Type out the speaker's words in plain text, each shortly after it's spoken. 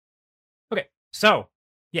So,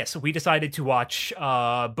 yes, we decided to watch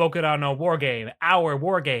Bokura no War Game, our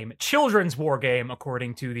war game, children's war game,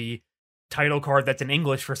 according to the title card that's in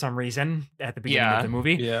English for some reason at the beginning of the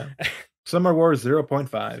movie. Yeah. Summer Wars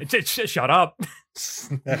 0.5. Shut up.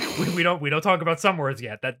 we don't talk about some words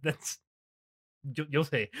yet. That's you'll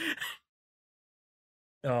see.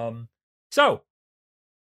 So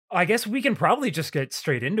I guess we can probably just get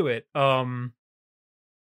straight into it.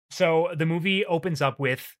 So the movie opens up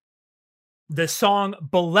with the song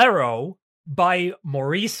Bolero by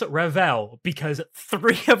Maurice Ravel, because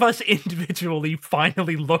 3 of us individually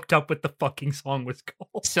finally looked up what the fucking song was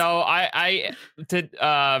called. So I did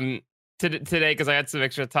today, because I had some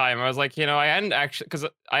extra time. I was like, I hadn't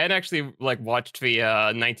actually like watched the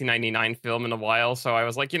 1999 film in a while, so I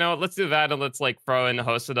was like, let's do that, and let's like throw in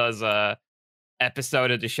Hosoda's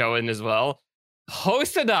episode of the show in as well.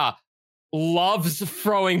 Hosoda loves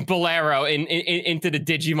throwing Bolero into the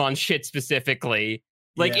Digimon shit specifically.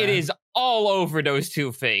 Like, it is all over those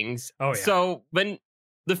 2 things. Oh, yeah. So when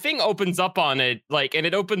the thing opens up on it, like, and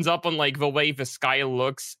it opens up on like the way the sky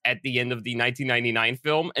looks at the end of the 1999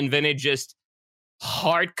 film, and then it just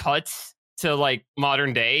hard cuts to like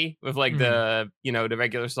modern day with like the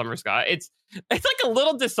regular summer sky. It's like a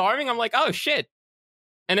little disarming. I'm like, oh shit.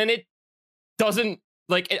 And then it doesn't,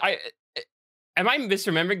 like, am I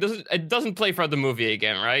misremembering? It doesn't play for the movie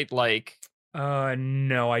again, right? Like,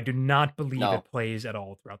 no, I do not believe it plays at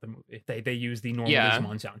all throughout the movie. They use the normal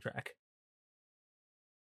Digimon soundtrack.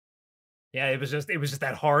 Yeah, it was just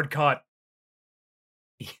that hard cut.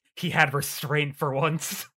 He had restraint for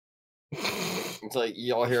once. It's like,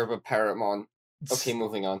 y'all hear of a Paramon. Okay,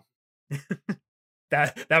 moving on.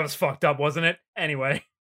 that was fucked up, wasn't it? Anyway.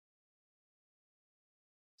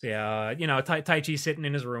 So yeah, Taichi's sitting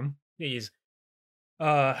in his room. He's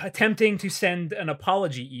attempting to send an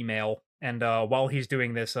apology email, and while he's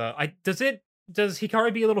doing this, does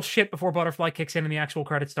Hikari be a little shit before Butterfly kicks in and the actual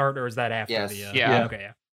credits start, or is that after? Yes. Yeah. Okay,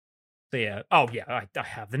 yeah. So yeah. Oh yeah, I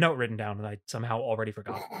have the note written down, and I somehow already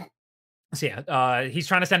forgot. So yeah, he's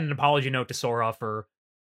trying to send an apology note to Sora for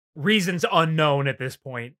reasons unknown at this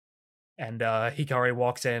point, and Hikari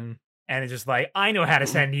walks in and is just like, "I know how to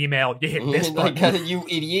send email. You hit this button." Like, you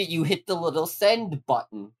idiot! You hit the little send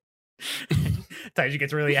button. Taiji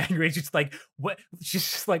gets really angry. She's just like, "What?" She's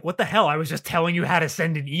just like, "What the hell? I was just telling you how to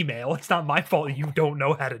send an email. It's not my fault you don't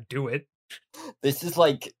know how to do it." This is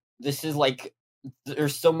like,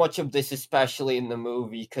 there's so much of this, especially in the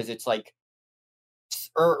movie, because it's like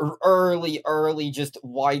early, just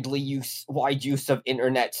wide use of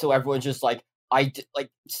internet. So everyone's just like,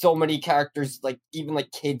 so many characters, like even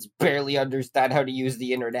like kids, barely understand how to use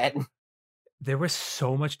the internet. There was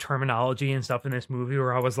so much terminology and stuff in this movie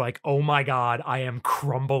where I was like, oh my god, I am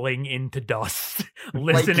crumbling into dust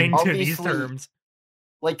listening to these terms.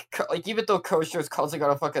 Like even though Kosho's constantly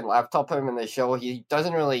got a fucking laptop him in the show, he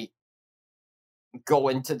doesn't really go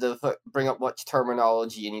into bring up much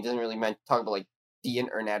terminology, and he doesn't really talk about like the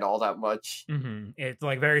internet all that much. Mm-hmm. It's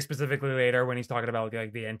like very specifically later when he's talking about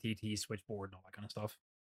like the NTT switchboard and all that kind of stuff.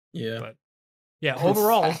 Yeah. But yeah,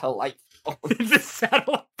 overall, satellite phone. the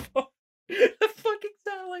satellite phone. The fucking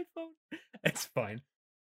satellite phone. It's fine.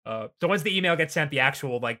 So once the email gets sent, the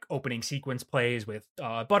actual like opening sequence plays with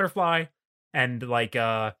Butterfly and like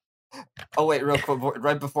Oh wait, real quick,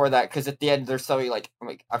 right before that, because at the end there's something like, I'm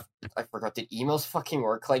like, I forgot, did emails fucking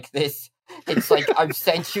work like this? It's like, I've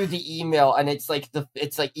sent you the email, and it's like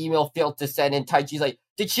email failed to send, and Taichi's like,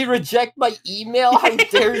 did she reject my email? How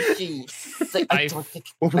dare she? It's like, I don't think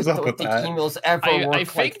emails ever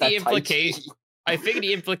work like that, Taichi. I think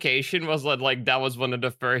the implication was that like that was one of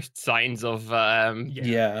the first signs of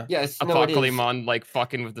yes, Apocalypse like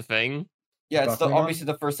fucking with the thing. Yeah, it's obviously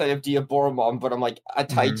the first sign of Diaboromon, but I'm like,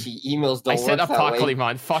 Taichi, emails don't work that way. I said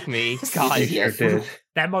Apocalypse, fuck me. God,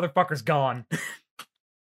 that motherfucker's gone.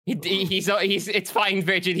 He's it's fine,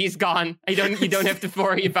 Bridget. He's gone. You don't have to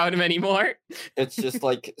worry about him anymore. It's just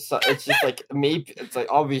like maybe it's like,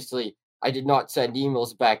 obviously I did not send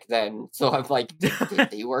emails back then, so I'm like, did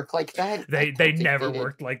they work like that? They never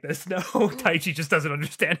worked like this. No, Taichi just doesn't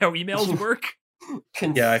understand how emails work.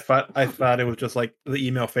 Yeah, I thought it was just like the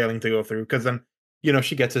email failing to go through, because then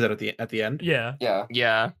she gets it at the end.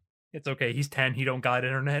 Yeah. It's okay. He's 10. He don't got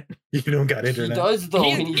internet. You don't got internet. He does though.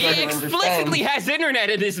 He explicitly has internet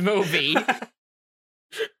in this movie.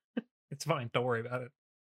 It's fine. Don't worry about it.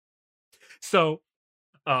 So,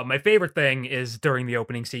 my favorite thing is during the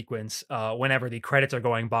opening sequence, whenever the credits are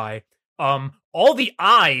going by, all the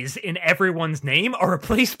I's in everyone's name are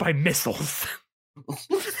replaced by missiles.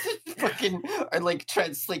 Fucking are like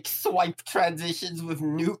swipe transitions with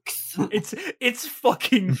nukes. It's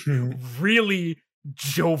fucking really,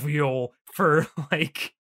 jovial for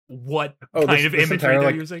like what Oh, kind of this imagery entire, they're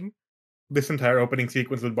like, using. This entire opening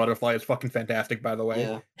sequence with Butterfly is fucking fantastic, by the way.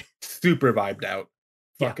 Yeah. Super vibed out.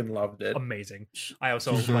 Yeah. Fucking loved it. Amazing. I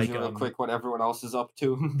also Shows like you real quick what everyone else is up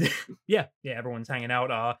to. yeah, everyone's hanging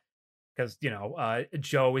out because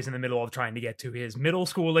Joe is in the middle of trying to get to his middle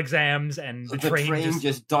school exams, and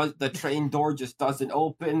the train door just doesn't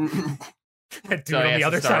open. Dude So on he the has to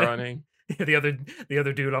other start side, running. the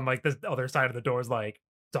other dude on like the other side of the door is like,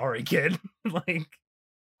 "Sorry, kid." Like,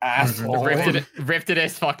 Asshole. Ripped to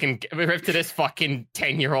this fucking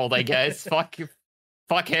 10-year-old, I guess.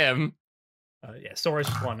 Fuck him. yeah, Sora's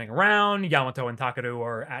just wandering around. Yamato and Takaru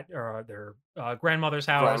are at their grandmother's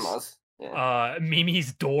house. Grandma's. Yeah.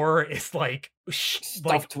 Mimi's door is like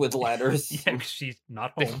Stuffed with letters. Yeah, 'cause she's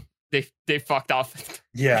not home. They fucked off.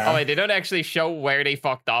 Yeah. Oh wait, they don't actually show where they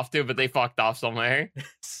fucked off to, but they fucked off somewhere.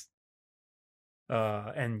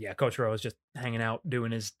 And yeah, Koshiro is just hanging out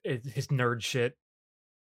doing his nerd shit.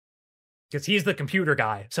 Because he's the computer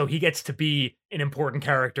guy, so he gets to be an important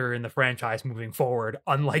character in the franchise moving forward,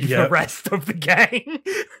 unlike the rest of the gang.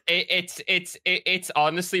 It's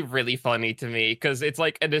honestly really funny to me because it's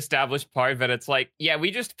like an established part that it's like, yeah, we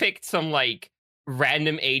just picked some like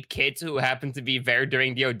random 8 kids who happened to be there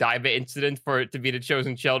during the Odaiba incident for it to be the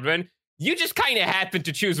chosen children. You just kind of happened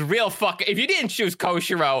to choose real fuck. If you didn't choose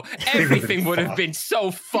Koshiro, everything would have been so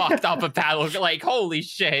fucked up a paddle. Like, holy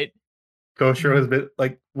shit. Koshiro has been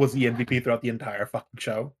was the MVP throughout the entire fucking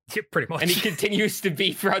show. Yeah, pretty much. And he continues to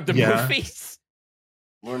be throughout the Yeah. movies.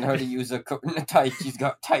 Learn how to use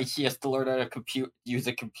Taichi has to learn how to use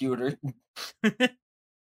a computer.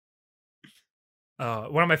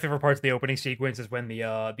 One of my favorite parts of the opening sequence is when the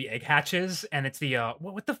egg hatches, and it's the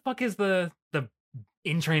what the fuck is the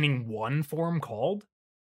in training 1 form called?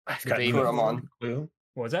 I've The got baby. no Kuramon. clue.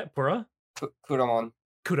 What was that? Pura? Kuramon.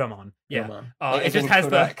 Kudamon. Yeah. Kuramon. It just has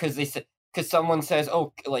the because someone says,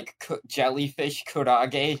 "Oh, like jellyfish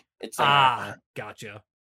kurage." It's like, gotcha.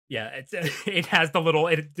 Yeah, it has the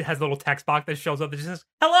little text box that shows up that just says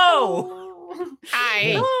hello.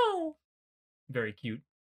 Hi. Hello. Very cute.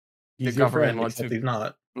 He's The your government friend, wants except to- he's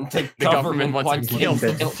not. The government wants to kill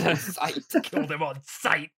them. on sight. Killed him on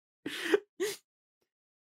sight.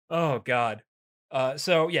 Oh god.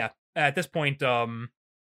 So yeah, at this point,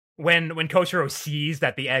 when Koshiro sees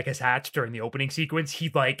that the egg has hatched during the opening sequence, he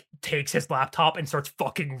like takes his laptop and starts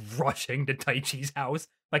fucking rushing to Taichi's house.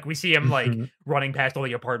 Like we see him like running past all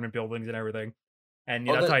the apartment buildings and everything. And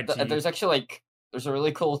Taichi. There's actually there's a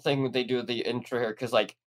really cool thing they do at the intro here because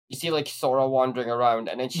like you see like Sora wandering around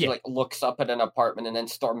and then she like looks up at an apartment and then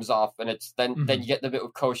storms off and it's then you get the bit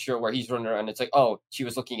with Koshiro where he's running around and it's like, oh, she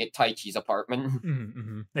was looking at Taichi's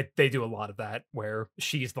apartment. They do a lot of that where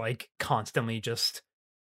she's like constantly just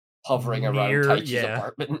hovering around Taichi's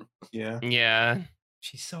apartment. Yeah. Yeah.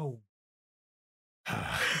 She's so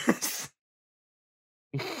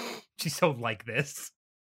she's so like this.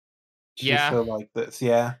 She's so like this,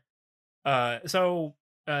 yeah. So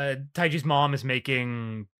Taichi's mom is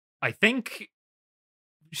making, I think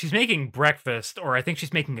she's making breakfast, or I think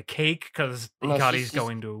she's making a cake because Hikari's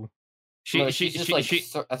going to. I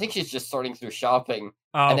think she's just sorting through shopping.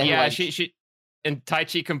 Oh, and then, yeah, like, she and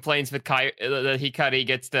Taichi complains that Hikari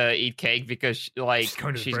gets to eat cake because she's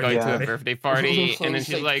going to a birthday party, and then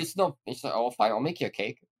she's like, "Oh, fine, I'll make you a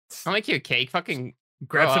cake. I'll make you a cake. Fucking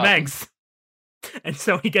grab some eggs." And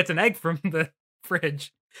so he gets an egg from the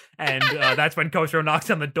fridge, and that's when Koshiro knocks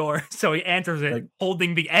on the door. So he answers it,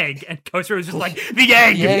 holding the egg, and Koshiro's just like, "The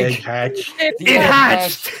egg! The egg hatched! It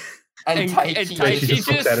hatched!" And Taichi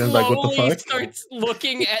just slowly fuck? starts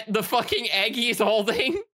looking at the fucking egg he's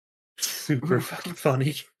holding. Super fucking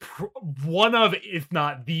funny. One of, if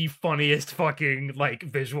not the funniest fucking like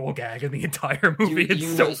visual gag in the entire movie.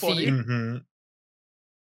 It's so funny.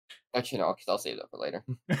 Actually, no, because I'll save that for later.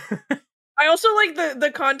 I also like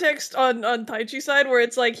the context on Taichi's side where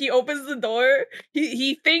it's like he opens the door,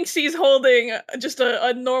 he thinks he's holding just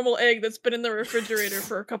a normal egg that's been in the refrigerator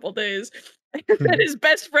for a couple days. And then his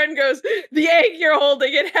best friend goes, "The egg you're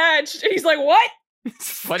holding, it hatched." And he's like, "What?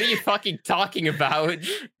 What are you fucking talking about?"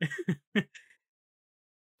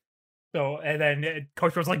 So, and then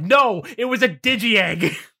Koshiro's like, "No, it was a digi egg.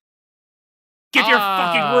 Get your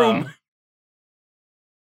fucking room."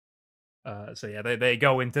 So yeah, they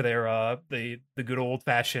go into their the good old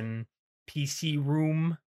fashioned PC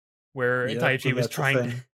room where Taichi was trying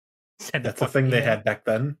to send. That's the thing they had back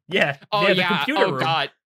then. Yeah. Oh the yeah. computer room.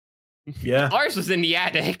 God. Yeah. Ours was in the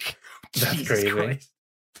attic. That's Jesus crazy. Christ.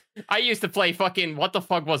 I used to play fucking what the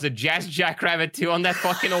fuck was it, Jazz Jackrabbit 2 on that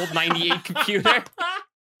fucking old 98 computer.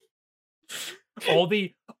 all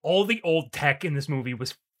the old tech in this movie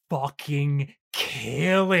was fucking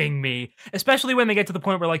killing me. Especially when they get to the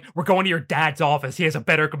point where, like, we're going to your dad's office. He has a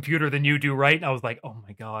better computer than you do, right? And I was like, oh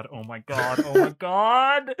my god, oh my god, oh my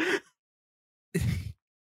god.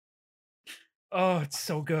 Oh, it's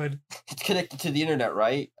so good. It's connected to the internet,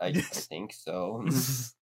 right? I think so.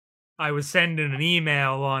 I was sending an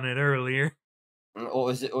email on it earlier. What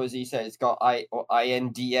was it? What was he said? It's got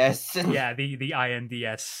INDS. Yeah, the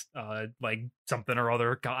INDS, like something or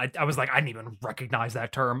other. God, I was like, I didn't even recognize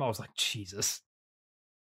that term. I was like, Jesus.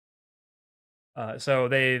 So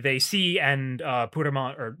they see, and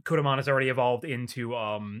Kuramon has already evolved into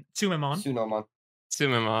Sumemon.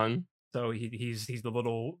 Sunomon. So he's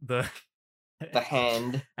the The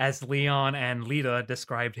hand. as Leon and Lita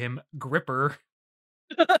described him, Gripper.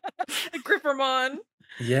 Grippermon.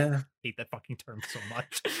 Yeah. Hate that fucking term so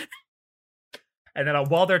much. And then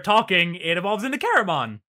while they're talking, it evolves into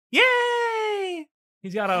Caramon. Yay!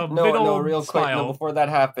 He's got a big old real smile. quick. No, before that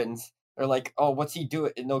happens, they're like, "Oh, what's he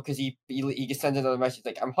doing?" No, because he sends another message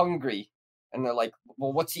like, "I'm hungry," and they're like,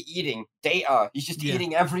 "Well, what's he eating?" Data. He's just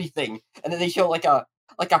eating everything, and then they show like a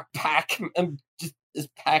pack, just this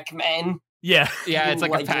Pac-Man. Yeah, Yeah, it's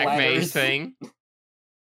like a Pac-Man ladders. thing.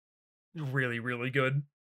 Really, really good.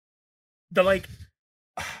 The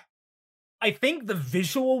I think the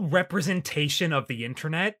visual representation of the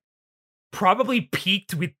internet probably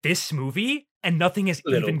peaked with this movie, and nothing has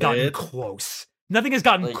Little even gotten bit. close. Nothing has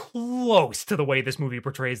gotten Like- close to the way this movie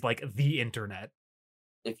portrays like the internet.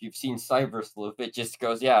 If you've seen Cyber Sleuth, it just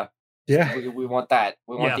goes, "Yeah, Yeah. we want that.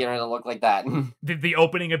 We want Yeah. the internet to look like that." The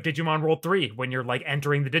opening of Digimon World 3, when you're like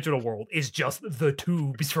entering the digital world, is just the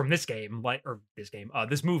tubes from this game,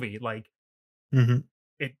 this movie. Like, hmm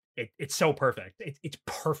it's so perfect. It's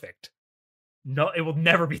perfect. No, it will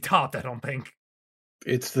never be topped, I don't think.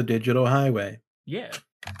 It's the digital highway. Yeah.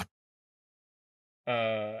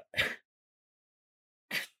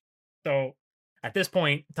 So at this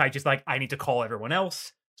point, Taichi's like, I need to call everyone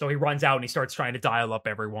else. So he runs out and he starts trying to dial up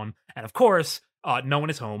everyone. And of course, no one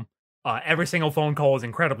is home. Every single phone call is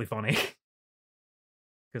incredibly funny.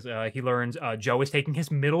 Because he learns Joe is taking his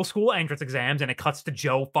middle school entrance exams, and it cuts to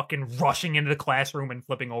Joe fucking rushing into the classroom and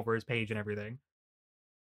flipping over his page and everything.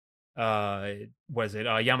 Was it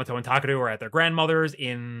Yamato and Takaru are at their grandmother's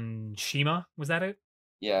in Shima? Was that it?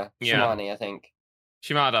 Yeah, Yeah. Shimane, I think.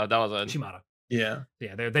 Shimada, that was it. Shimada. Yeah.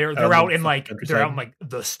 Yeah, they're the out in countryside.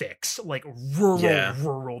 the sticks, like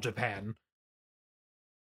rural Japan.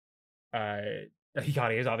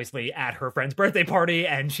 Hikari is obviously at her friend's birthday party,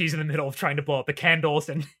 and she's in the middle of trying to blow up the candles,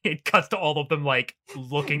 and it cuts to all of them like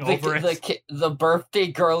looking over it. The birthday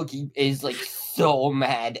girl is like so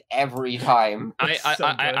mad every time. It's so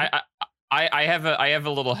good. I have a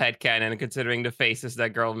little headcanon considering the faces that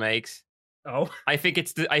girl makes. Oh, I think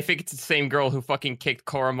it's the same girl who fucking kicked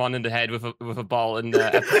Koromon in the head with a ball in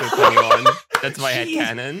episode 21. That's my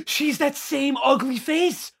headcanon. she's that same ugly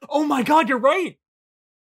face. Oh my god, you're right.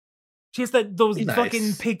 She has those Nice.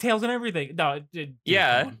 fucking pigtails and everything. No,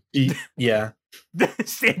 Yeah. come Yeah. on.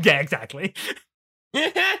 Yeah, exactly.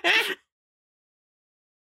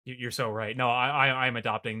 You're so right. No, I'm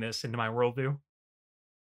adopting this into my worldview.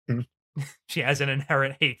 Hmm. She has an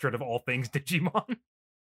inherent hatred of all things Digimon.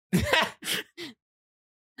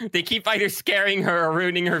 They keep either scaring her or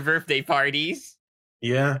ruining her birthday parties.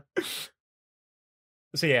 Yeah.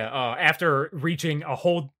 So yeah, after reaching a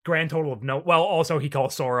whole grand total of also he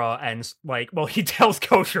calls Sora and he tells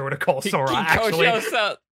Koshiro to call Sora. Actually,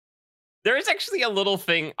 there is actually a little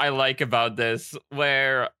thing I like about this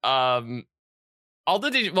where all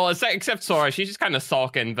the except Sora, she's just kind of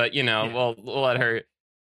sulking, but Yeah. we'll let her.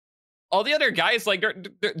 All the other guys, like,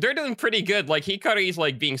 they're doing pretty good. Like, Hikari's,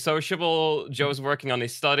 like, being sociable. Joe's working on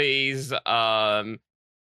his studies.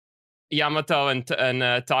 Yamato and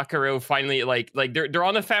Takaru finally, like they're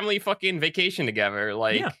on a family fucking vacation together.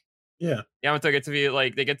 Like, Yeah. Yamato they get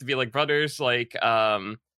to be, like, brothers. Like,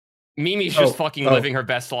 Mimi's just fucking living her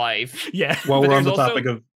best life. yeah. While But we're on there's the also-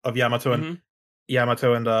 topic of Yamato and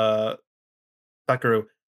Mhm. Takaru,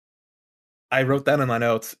 I wrote down in my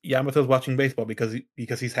notes, Yamato's watching baseball because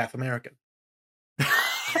he's half American.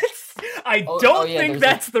 I Oh, don't yeah, think there's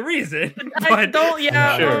that's the reason. I But don't.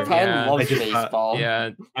 Yeah. Sure. Japan Yeah. loves I just thought- baseball. Yeah,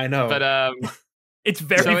 I know. but it's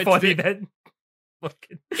very So it's funny the- that. Look,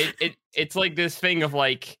 it's like this thing of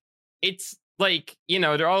like it's like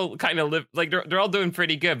they're all kind of they're all doing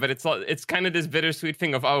pretty good, but it's kind of this bittersweet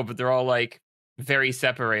thing of but they're all like very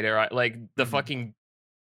separated, right? Like the Mhm.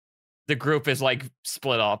 the group is like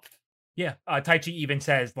split up. yeah, Taichi even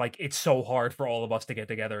says like it's so hard for all of us to get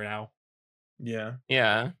together now. Yeah.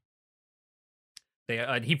 Yeah,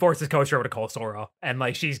 He forces Koshiro to call Sora, and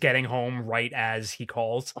like she's getting home right as he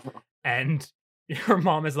calls, and Her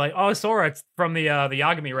mom is like, "Oh, Sora, it's from the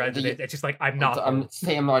Yagami resident." It's just like, "I'm not."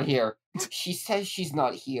 Say I'm not here. She says she's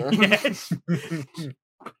not here. Yes.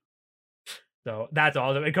 So that's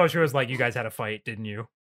all. And Kosher was like, "You guys had a fight, didn't you?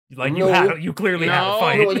 Like you clearly had a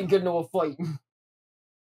fight." No, I didn't get into a fight.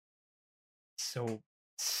 So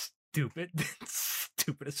stupid,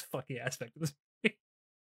 stupidest fucking aspect of this movie.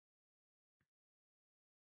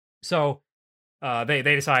 So, they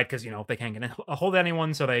decide because they can't get a hold of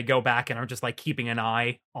anyone, so they go back and are just like keeping an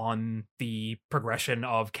eye on the progression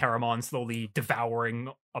of Karamon slowly devouring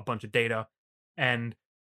a bunch of data, and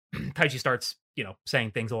Taichi starts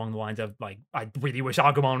saying things along the lines of like, "I really wish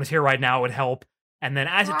Agumon was here right now; it would help." And then,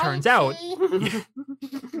 as it turns out,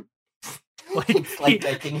 it's like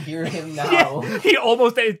I can hear him now. Yeah, he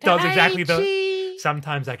almost does exactly the.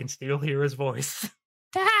 Sometimes I can still hear his voice.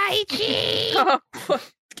 Taichi! Oh,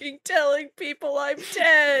 fucking telling people I'm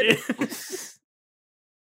dead.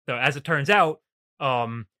 So as it turns out,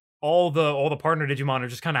 all the partner Digimon are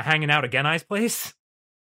just kind of hanging out at Genai's place,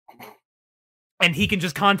 and he can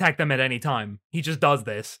just contact them at any time. He just does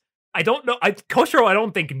this. I don't know. Koshiro, I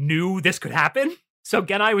don't think knew this could happen. So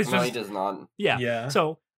Genai was just. No, he does not. Yeah.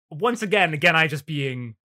 So once again, Genai just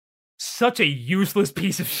being such a useless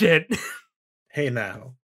piece of shit. Hey,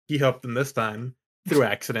 now he helped them this time through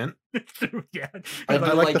accident. Yeah. I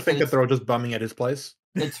like to think that they're all just bumming at his place.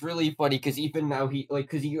 It's really funny because even now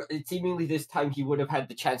seemingly this time he would have had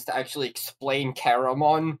the chance to actually explain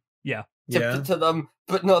Karamon. Yeah. To them,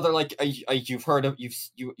 but no, they're like, you've heard of you.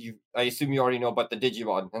 I assume you already know about the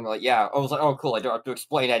Digimon, and they're like, yeah. I was like, oh, cool. I don't have to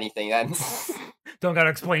explain anything then. Don't gotta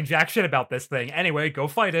explain jack shit about this thing. Anyway, go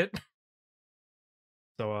fight it.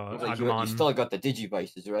 So, like, Agumon... you still got the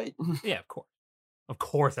Digivices, right? Yeah, of course. Of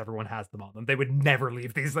course, everyone has them on them. They would never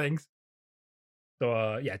leave these things. So,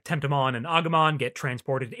 Temptamon and Agumon get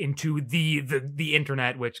transported into the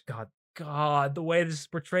internet, which, God, the way this is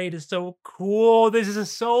portrayed is so cool. This is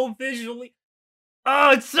so visually...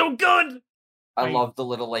 Oh, it's so good! I love the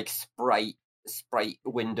little, like, sprite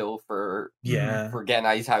window for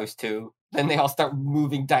Genai's house, too. Then they all start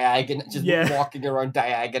moving walking around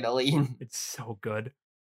diagonally. It's so good.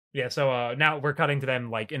 Yeah, so now we're cutting to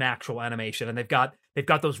them, like, in actual animation, and they've got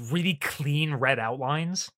those really clean red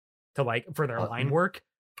outlines to, like, for their line work.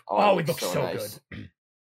 Oh, it looks so nice.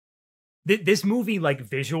 Good. This movie, like,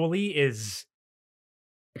 visually is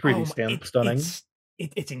pretty stunning.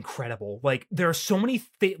 It's incredible. Like, there are so many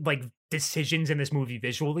decisions in this movie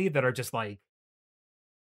visually that are just like,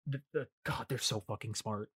 God, they're so fucking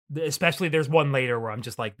smart. Especially there's one later where I'm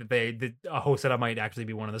just like, Hosoda might actually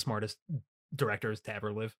be one of the smartest directors to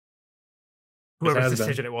ever live. Whoever's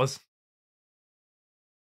decision it was.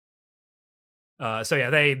 So yeah,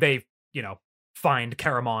 they find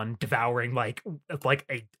Karamon devouring like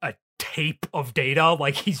a tape of data.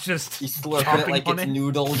 Like he's slurping it like it's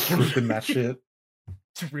noodles. Slurping that shit.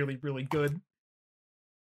 It's really, really good.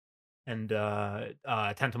 And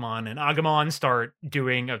Tentomon and Agumon start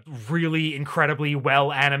doing a really incredibly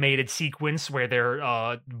well animated sequence where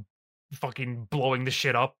they're fucking blowing the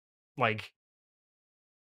shit up, like,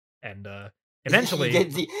 and eventually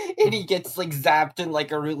he gets like zapped in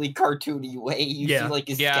like a really cartoony way. You see like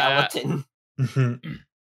his skeleton.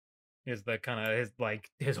 Is the kind of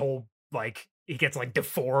his whole like he gets like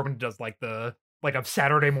deformed, does like a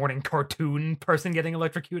Saturday morning cartoon person getting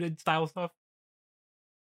electrocuted style stuff.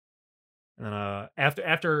 And then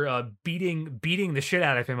after beating the shit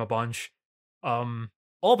out of him a bunch, all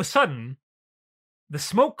of a sudden the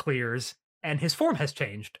smoke clears and his form has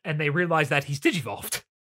changed, and they realize that he's digivolved.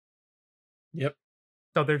 Yep.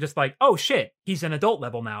 So they're just like, oh shit, he's an adult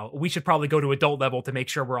level now. We should probably go to adult level to make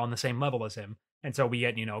sure we're on the same level as him. And so we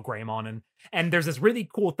get, Greymon, and there's this really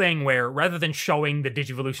cool thing where rather than showing the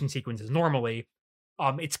Digivolution sequences normally,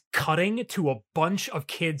 it's cutting to a bunch of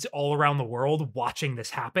kids all around the world watching this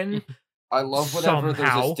happen. I love whenever there's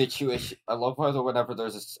a situation. I love whenever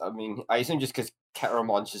there's a. I mean, I assume just because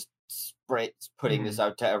Karamon's just putting this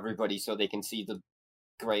out to everybody so they can see the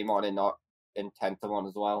Greymon and Tentomon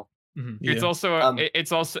as well. Mm-hmm. Yeah.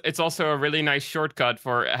 It's also a really nice shortcut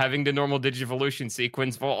for having the normal Digivolution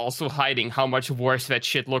sequence while also hiding how much worse that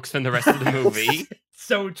shit looks than the rest of the movie.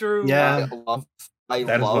 So true. Yeah,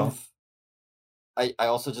 I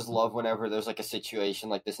also just love whenever there's like a situation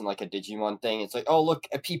like this in like a Digimon thing. It's like, oh look,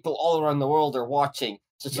 people all around the world are watching.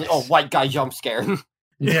 So it's like, oh, white guy jump scare.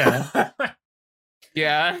 Yeah.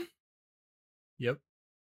 Yeah. Yep.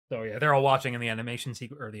 So yeah, they're all watching, and the animation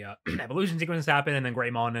or the evolution sequence happen, and then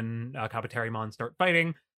Greymon and Kabuterimon start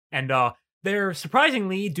fighting, and they're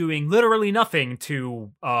surprisingly doing literally nothing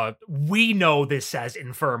to we know this as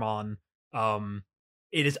Infirmon.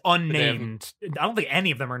 It is unnamed. I don't think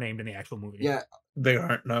any of them are named in the actual movie. Yeah, They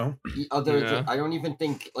aren't, no. Yeah. I don't even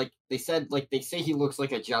think they say he looks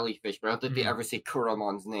like a jellyfish, but I don't think they Mhm. ever say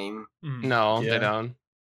Kuramon's name. Mm. No, Yeah. they don't.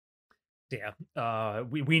 Yeah.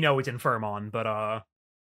 We know it's Infirmon, but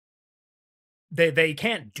they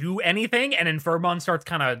can't do anything, and Infirmon starts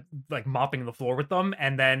kind of like mopping the floor with them,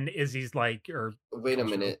 and then Izzy's like, or Wait a Koshiro.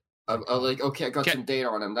 minute. I'm like, okay, I got Can- some data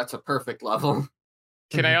on him. That's a perfect level.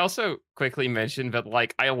 Can I also quickly mention that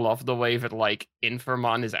like I love the way that like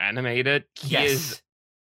Infirmon is animated. He is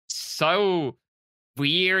so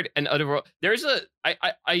weird and otherworldly. There's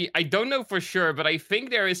I don't know for sure, but I think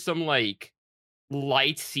there is some like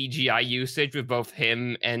light CGI usage with both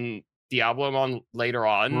him and Diablomon later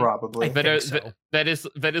on. Probably. think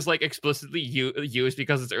That is like explicitly used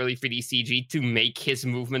because it's early 3D CG to make his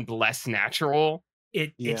movement less natural.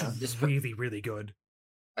 It's Yeah. really, really good.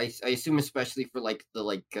 I assume especially for like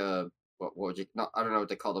the what would you not I don't know what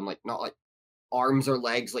they call them, like not like arms or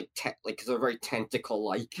legs, like because they're very tentacle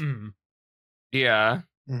like. Mm. Yeah.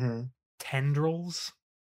 Mm-hmm. Tendrils.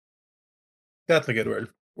 That's a good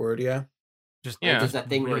word, yeah. Just Yeah. There's that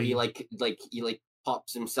thing where he really- he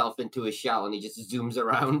pops himself into a shell and he just zooms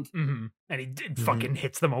around. Mhm. And he fucking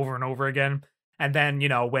hits them over and over again. And then,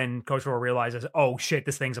 when Koshiro realizes, oh shit,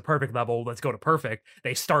 this thing's a perfect level, let's go to perfect,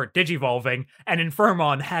 they start digivolving, and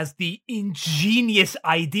Infirmon has the ingenious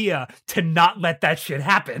idea to not let that shit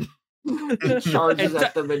happen. Charges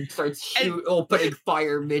at them and starts opening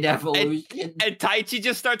fire mid-evolution. And Taichi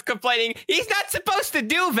just starts complaining, he's not supposed to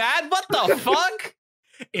do that. What the fuck?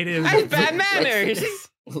 It is That's bad manners.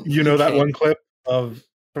 You know that one clip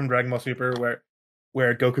from Dragon Ball Super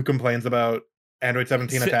where Goku complains about Android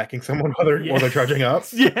 17 attacking someone while they're charging up?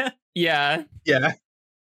 Yeah. Yeah. Yeah.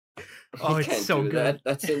 Oh, You it's can't so do good. that.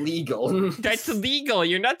 That's illegal. That's illegal.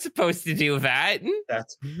 You're not supposed to do that.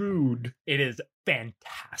 That's rude. It is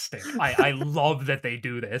fantastic. I love that they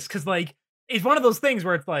do this, because like it's one of those things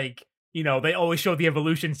where it's like, they always show the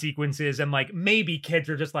evolution sequences, and like maybe kids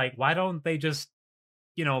are just like, why don't they just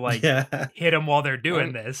hit them while they're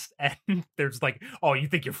doing this? And they're just like, oh, you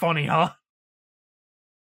think you're funny, huh?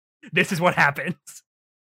 This is what happens.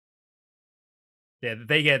 Yeah,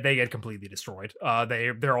 they get completely destroyed.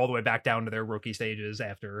 They're all the way back down to their rookie stages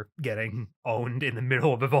after getting owned in the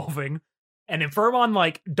middle of evolving. And Infirmon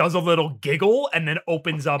like does a little giggle and then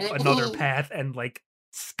opens up another path and like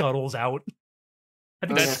scuttles out. I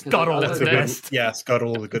think scuttle is the best. Yeah,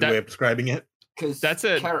 scuttle is a good way of describing it. Because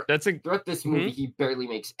throughout this movie, he barely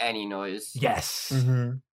makes any noise. Yes.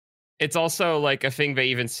 Mm-hmm. It's also like a thing they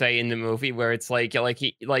even say in the movie where it's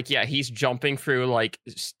he's jumping through like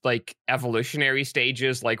evolutionary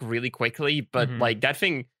stages like really quickly, but like that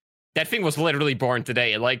thing was literally born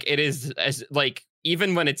today. Like it is as like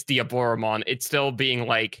even when it's Diablomon, it's still being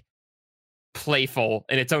like playful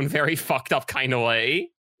in its own very fucked up kind of way.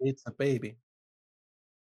 It's a baby.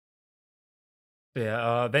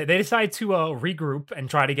 Yeah, they decide to regroup and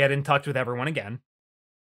try to get in touch with everyone again.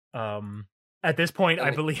 At this point,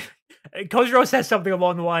 I believe Koshiro says something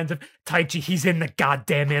along the lines of, Taichi, he's in the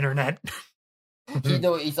goddamn internet. I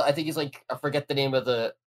think he's like, I forget the name of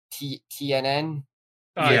the TNN.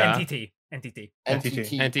 NTT.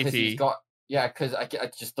 Because he's got, because I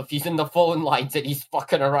just, if he's in the phone lines and he's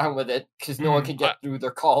fucking around with it, because no one can get through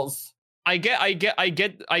their calls. I get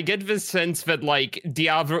the sense that like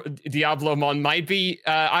Diablomon might be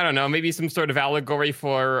I don't know, maybe some sort of allegory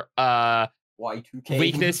for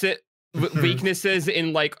Y2K weaknesses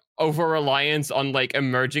in like over reliance on like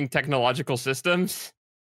emerging technological systems.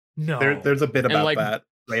 No, there's a bit about that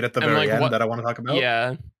right at the very end that I want to talk about.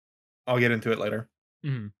 Yeah, I'll get into it later.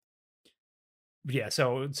 Mm-hmm. Yeah,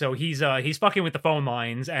 so he's fucking with the phone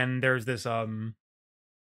lines, and there's this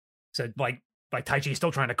like Taichi's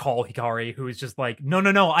still trying to call Hikari, who is just like,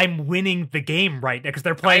 no, I'm winning the game right now, because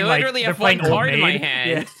they're playing they're playing Old Maid. In my hand.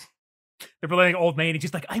 Yeah. They're playing Old Maid, and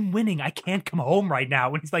she's like, I'm winning, I can't come home right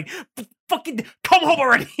now. And he's like, fucking come home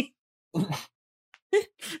already.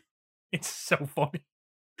 It's so funny.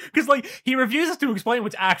 Because like he refuses to explain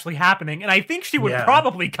what's actually happening, and I think she would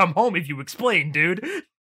probably come home if you explain, dude.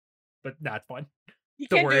 But that's fine. You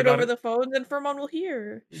can't do it over the phone, then Infirmon will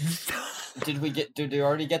hear. Did we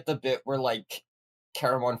already get the bit where like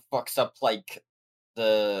Caramon fucks up like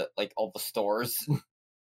all the stores?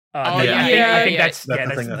 I think that's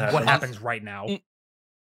what happens right now.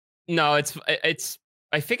 No, it's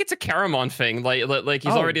I think it's a Caramon thing. Like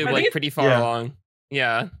he's already like pretty far along.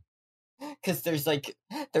 Yeah. Because there's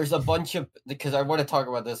a bunch of, because I want to talk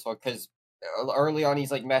about this one, because early on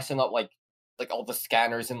he's like messing up like like all the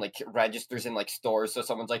scanners and like registers in like stores. So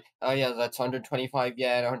someone's like, oh yeah, that's 125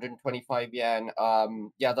 yen, 125 yen.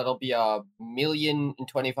 Yeah, that'll be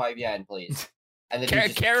 1,025 yen, please. And then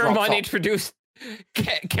Caramon introduced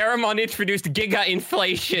giga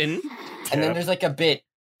inflation. And then there's like a bit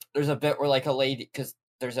where like a lady, because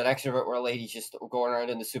there's an extra bit where a lady's just going around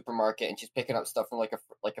in the supermarket and she's picking up stuff from like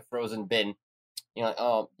a frozen bin. You're like,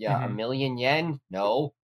 oh yeah, Mhm. 1,000,000 yen?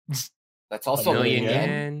 No, that's also 1,000,000 yen.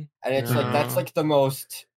 yen. And it's like that's like the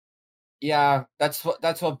most. Yeah, that's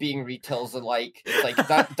what being retails are like. It's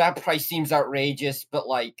like that price seems outrageous, but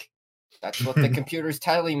like that's what the computer's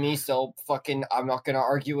telling me. So fucking, I'm not gonna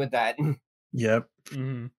argue with that. Yep.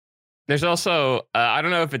 Mhm. There's also I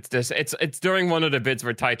don't know if it's this. It's during one of the bits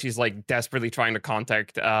where Taichi's like desperately trying to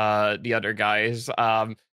contact the other guys.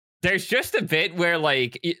 There's just a bit where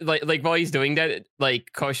like while he's doing that,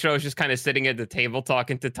 like Koshiro's just kind of sitting at the table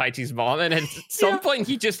talking to Taichi's mom, and at some point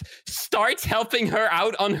he just starts helping her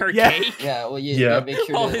out on her cake. Yeah, well, yeah. Make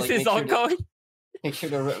sure While to, this like, is ongoing. Make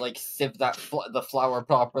sure to like sieve that the flour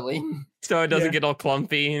properly, so it doesn't get all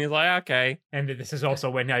clumpy. And he's like, okay. And this is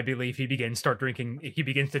also when I believe he begins to drink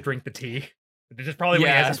the tea. This is probably when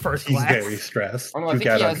he has his first He's glass. very stressed. Oh, no, I think he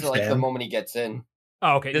has like the moment he gets in.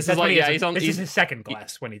 Oh, okay. This That's is when like, this he's is his second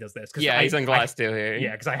glass when he does this. Yeah, he's on glass too here.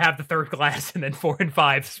 Yeah, because I have the third glass and then 4 and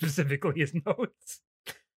 5 specifically his notes.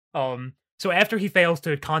 So after he fails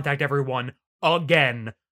to contact everyone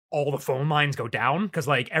again, all the phone lines go down because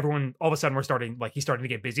like everyone, all of a sudden he's starting to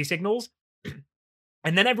get busy signals,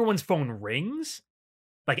 and then everyone's phone rings.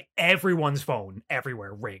 Like everyone's phone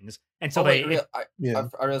everywhere rings, and so I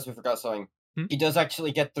realized we forgot something. He does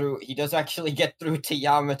actually get through. To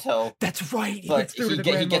Yamato. That's right. But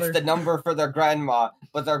he gets the number for their grandma,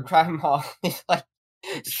 but their grandma is like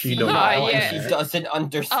she doesn't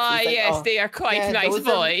understand. Yes, they are quite nice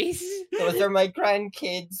boys. Those are my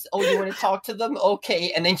grandkids. Oh, you want to talk to them?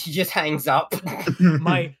 Okay, and then she just hangs up.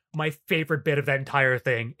 My favorite bit of that entire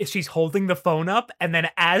thing is she's holding the phone up, and then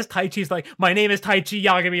as Taichi's like, "My name is Taichi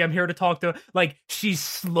Yagami, I'm here to talk to," like, she's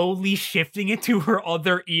slowly shifting it to her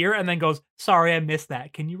other ear, and then goes, "Sorry, I missed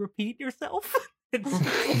that. Can you repeat yourself?"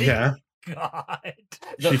 Yeah. God.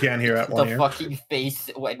 She can't hear at one ear. The fucking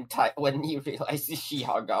face when he realizes she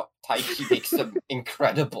hung up. Taichi makes some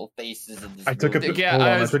incredible faces in this I took a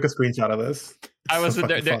screenshot of this.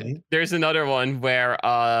 There's another one where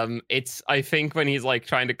it's I think when he's like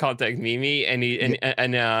trying to contact Mimi and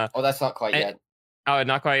oh, that's not quite yet. Oh,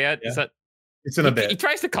 not quite yet. Yeah. Is that? It's in a bit. He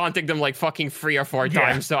tries to contact them like fucking 3 or 4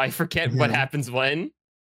 times, so I forget what happens when.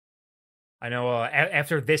 I know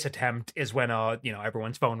after this attempt is when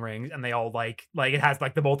everyone's phone rings and they all like it has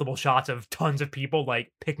like the multiple shots of tons of people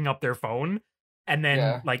like picking up their phone, and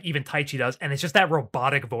then like even Taichi does, and it's just that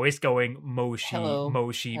robotic voice going Moshi, Hello.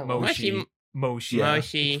 Moshi, Hello. Moshi,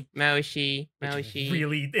 Moshi. Moshi.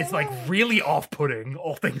 Really, it's like really off-putting,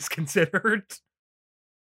 all things considered.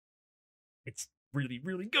 It's really,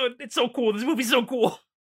 really good. It's so cool. This movie's so cool.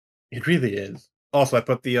 It really is. Also, I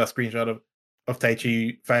put the screenshot of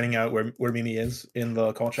Taichi finding out where Mimi is in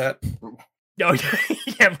the call chat. Oh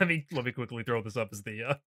yeah, let me quickly throw this up as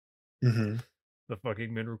the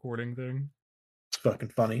fucking mid recording thing. It's fucking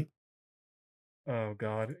funny. Oh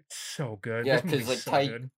god, it's so good. Yeah, because like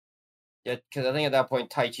I think at that point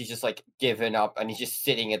Taichi's just like given up and he's just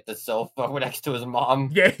sitting at the sofa next to his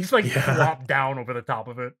mom. Yeah, he's like dropped down over the top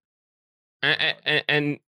of it.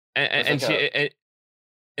 And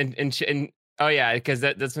oh yeah, because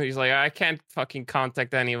that's when he's like, I can't fucking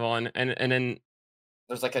contact anyone, and then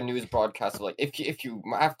there's like a news broadcast of like, if you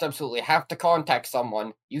absolutely have to contact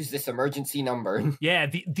someone, use this emergency number. Yeah,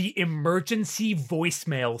 the emergency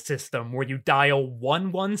voicemail system where you dial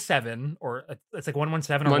 117 or it's like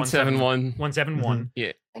 117 or 171. 171.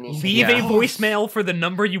 Yeah. Leave a voicemail for the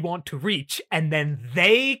number you want to reach, and then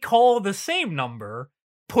they call the same number,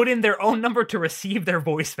 put in their own number to receive their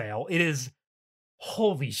voicemail. It is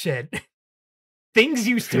holy shit. Things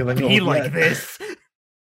used to be like this.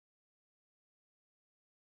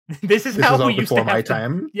 This is how we used to have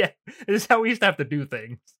to. Yeah, this is how we used to have to do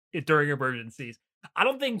things during emergencies. I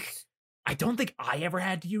don't think I ever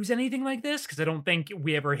had to use anything like this because I don't think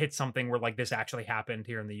we ever hit something where like this actually happened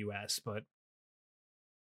here in the U.S. But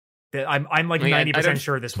I'm like 90%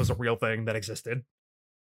 sure this was a real thing that existed.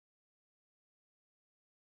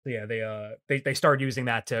 So yeah, they start using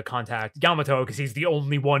that to contact Yamato because he's the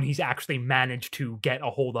only one he's actually managed to get a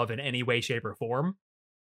hold of in any way, shape, or form.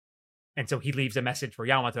 And so he leaves a message for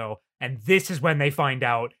Yamato, and this is when they find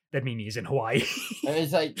out that Mimi is in Hawaii. And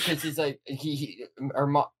it's like because he's like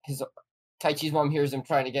Taichi's mom hears him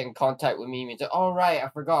trying to get in contact with Mimi. It's like, oh right, I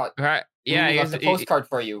forgot. Right, yeah, Mimi left a postcard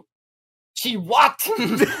for you. She what?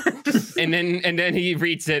 and then he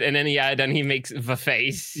reads it, and then he makes the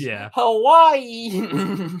face. Yeah. Hawaii.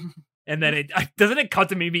 And then it doesn't it cut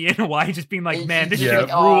to me in Hawaii just being like, And man, this she's shit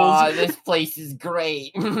like, rules. "Aw, this place is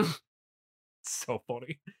great." So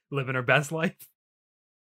funny. Living her best life.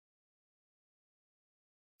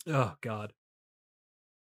 Oh god.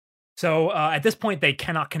 So at this point they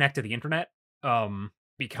cannot connect to the internet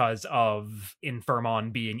because of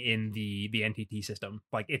Infirmon being in the NTT system.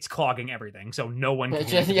 Like it's clogging everything, so no one can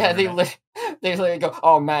connect to the internet. They literally go,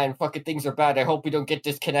 "Oh man, fucking things are bad. I hope we don't get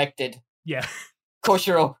disconnected." Yeah.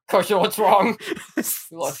 Koshiro, what's wrong? We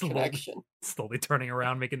lost connection. Slowly turning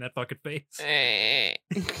around, making that fucking face.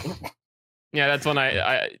 Yeah, that's when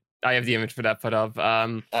I have the image for that put up.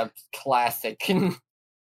 Classic.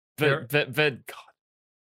 But God.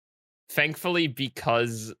 Thankfully,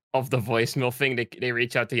 because of the voicemail thing, they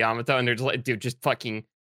reach out to Yamato and they're just like, dude, just fucking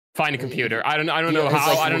find a computer. I don't know how.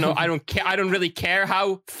 Like, I don't know. I don't care. I don't really care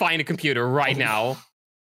how. Find a computer right now.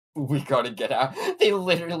 We gotta get out. They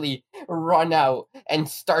literally run out and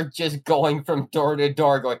start just going from door to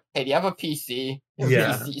door, going, "Hey, do you have a PC?"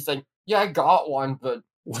 Yeah. PC. He's like, "Yeah, I got one, but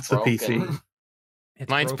What's broken." the PC?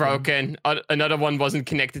 Mine's broken. Another one wasn't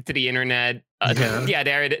connected to the internet. Yeah.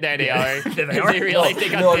 There they are. There they are. They realized they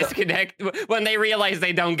got disconnected. When they realized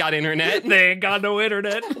they don't got internet. They ain't got no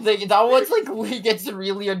internet. That one's like, he gets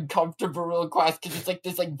really uncomfortable real fast because it's like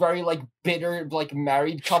this like very like bitter like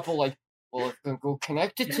married couple like, well, if we go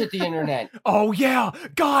connect it to the internet. Oh yeah,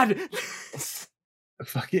 God.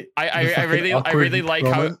 Fuck it. I really like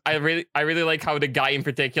how the guy in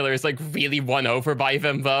particular is like really won over by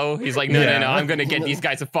them though. He's like, no, I'm gonna get these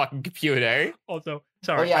guys a fucking computer. Also,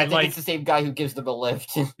 sorry. Oh yeah, I think it's the same guy who gives them a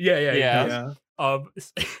lift. Yeah.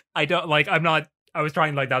 I don't like. I'm not. I was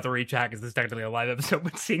trying like not to reach out because this is technically a live episode,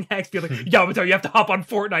 but seeing Hax be like, Yamato, you have to hop on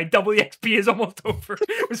Fortnite. WXP is almost over.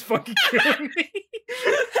 It was fucking killing me.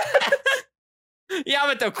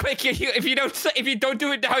 Yamato, quick! If you don't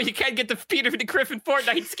do it now, you can't get the Peter the Griffin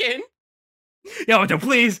Fortnite skin. Yamato,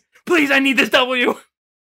 please, I need this W.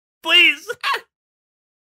 Please.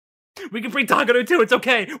 We can bring Takano too. It's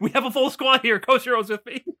okay. We have a full squad here. Koshiro's with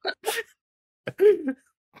me.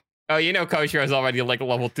 Oh, you know Koshiro's already like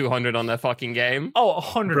level 200 on that fucking game. Oh,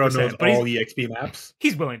 100%. Bro knows all the XP maps.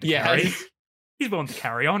 He's willing to carry. He's willing to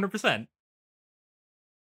carry 100%.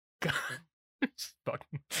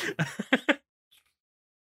 Fucking.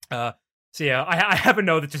 So yeah, I have a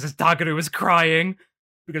note that just says Takano is crying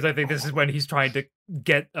because I think this is when he's trying to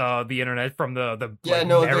get the internet from the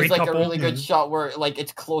there's like couple. a really good shot where like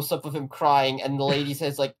it's close up of him crying and the lady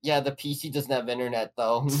says like, yeah, the PC doesn't have internet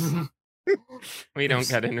though. We don't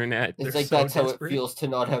get internet. It's like so that's desperate. How it feels to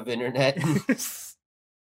not have internet.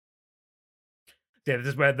 Yeah, this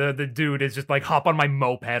is where the dude is just like, hop on my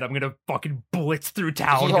moped. I'm gonna fucking blitz through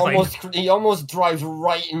town. He almost drives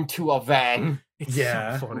right into a van. It's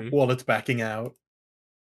so funny. While it's backing out.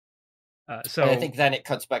 So and I think then it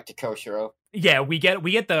cuts back to Koshiro. Yeah, we get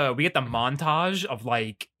the montage of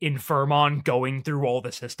like Infirmon going through all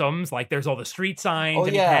the systems. Like there's all the street signs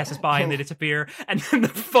and he passes by and they disappear. And then the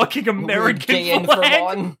fucking American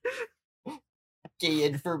flag. Gay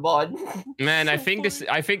Infirmon. Man, I think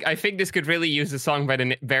this could really use a song by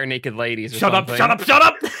the Bare Naked Ladies. Shut up!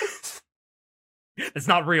 It's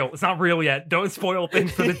not real. It's not real yet. Don't spoil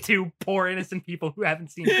things for the two poor innocent people who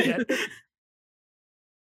haven't seen it yet.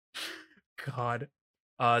 God.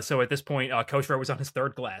 So at this point, Koshiro was on his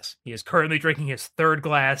third glass. He is currently drinking his third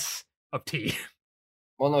glass of tea.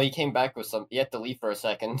 Well, no, he came back with some. He had to leave for a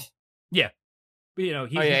second. Yeah. But, you know,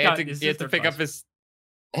 he had to pick up his...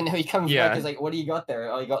 And now he comes back, he's like, what do you got there?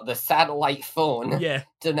 Oh, you got the satellite phone. Yeah.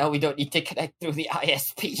 So now we don't need to connect through the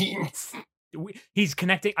ISP. He's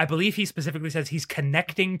connecting, I believe he specifically says he's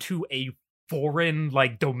connecting to a foreign,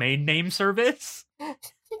 like, domain name service.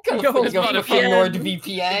 Got a NordVPN.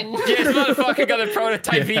 Yeah, this motherfucker got a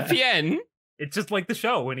prototype VPN. It's just like the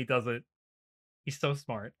show when he does it. He's so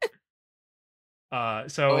smart.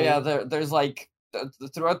 There's like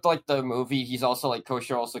throughout like the movie, he's also like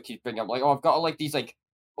Koshiro also keeps bringing up like, oh, I've got like these like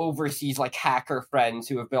overseas like hacker friends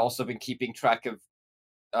who have also been keeping track of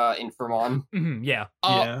Infirmon. Mm-hmm, yeah.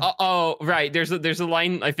 Oh, right. There's a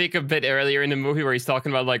line I think a bit earlier in the movie where he's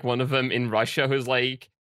talking about like one of them in Russia who's like,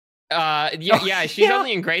 she's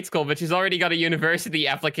only in grade school, but she's already got a university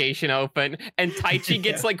application open. And Taichi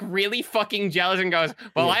gets like really fucking jealous and goes,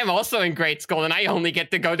 well, I'm also in grade school and I only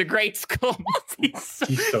get to go to grade school. He's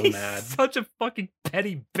so mad. Such a fucking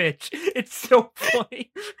petty bitch. It's so funny.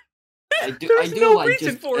 I do like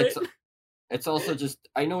reason for it. It's also just,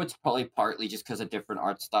 I know it's probably partly just because of different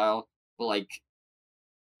art style, but like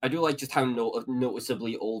I do like just how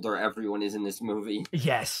noticeably older everyone is in this movie.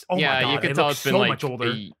 Yes. Oh yeah, my god, you can they tell look it's been so like much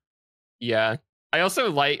older. Yeah, I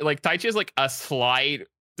also like Taichi has like a slight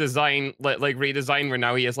design, like redesign, where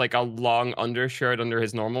now he has like a long undershirt under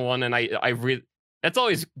his normal one, and I really that's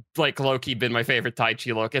always like low-key been my favorite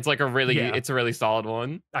Taichi look. It's like it's a really solid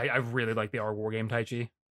one. I really like the R War Game Taichi.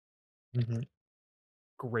 Mm-hmm.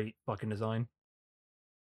 Great fucking design.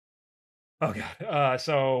 Oh god.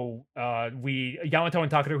 So we Yamato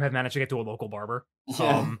and Takaru have managed to get to a local barber.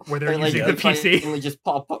 Yeah. Where they're like, using the PC. Finally just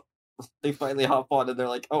pop up. They finally hop on and they're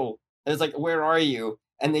like, oh. And it's like, where are you?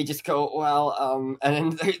 And they just go, well,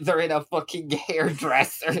 and then they're in a fucking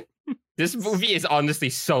hairdresser. This movie is honestly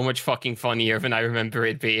so much fucking funnier than I remember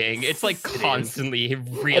it being. It's like constantly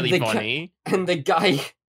really funny. And the guy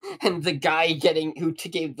who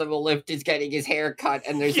gave them a lift is getting his hair cut,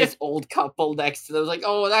 and there's this old couple next to them. Like,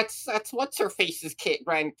 oh, that's what's her face's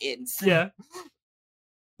grandkids. Yeah.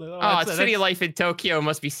 City life in Tokyo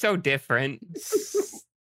must be so different.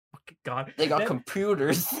 God, they got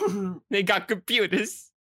computers. They got computers.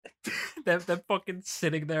 That fucking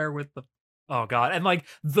sitting there with the god, and like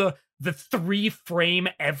the 3-frame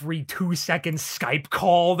every 2 seconds Skype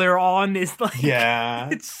call they're on is like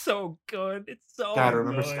it's so good. It's so God, I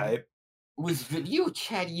remember good. Skype. Was video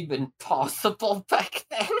chat even possible back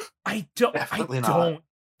then? I don't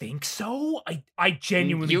think so. I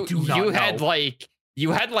genuinely do not know.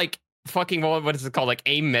 You had like fucking what is it called, like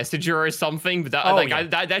AIM Messenger or something, but that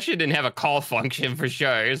that shit didn't have a call function for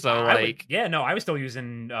sure. So I was still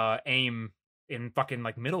using AIM in fucking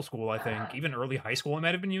like middle school. I think even early high school I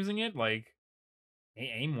might have been using it. Like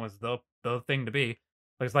AIM was the thing to be.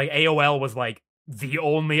 It's like AOL was like the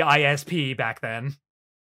only ISP back then.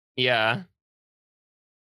 Yeah.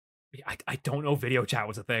 I don't know video chat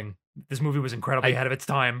was a thing. This movie was incredibly ahead of its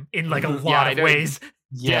time in like a lot of ways.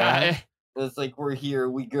 Yeah. It's like, we're here,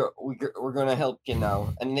 we're gonna help you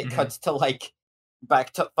now. And it cuts to like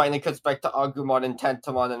finally cuts back to Agumon and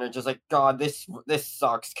Tentamon, and they're just like, God, this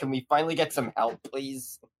sucks. Can we finally get some help,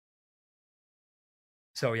 please?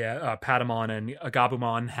 So yeah, Patamon and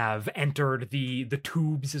Agabumon have entered the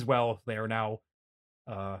tubes as well. They are now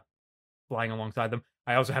flying alongside them.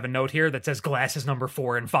 I also have a note here that says glasses number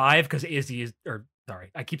 4 and 5 because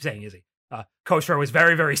I keep saying Izzy. Koshiro is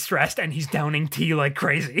very, very stressed and he's downing tea like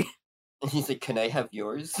crazy. And he's like, can I have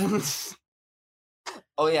yours?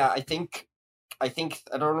 Oh yeah, I think I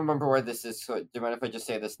don't remember where this is, so do you mind if I just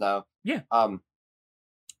say this now? Yeah.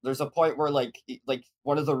 There's a point where like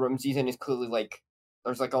one of the rooms he's in is clearly like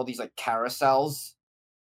there's like all these like carousels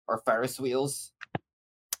or Ferris wheels.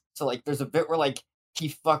 So like there's a bit where like he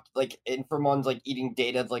fucked like Informon's like eating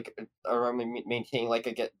data like around maintaining like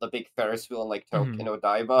the big Ferris wheel in like Tokyo and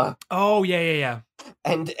Odaiba. Oh yeah.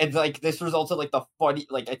 And like this resulted like the funny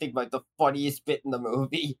I think like the funniest bit in the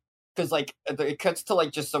movie, because like it cuts to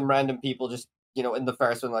like just some random people just in the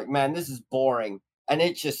Ferris wheel like, man, this is boring, and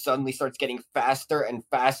it just suddenly starts getting faster and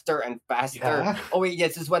faster and faster. Yeah. Oh wait,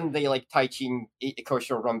 yes, this is when they like Taichi and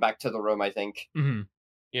Koshiro run back to the room, I think. Mm-hmm.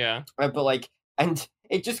 Yeah, but like, and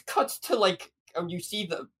it just cuts to like you see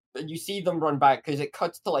them run back because it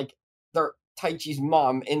cuts to like their Taichi's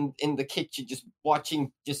mom in the kitchen just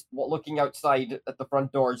looking outside at the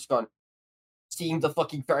front door, just gone, seeing the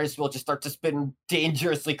fucking Ferris wheel just start to spin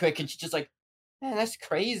dangerously quick, and she's just like, man, that's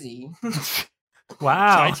crazy.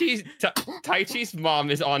 Wow. Taichi's mom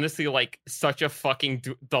is honestly like such a fucking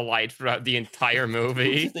delight throughout the entire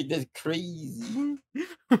movie. She's like, that's crazy.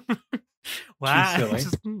 Wow.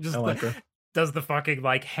 She's silly. I like her. Does the fucking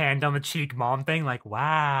like hand on the cheek mom thing, like,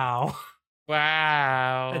 wow.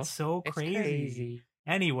 Wow. That's so crazy.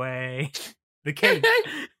 Anyway, the cake.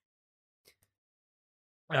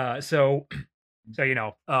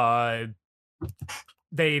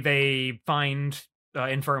 They find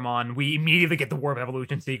Infirmon. We immediately get the War of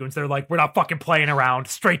Evolution sequence. They're like, we're not fucking playing around.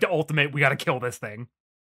 Straight to Ultimate. We got to kill this thing.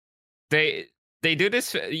 They do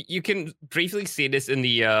this. You can briefly see this in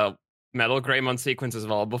the Metal Greymon sequence as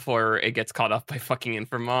well before it gets caught up by fucking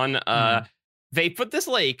Infirmon. They put this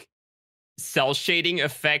like cell shading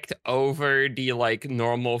effect over the like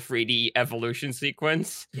normal 3D evolution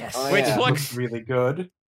sequence. Yes. Which looks really good.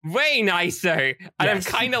 Way nicer. And I'm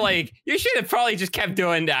kind of like, you should have probably just kept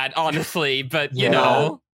doing that, honestly, but you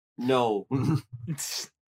know. No.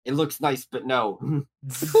 It looks nice, but no.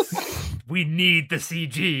 We need the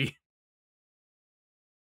CG.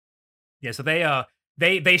 Yeah, so they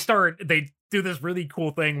do this really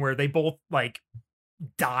cool thing where they both like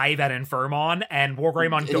dive at Infirmon, and War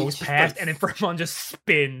Greymon goes past, and Infirmon just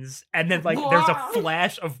spins, and then like there's a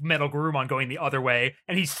flash of Metal Greymon going the other way,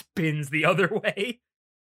 and he spins the other way,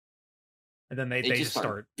 and then they just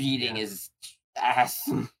start beating his ass.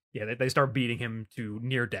 Yeah, they start beating him to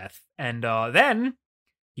near death, and then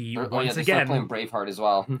he once they again start playing Braveheart as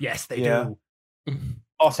well. Yes, they Yeah. do.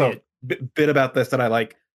 Also, bit about this that I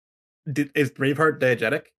like. Is Braveheart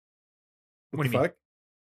diegetic? What do you mean? Fuck?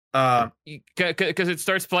 Because it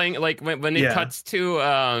starts playing like when it cuts to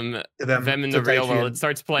them in the real world, it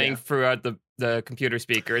starts playing throughout the computer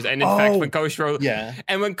speakers, and in fact when Koshiro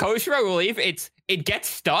when Koshiro leave, it gets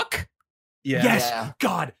stuck. Yeah. Yes,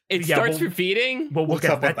 God, it starts repeating. We'll get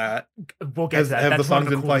up with that. We'll get that. Have That's the songs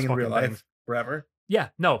been playing in real life forever? Yeah,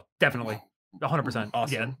 no, definitely, 100%.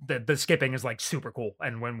 Awesome. Yeah, the skipping is like super cool,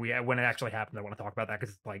 and when it actually happened, I want to talk about that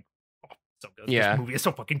because it's like so good. Yeah, this movie is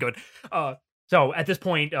so fucking good. So at this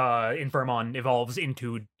point, Infernmon evolves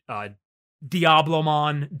into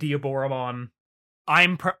Diablomon, Diaboromon.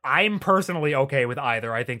 I'm personally okay with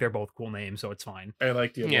either. I think they're both cool names, so it's fine. I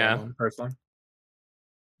like Diablomon personally.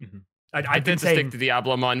 Mm-hmm. I tend to stick to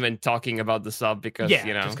Diablomon when talking about the sub because just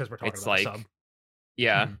because we're talking about the sub.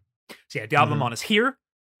 Yeah. Mm-hmm. So yeah, Diablomon is here.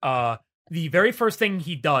 The very first thing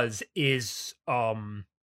he does is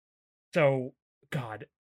so God,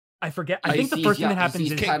 I forget. I think the first thing that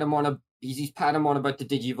happens is he sees Patamon about to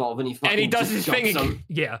digivolve, and he does his thing.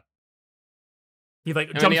 Yeah, he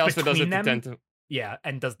like jumps between them. Yeah,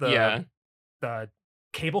 and does the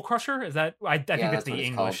Cable Crusher. Is that? I think that's the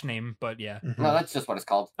English name, but yeah. Mm-hmm. No, that's just what it's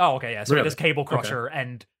called. Oh, okay, yeah. So he does Cable Crusher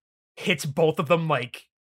and hits both of them like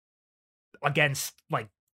against like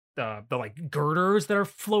the like girders that are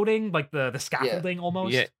floating, like the scaffolding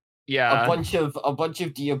almost. Yeah. A bunch of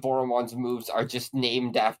Diaboromon's moves are just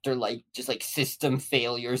named after just system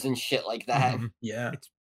failures and shit like that. Mm-hmm. Yeah, it's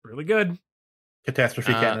really good.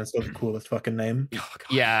 Catastrophe Cannon is the coolest fucking name. Oh,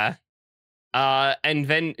 yeah. And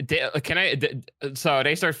then so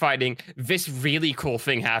they start fighting. This really cool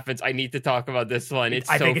thing happens. I need to talk about this one.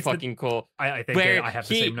 It's so fucking cool. I think I have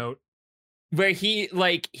the same note. Where he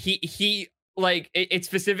it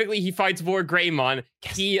specifically he fights War Greymon.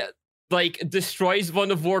 Yes. He destroys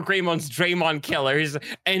one of War Greymon's Draymon killers,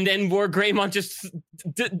 and then War Greymon just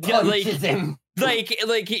him.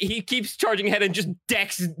 He keeps charging ahead and just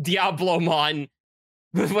decks Diablomon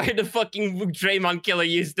where the fucking Draymon killer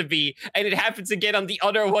used to be, and it happens again on the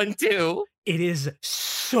other one too. It is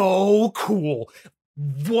so cool.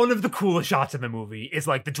 One of the coolest shots in the movie is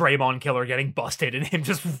like the Draymon killer getting busted and him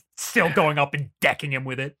just still going up and decking him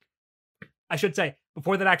with it. I should say,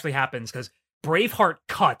 before that actually happens, because Braveheart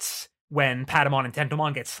cuts when Patamon and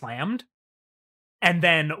Tentomon get slammed. And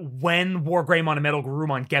then when War Greymon and Metal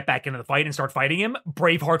Garurumon get back into the fight and start fighting him,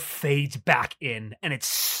 Braveheart fades back in. And it's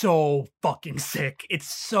so fucking sick.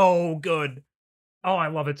 It's so good. Oh, I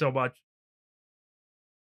love it so much.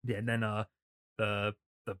 Yeah, and then the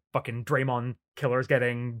fucking Draymon killer's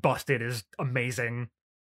getting busted is amazing.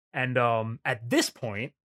 And at this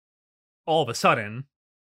point, all of a sudden,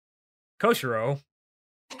 Koshiro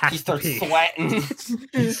he starts sweating.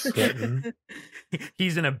 He's sweating.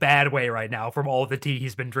 He's in a bad way right now from all the tea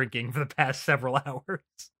he's been drinking for the past several hours.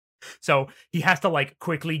 So he has to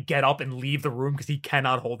quickly get up and leave the room because he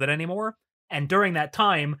cannot hold it anymore. And during that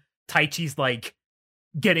time, Taichi's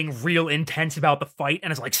getting real intense about the fight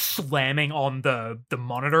and is slamming on the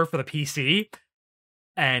monitor for the PC.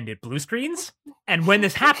 And it blue screens. And when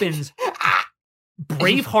this happens,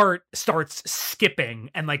 Braveheart starts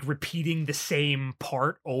skipping and repeating the same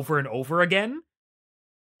part over and over again.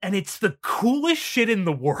 And it's the coolest shit in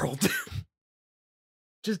the world.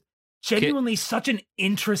 Just genuinely such an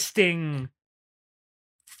interesting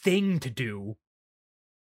thing to do.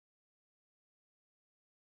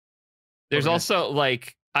 There's also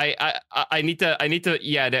I need to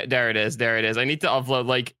yeah, there it is. I need to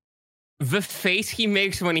upload the face he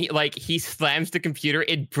makes when he slams the computer,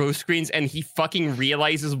 it blue screens, and he fucking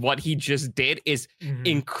realizes what he just did is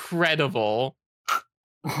incredible.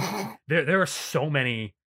 There are so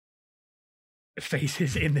many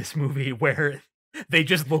faces in this movie where they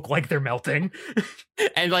just look like they're melting.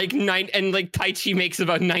 And Taichi makes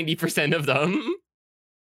about 90% of them.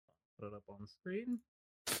 Put it up on the screen.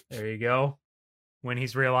 There you go. When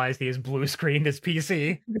he's realized he has blue screened his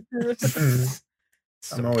PC.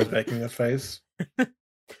 I'm always making this face.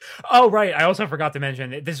 Oh, right. I also forgot to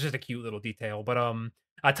mention, this is just a cute little detail, but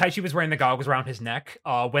Taichi was wearing the goggles around his neck.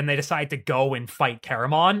 When they decide to go and fight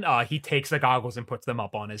Karamon, he takes the goggles and puts them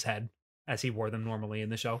up on his head as he wore them normally in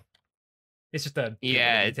the show. It's just a cute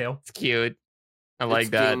little detail. It's cute. I like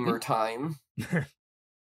that. Gamer time.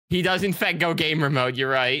 He does in fact go gamer mode, you're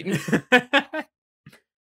right.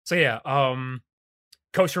 So yeah,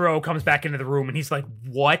 Koshiro comes back into the room and he's like,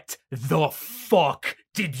 "What the fuck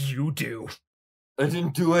did you do?" I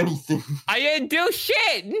didn't do anything. I didn't do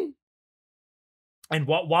shit. And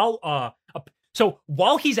while So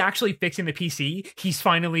while he's actually fixing the PC, he's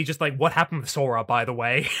finally just like, what happened with Sora, by the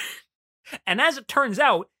way? And as it turns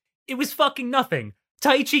out, it was fucking nothing.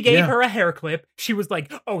 Taichi gave her a hair clip. She was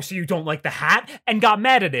like, oh, so you don't like the hat? And got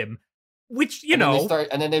mad at him. Which, you know.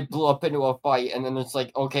 And then they blew up into a fight, and then it's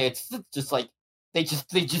like, okay, it's just like,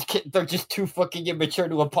 they're just too fucking immature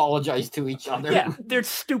to apologize to each other. Yeah, they're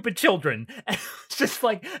stupid children. And it's just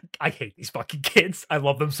like, I hate these fucking kids. I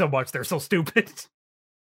love them so much. They're so stupid.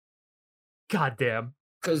 God damn.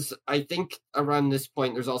 Because I think around this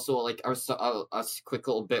point, there's also like a quick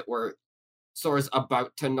little bit where Sora's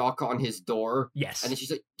about to knock on his door. Yes. And then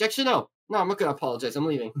she's like, actually, no, I'm not gonna apologize. I'm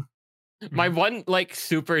leaving. My one, like,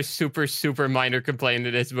 super minor complaint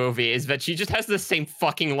in this movie is that she just has the same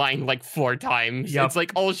fucking line, like, 4 times. Yep. It's,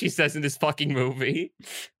 like, all she says in this fucking movie.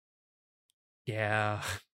 Yeah.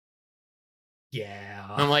 Yeah.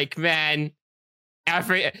 I'm like, man,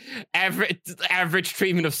 average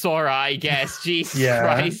treatment of Sora, I guess. Jesus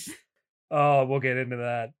Christ. Oh, we'll get into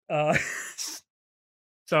that.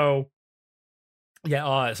 So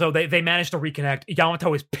they managed to reconnect.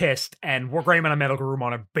 Yamato is pissed, and Wargreymon and Metal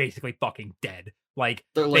Garurumon are basically fucking dead. Like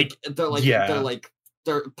they're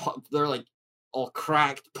all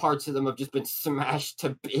cracked. Parts of them have just been smashed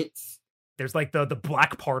to bits. There's like the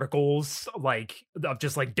black particles, like of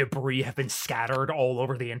just like debris, have been scattered all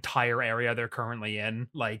over the entire area they're currently in.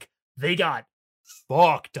 Like they got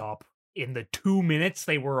fucked up in the 2 minutes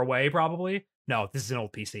they were away. Probably no, this is an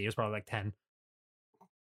old PC. It was probably like 10.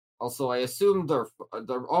 Also, I assume they're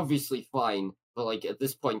obviously fine, but like at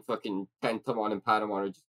this point, fucking Pentamon and Patamon are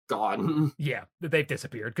just gone. Yeah, they've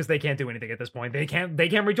disappeared because they can't do anything at this point. They can't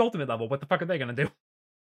reach ultimate level. What the fuck are they gonna do?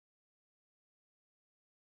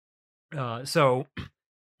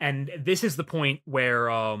 And this is the point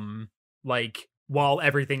where like while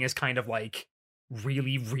everything is kind of like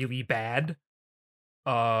really really bad,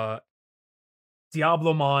 Diablomon,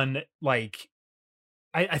 like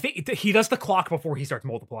I think he does the clock before he starts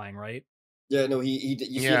multiplying, right? Yeah, no, you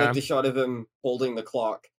see like the shot of him holding the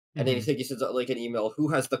clock, and then I think he sends out like an email, "Who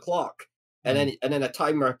has the clock?" And then a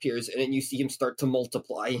timer appears, and then you see him start to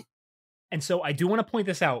multiply. And so I do want to point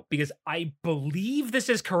this out because I believe this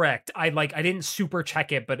is correct. I didn't super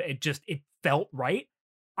check it, but it felt right.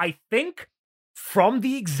 I think from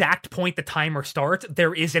the exact point the timer starts,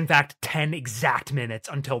 there is in fact 10 exact minutes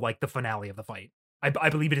until like the finale of the fight.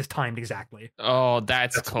 I believe it is timed exactly. Oh,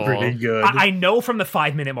 that's cool. Pretty good. I know from the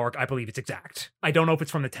 5-minute mark, I believe it's exact. I don't know if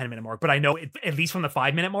it's from the 10-minute mark, but I know at least from the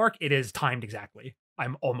 5-minute mark, it is timed exactly.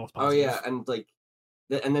 I'm almost positive. Oh yeah, and like,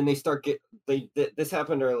 and then they start this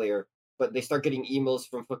happened earlier, but they start getting emails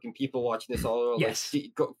from fucking people watching this all over. Yes.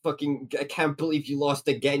 Like, fucking, I can't believe you lost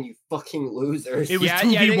again, you fucking losers. It was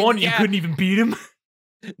 2v1, you couldn't even beat him.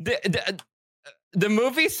 The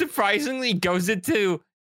movie surprisingly goes into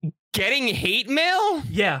getting hate mail.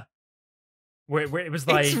 Yeah, where it was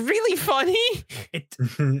like, it's really funny.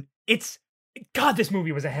 It's God, this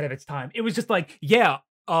movie was ahead of its time. It was just like,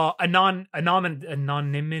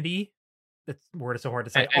 anonymity. That word is so hard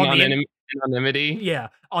to say. Anonymity. Yeah,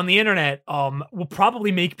 on the internet, will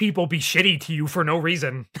probably make people be shitty to you for no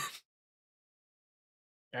reason.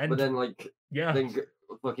 But then, like, then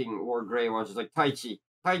fucking Wargreymon just like, Taichi,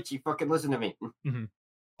 fucking listen to me. Mm-hmm.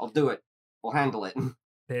 I'll do it. We'll handle it.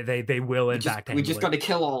 They will in fact. We just got to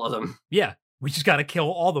kill all of them. Yeah, we just got to kill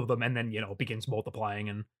all of them, and then begins multiplying,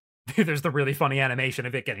 and there's the really funny animation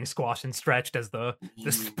of it getting squashed and stretched as the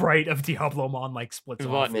sprite of Diablomon like splits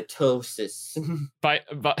off. Mitosis. By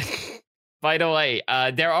the way,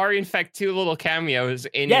 there are in fact 2 little cameos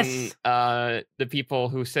in the people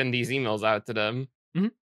who send these emails out to them. Mm-hmm.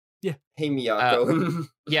 Yeah. Hey Miyako.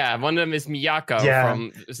 Yeah, one of them is Miyako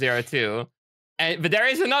from 02. But there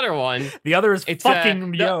is another one. The other is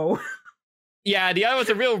fucking Ryo. Yeah, the other one's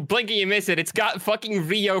a real blink and you miss it. It's got fucking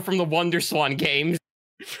Ryo from the Wonder Swan games.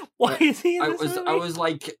 Why is he in this movie? I was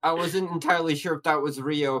like, I wasn't entirely sure if that was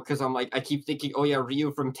Ryo, because I'm like, I keep thinking, oh yeah,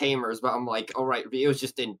 Ryu from Tamers, but I'm like, all right, Ryo's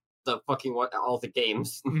just in the fucking all the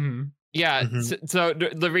games. Mm-hmm. Yeah, so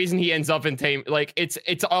the reason he ends up in Tame, like,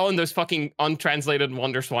 it's all in those fucking untranslated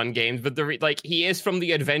Wonder Swan games, but he is from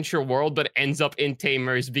the adventure world, but ends up in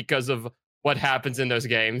Tamers because of what happens in those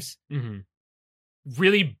games. Mm-hmm.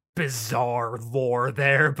 Really bizarre lore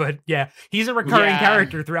there, but yeah, he's a recurring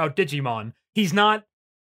character throughout Digimon. He's not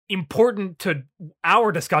important to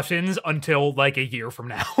our discussions until like a year from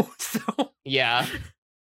now. So yeah,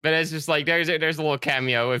 but it's just like there's a little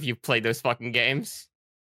cameo if you play those fucking games.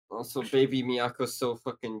 Also, baby Miyako's so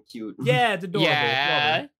fucking cute. Yeah, it's adorable.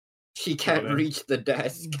 Yeah. She can't reach the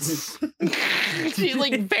desk. She's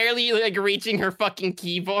like barely like reaching her fucking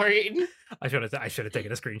keyboard. I should have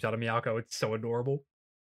taken a screenshot of Miyako. It's so adorable.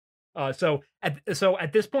 So at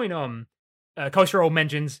this point, Koshiro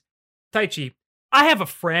mentions Taichi. I have a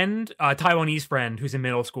friend, a Taiwanese friend who's in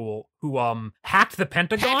middle school who hacked the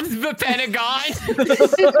Pentagon. The Pentagon.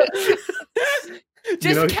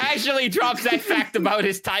 Casually drops that fact about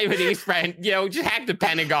his Taiwanese friend. Just hack the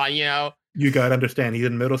Pentagon. You gotta understand, he's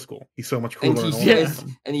in middle school. He's so much And cooler. he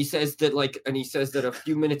says that a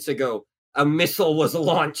few minutes ago a missile was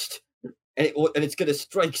launched, and it's gonna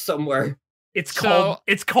strike somewhere. It's called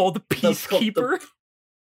Peacekeeper.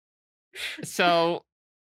 So,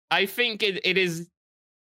 I think it is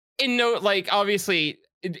obviously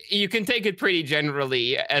you can take it pretty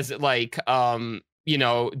generally as Diaboromon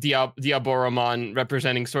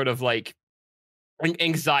representing sort of like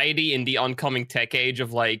anxiety in the oncoming tech age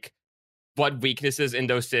of like what weaknesses in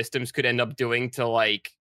those systems could end up doing to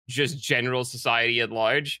like just general society at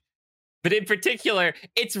large. But in particular,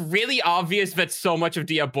 it's really obvious that so much of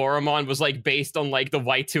Diaboromon was like based on like the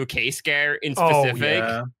Y2K scare in specific.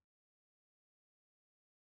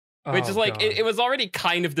 Which is like it was already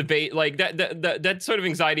kind of that sort of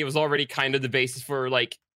anxiety was already kind of the basis for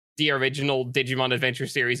like the original Digimon Adventure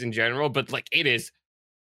series in general, but like it is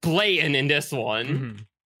blatant in this one. Mm-hmm.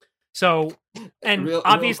 So, and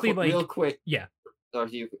obviously, real quick, yeah.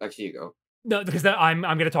 You go. No, because I'm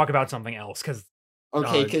going to talk about something else. Because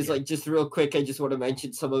just real quick, I just want to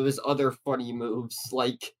mention some of his other funny moves,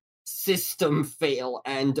 like system fail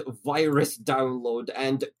and virus download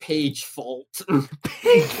and page fault.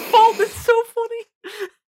 Page fault is so funny.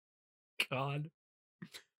 God.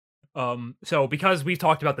 So because we've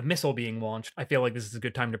talked about the missile being launched, I feel like this is a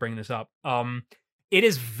good time to bring this up. It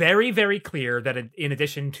is very, very clear that in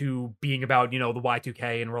addition to being about, the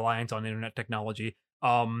Y2K and reliance on internet technology,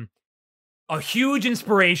 a huge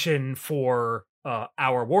inspiration for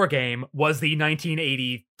our war game was the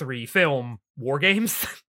 1983 film War Games.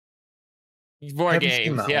 War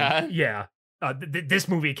Games, yeah. Yeah. This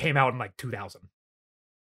movie came out in like 2000.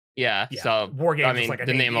 Yeah, so War Games, I mean,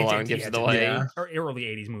 the name alone gives it away. Or early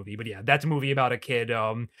 80s movie, but yeah, that's a movie about a kid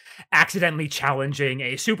accidentally challenging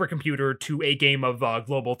a supercomputer to a game of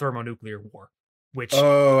global thermonuclear war. Which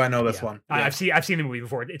I know this one. Yeah. I've seen the movie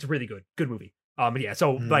before. It's really good movie. But yeah,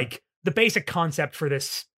 so like the basic concept for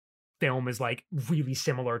this film is like really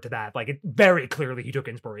similar to that. Like it very clearly he took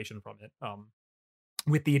inspiration from it.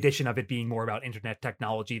 With the addition of it being more about internet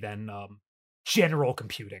technology than general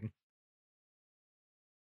computing.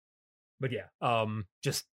 But yeah,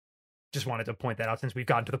 just wanted to point that out since we've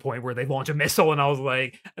gotten to the point where they launch a missile, and I was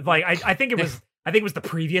like I think it was the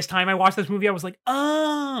previous time I watched this movie. I was like,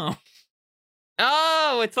 oh,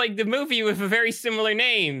 it's like the movie with a very similar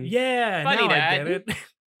name. Yeah, funny now that. I get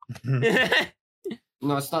it.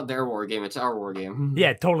 No, it's not their war game; it's our war game.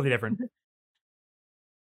 Yeah, totally different.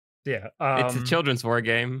 Yeah, it's a children's war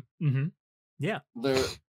game. Mm-hmm. Yeah.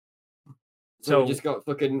 So we just got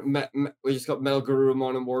Metal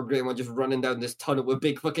Gurumon and Wargreymon just running down this tunnel with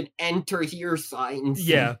big fucking enter here signs.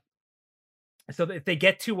 Yeah. So if they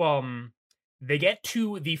get to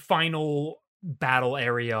the final battle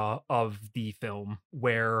area of the film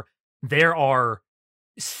where there are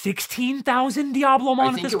 16,000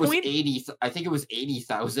 Diablomon at this point. I think it was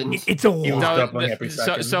 80,000. It's a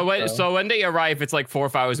lot. So when they arrive, it's like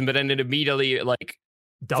 4,000, but then it immediately like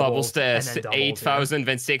doubles to 8,000,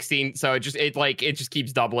 then 16. So it just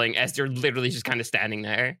keeps doubling as they're literally just kind of standing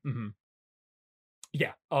there. Mm-hmm.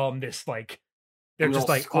 Yeah. This like they're just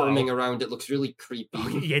like squirming around. It looks really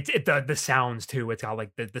creepy. Yeah, the sounds too. It's got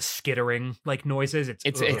like the skittering like noises.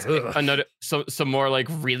 It's another some more like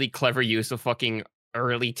really clever use of fucking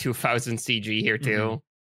early 2000 CG here too.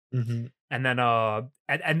 Mm-hmm. And then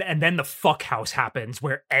and then the fuck house happens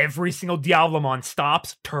where every single Diablomon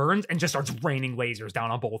stops, turns, and just starts raining lasers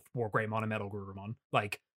down on both Wargreymon and Metal Gurumon.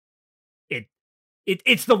 Like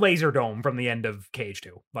it's the laser dome from the end of Cage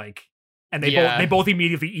 2. Like, and they both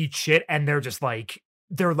immediately eat shit, and they're just like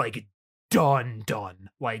done.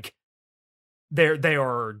 Like they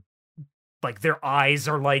are like their eyes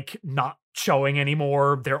are like not showing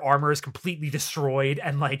anymore. Their armor is completely destroyed,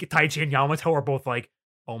 and like Taichi and Yamato are both like,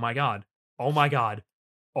 oh my god.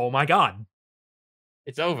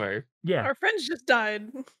 It's over. Yeah. Our friends just died.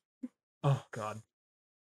 Oh god.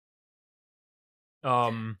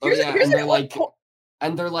 They're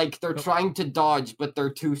trying to dodge, but they're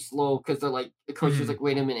too slow because they're like the coach is like,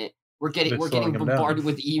 wait a minute, we're getting bombarded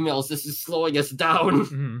with emails. This is slowing us down.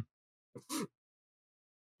 Mm-hmm.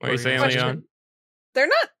 What are you saying, Leon? They're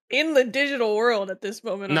not in the digital world at this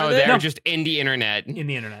moment. No, they're just in the internet.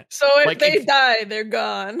 So if they die, they're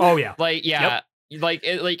gone. Oh yeah. Like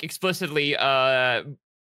explicitly.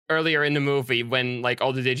 earlier in the movie when like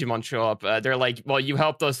all the Digimon show up, they're like, well, you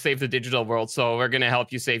helped us save the digital world, so we're gonna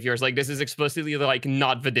help you save yours. Like, this is explicitly like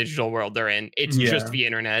not the digital world they're in. It's just the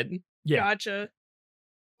internet. Yeah. Gotcha.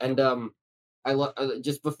 And I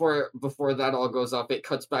just before that all goes up, it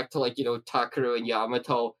cuts back to like Takeru and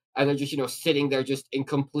Yamato, and they're just sitting there just in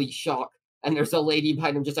complete shock. And there's a lady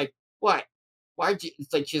behind them, just like, what? Why'd you?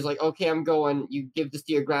 It's like she's like, okay, I'm going. You give this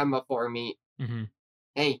to your grandma for me. Mm-hmm.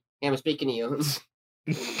 Hey, I'm speaking to you.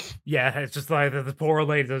 Yeah, it's just like the poor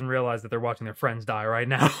lady doesn't realize that they're watching their friends die right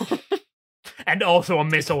now. And also a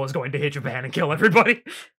missile is going to hit Japan and kill everybody.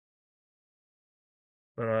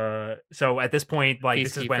 But so at this point, like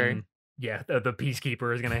this is when the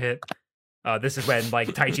Peacekeeper is gonna hit. This is when like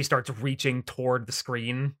Taichi starts reaching toward the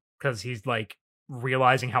screen because he's like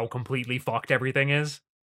realizing how completely fucked everything is.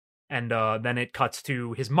 And then it cuts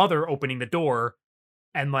to his mother opening the door.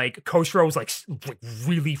 And, like, Koshiro's, like,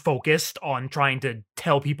 really focused on trying to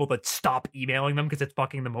tell people to stop emailing them because it's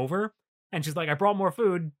fucking them over. And she's like, I brought more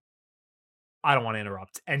food. I don't want to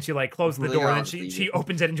interrupt. And she, like, closes the door, and then she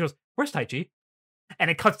opens it, and she goes, where's Taichi?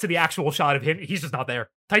 And it cuts to the actual shot of him. He's just not there.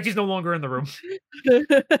 Taichi's no longer in the room.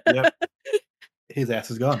 Yep. His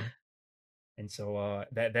ass is gone. And so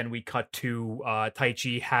then we cut to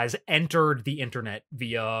Taichi has entered the internet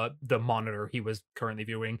via the monitor he was currently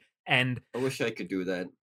viewing. And I wish I could do that.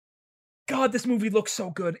 God, this movie looks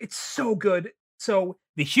so good. It's so good. So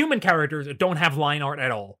the human characters don't have line art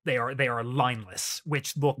at all. They are lineless,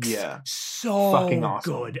 which looks so fucking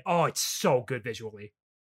awesome. good. Oh, it's so good visually.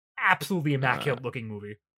 Absolutely immaculate looking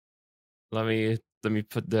movie. Let me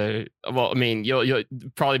put the. Well, I mean, you'll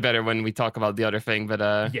probably better when we talk about the other thing, but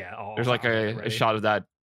there's like a shot of that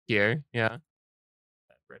here. Yeah,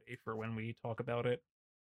 ready for when we talk about it.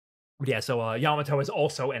 Yeah, so Yamato has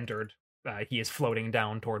also entered. He is floating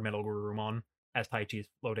down toward Metal Gurumon as Taichi is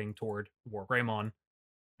floating toward War Greymon.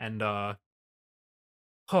 And oh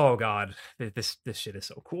god, this shit is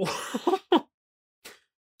so cool.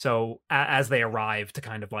 So as they arrive to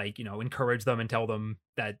kind of like, encourage them and tell them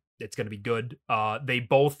that it's going to be good, they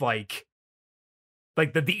both like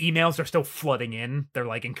the emails are still flooding in. They're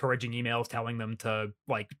like encouraging emails telling them to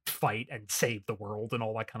like fight and save the world and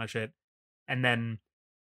all that kind of shit. And then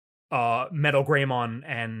Metal Greymon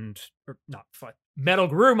and Metal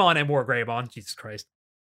Gurumon and War Greymon, Jesus Christ.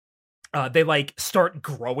 They like start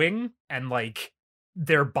growing and like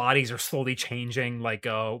their bodies are slowly changing. Like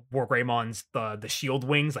War Greymon's the shield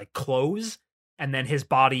wings like close, and then his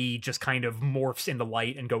body just kind of morphs into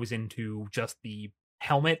light and goes into just the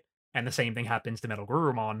helmet. And the same thing happens to Metal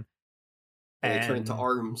Gurumon. And they turn into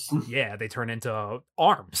arms. Yeah, they turn into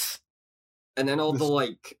arms. And then all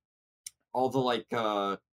the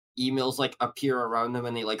emails like appear around them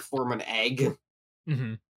and they like form an egg.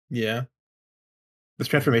 Mm-hmm. Yeah. This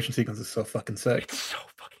transformation sequence is so fucking sick. It's so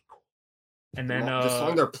fucking cool. And then the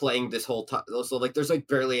song they're playing this whole time, so like there's like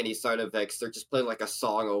barely any sound effects. They're just playing like a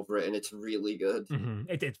song over it, and it's really good. Mm-hmm.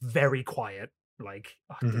 It's very quiet, like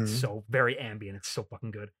it's so very ambient. It's so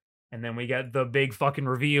fucking good. And then we get the big fucking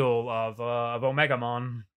reveal of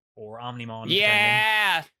Omegamon or Omnimon.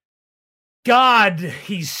 Yeah. God,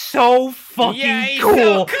 he's so fucking cool.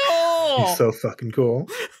 So cool. He's so fucking cool.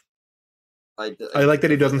 I like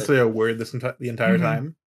that he doesn't say a word the entire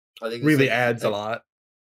time. I think really adds a lot.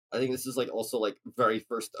 I think this is like also like very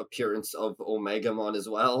first appearance of Omegamon as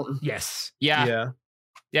well. Yes. Yeah.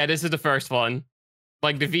 This is the first one.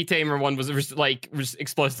 Like the V-Tamer one was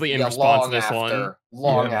explicitly in response to this one.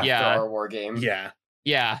 Long after our war game.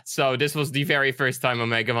 Yeah. So this was the very first time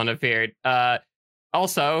Omegamon appeared.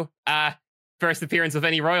 Also, first appearance of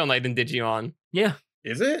any Royal Knight in Digimon. Yeah.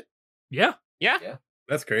 Is it? Yeah.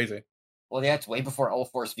 That's crazy. Well, yeah, it's way before Old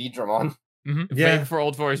Force Vidramon. Mm-hmm. Way before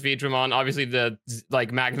Old Force Vidramon. Obviously, the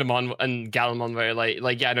like Magnamon and Galmon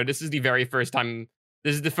were this is the very first time.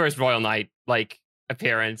 This is the first Royal Knight like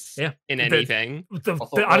appearance in anything. I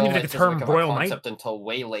don't even think the term Royal Knight until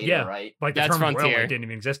way later, right? Like the That's term Frontier. Royal Knight didn't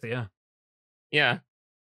even exist. Yeah.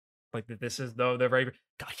 Like this is they're very.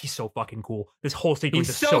 God, he's so fucking cool. This whole sequence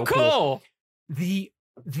is so cool. The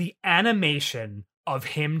animation of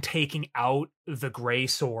him taking out the gray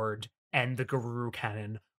sword and the Garuru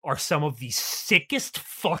cannon are some of the sickest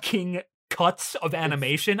fucking cuts of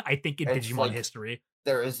animation I think in Digimon history.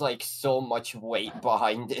 There is like so much weight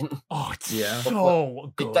behind it. Oh, it's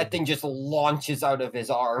so good. That thing just launches out of his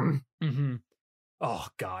arm. Mm-hmm. Oh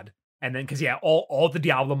god. And then, because all the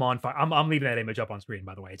Diablomon fire. I'm leaving that image up on screen,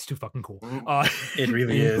 by the way. It's too fucking cool. It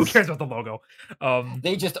really is. Who cares about the logo?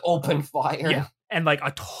 They just open fire. Yeah, and like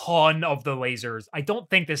a ton of the lasers. I don't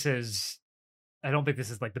think this is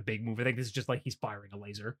like the big move. I think this is just like he's firing a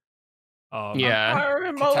laser. Yeah. Fire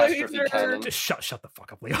him Catastrophe later. cannon. Just shut the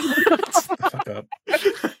fuck up, Leo. Fuck up.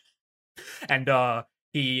 And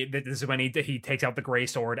this is when he takes out the gray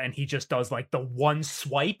sword and he just does like the one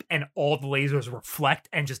swipe and all the lasers reflect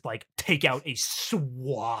and just like take out a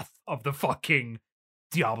swath of the fucking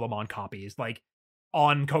Diablomon copies. Like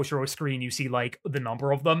on Koshiro's screen, you see like the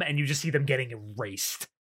number of them and you just see them getting erased.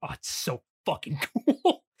 Oh, it's so fucking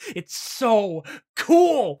cool. It's so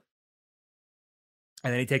cool.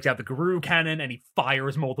 And then he takes out the Guru cannon and he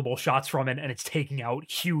fires multiple shots from it and it's taking out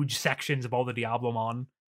huge sections of all the Diablomon.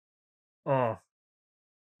 Oh.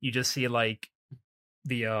 You just see like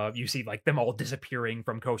you see like them all disappearing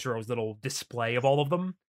from Koshiro's little display of all of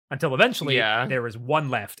them until eventually there is one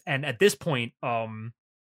left. And at this point,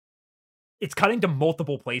 it's cutting to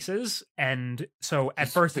multiple places. And so at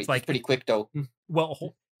first it's like pretty quick though.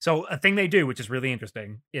 Well, so a thing they do, which is really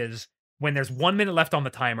interesting, is when there's 1 minute left on the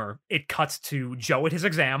timer, it cuts to Joe at his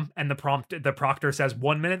exam, and the proctor says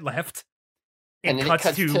 1 minute left. And then it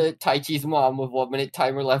cuts to Taichi's mom with 1 minute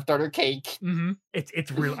timer left on her cake. Mm-hmm.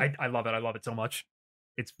 It's really I love it. I love it so much.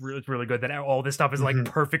 It's really good that all this stuff is like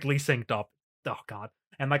perfectly synced up. Oh god!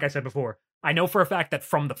 And like I said before, I know for a fact that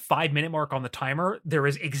from the 5 minute mark on the timer, there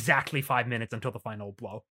is exactly 5 minutes until the final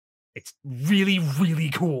blow. It's really, really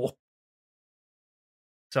cool.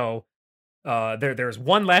 So there's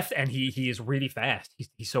one left, and he is really fast.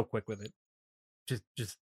 He's so quick with it,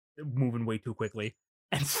 just moving way too quickly.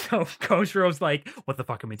 And so Koshiro's like, "What the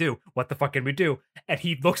fuck can we do? What the fuck can we do?" And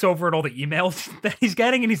he looks over at all the emails that he's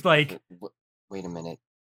getting, and he's like, "Wait a minute,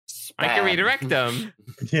 I can redirect them.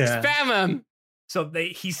 Yeah, spam them." So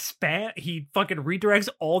he fucking redirects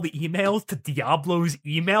all the emails to Diablo's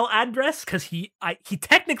email address because he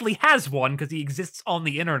technically has one because he exists on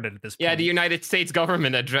the internet at this point. Yeah, the United States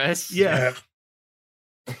government address. Yeah.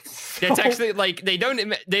 It's actually like they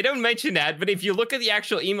don't mention that, but if you look at the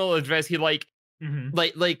actual email address, he like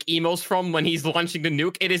emails from when he's launching the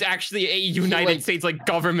nuke, it is actually a United States like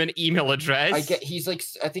government email address. I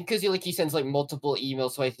think because he sends like multiple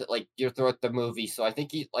emails, so you're throughout the movie. So I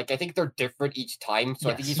think I think they're different each time. So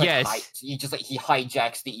I think he's like he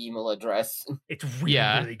hijacks the email address. It's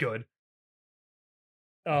really good.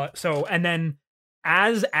 So and then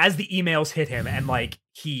as the emails hit him and like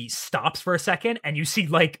he stops for a second and you see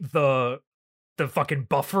like the fucking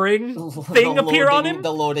buffering thing appear on him.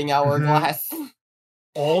 The loading hourglass.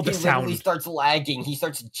 All the sound. He starts lagging. He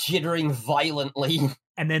starts jittering violently.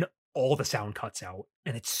 And then all the sound cuts out.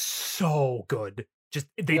 And it's so good. Just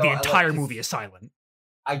the entire movie is silent.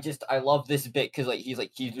 I love this bit because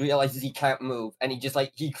he realizes he can't move and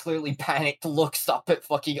he clearly panicked, looks up at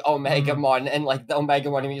fucking Omegamon and like the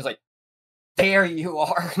Omegamon and he's like, "There you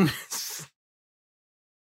are."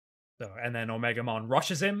 So and then Omegamon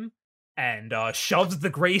rushes him and shoves the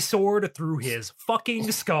gray sword through his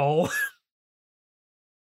fucking skull.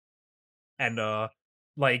 And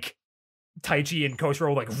like Taichi and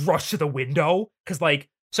Koshiro like rush to the window because like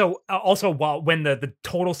also when the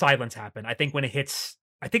total silence happened, I think when it hits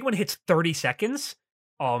 30 seconds,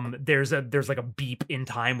 there's like a beep in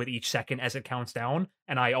time with each second as it counts down.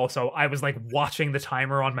 And I was like watching the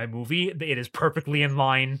timer on my movie. It is perfectly in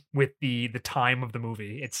line with the time of the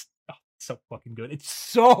movie. It's so fucking good. It's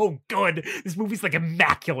so good. This movie's like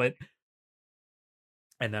immaculate.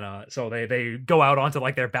 And then so they go out onto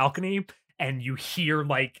like their balcony and you hear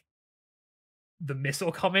like the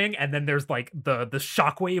missile coming and then there's like the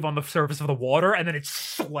shockwave on the surface of the water and then it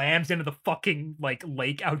slams into the fucking like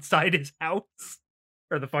lake outside his house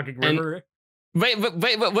or the fucking river. Wait,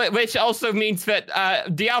 which also means that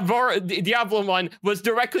Diablomon was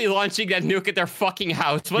directly launching that nuke at their fucking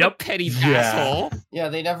house. What a petty asshole. Yeah,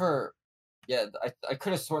 they never... Yeah, I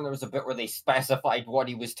could have sworn there was a bit where they specified what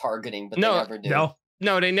he was targeting, but they never did.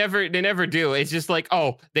 No, they never do. It's just like,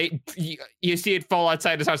 you see it fall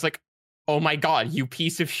outside his house, like, oh my god, you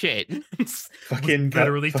piece of shit. Fucking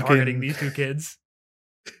literally targeting these two kids.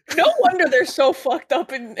 No wonder they're so fucked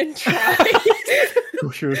up and trying.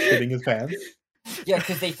 Koshiro's shitting his pants. Yeah,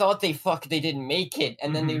 because they thought they didn't make it,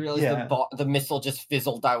 and then they realized the missile just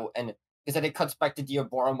fizzled out, and because then it cuts back to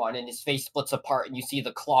Diaboromon, and his face splits apart, and you see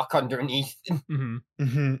the clock underneath.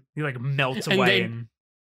 He like melts away,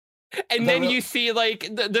 and then you see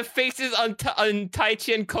like the faces on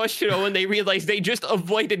Taichi and Koshiro, and they realize they just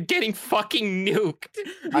avoided getting fucking nuked.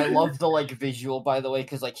 I love the like visual, by the way,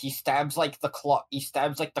 because like he stabs the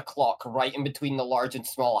clock right in between the large and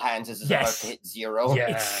small hands as it's about to hit 0.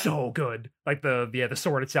 Yeah, it's so good. Like the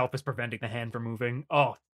sword itself is preventing the hand from moving.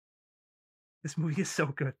 Oh, this movie is so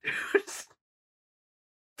good.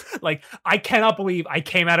 Like I cannot believe I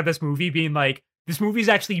came out of this movie being like, this movie is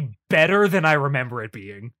actually better than I remember it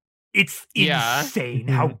being. It's insane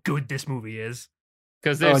how good this movie is.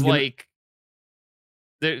 Because there's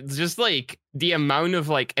there's just like the amount of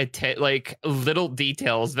like little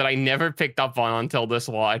details that I never picked up on until this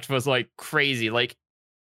watch was like crazy. Like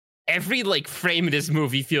every like frame of this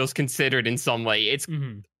movie feels considered in some way. It's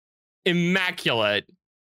immaculate.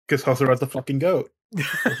 Because Hosora's the fucking goat.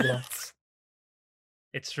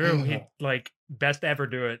 It's true. He like best to ever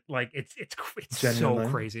do it. Like it's so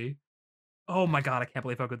crazy. Oh my god, I can't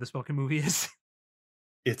believe how good this fucking movie is.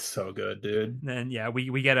 It's so good, dude. And then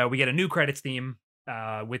we get a new credits theme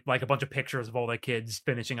with like a bunch of pictures of all the kids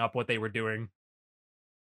finishing up what they were doing.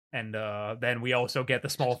 And then we also get the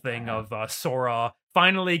small thing of Sora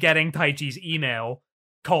finally getting Taichi's email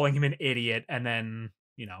calling him an idiot, and then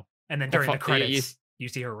during the credits you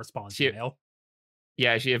see her response email.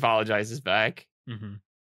 Yeah, she apologizes back. Mm-hmm.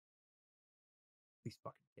 These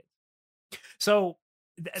fucking kids. So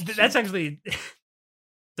that's actually.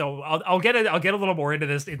 So I'll get a little more into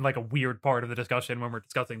this in like a weird part of the discussion when we're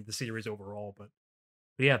discussing the series overall. But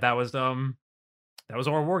yeah, that was our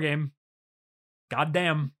war game.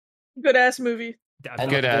 Goddamn, good ass movie.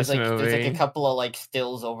 Good ass movie. There's like a couple of like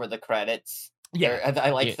stills over the credits. Yeah,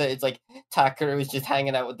 I like that. It's like Tucker was just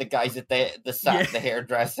hanging out with the guys at the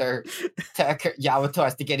hairdresser. Tucker Yamato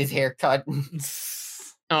has to get his hair cut.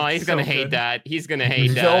 Oh, he's gonna hate that. He's gonna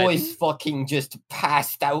hate that. Joe is fucking just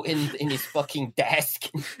passed out in his fucking desk.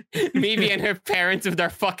 Mimi and her parents with their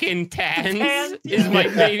fucking tans is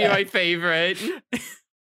maybe my favorite.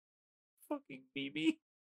 Fucking Mimi.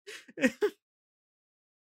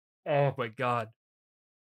 Oh my god.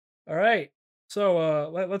 All right. So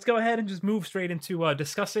let's go ahead and just move straight into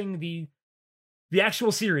discussing the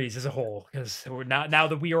actual series as a whole, because now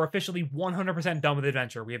that we are officially 100% done with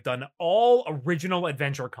Adventure, we have done all original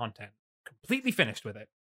Adventure content, completely finished with it.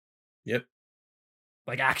 Yep.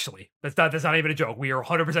 Like actually, that's not even a joke. We are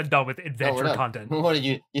 100% done with Adventure content. What did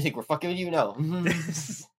you think we're fucking with you? No.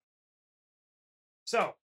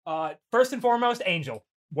 So, first and foremost, Angel,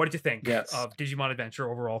 what did you think of Digimon Adventure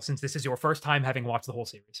overall? Since this is your first time having watched the whole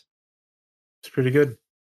series, it's pretty good.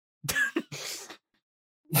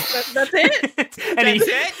 That's it. That's it.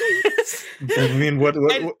 I mean, what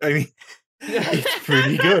I mean, it's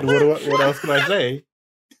pretty good. What else can I say?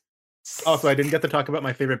 Also, I didn't get to talk about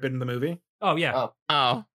my favorite bit in the movie. Oh yeah.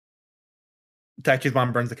 Oh. Taichi's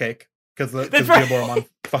mom burns the cake because Giboromon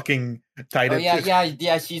fucking tied it.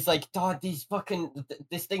 Yeah. She's like, "God, this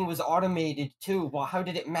thing was automated too. Well, how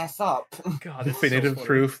did it mess up?" God, definitive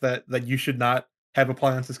proof that you should not have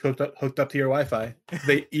appliances hooked up to your Wi-Fi.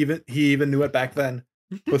 He even knew it back then.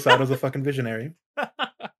 Posato's a fucking visionary.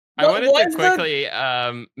 I wanted to quickly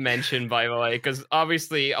mention, by the way, because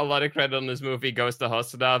obviously a lot of credit on this movie goes to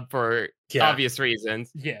Hosoda for obvious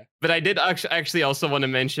reasons. Yeah. But I did actually also want to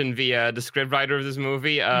mention the scriptwriter of this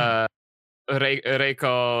movie,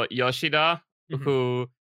 Reiko Yoshida, who,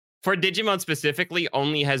 for Digimon specifically,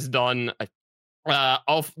 only has done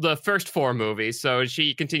all the first 4 movies. So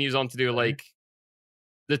she continues on to do like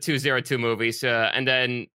the 202 movies, and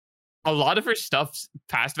then a lot of her stuff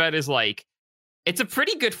past that is like, it's a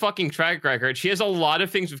pretty good fucking track record. She has a lot of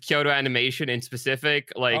things with Kyoto Animation in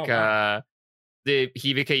specific, like the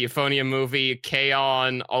Hibike Euphonium movie,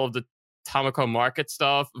 K-On!, all of the Tamako Market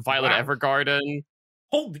stuff, Violet Evergarden.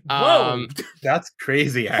 Holy whoa! That's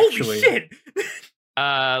crazy, actually. Holy shit!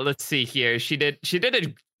 Let's see here. She did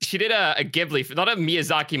a Ghibli, not a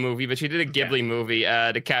Miyazaki movie, but she did a Ghibli movie,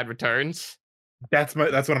 The Cat Returns. That's one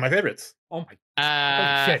of my favorites. Oh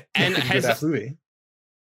my shit! And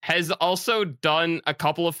has also done a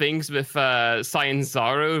couple of things with Science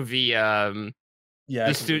Zaru,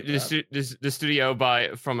 the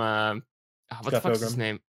studio from what the fuck's his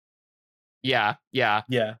name? Yeah.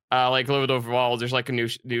 Like Livid Overall, there's like a new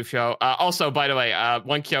show. Also, by the way,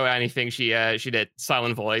 one KyoAni thing she did,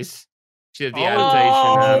 Silent Voice. She did the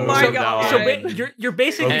adaptation. Oh my god! So you're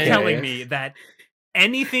basically telling me that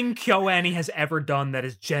anything KyoAni has ever done that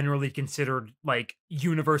is generally considered, like,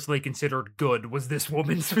 universally considered good was this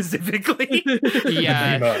woman specifically.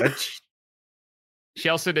 Yeah. Pretty much. She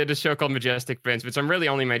also did a show called Majestic Prince, which I'm really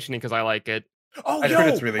only mentioning because I like it. Oh, I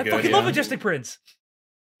heard it's really I good. fucking love Majestic Prince.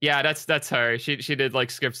 Yeah, that's her. She did like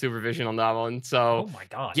script supervision on that one. So, oh my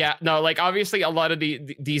god. Yeah, no, like obviously a lot of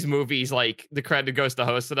these movies, like the credit goes to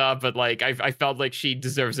Hosoda, but like I felt like she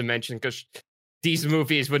deserves a mention because these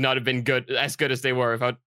movies would not have been as good as they were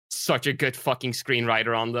without such a good fucking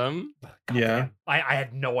screenwriter on them. God damn. I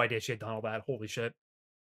had no idea she had done all that. Holy shit.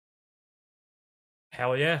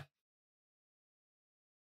 Hell yeah.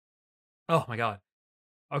 Oh my god.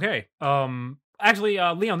 Okay. Actually,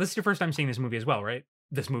 Leon, this is your first time seeing this movie as well, right?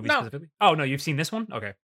 This movie specifically? Oh no, you've seen this one?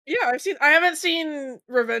 Okay. Yeah, I haven't seen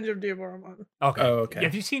Revenge of Digimon. Okay. Oh, okay.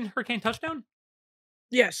 Have you seen Hurricane Touchdown?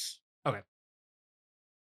 Yes. Okay.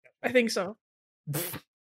 I think so.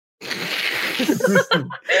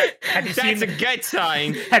 Have you That's seen a good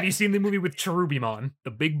sign. Have you seen the movie with Cherubimon,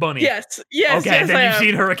 the big bunny? Yes. Okay, Yes, then I you've have.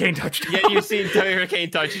 seen Hurricane Touchdown. Yeah, you've seen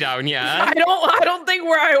Hurricane Touchdown, yeah. I don't think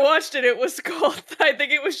where I watched it was called. I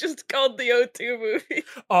think it was just called the O2 movie.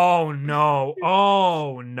 Oh no!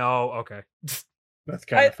 Oh no! Okay. That's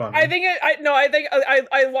kind of funny. I think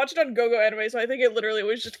I watched it on GoGo Anime, so I think it literally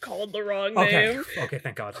was just called the wrong Okay. name. Okay.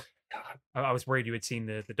 Thank God. I was worried you had seen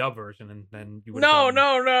the dub version, and then you would. No.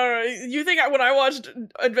 You think when I watched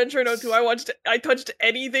Adventure in O2, I touched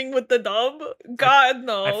anything with the dub? God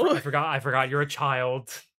no. I forgot. You're a child.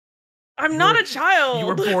 I'm not a child. You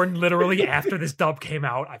were born literally after this dub came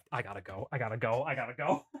out. I gotta go.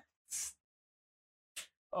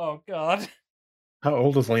 Oh God. How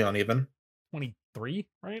old is Leon even? 23,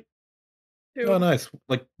 right? Oh, nice.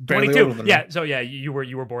 Like barely 22. older than Yeah. me. So yeah, you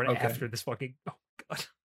were born Okay. after this fucking. Oh God.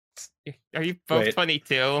 Are you both Wait.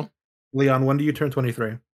 22? Leon, when do you turn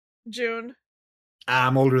 23? June.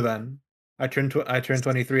 I'm older then. I turned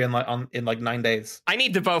 23 in like 9 days. I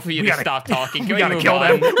need the both of you We to gotta- stop talking. We Can gotta move kill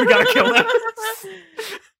on? them. We gotta kill them.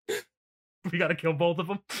 We gotta kill both of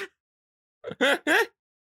them.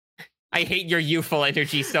 I hate your youthful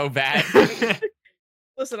energy so bad.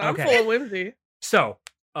 Listen, I'm Okay. full of whimsy. So,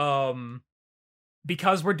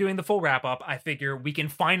 because we're doing the full wrap up, I figure we can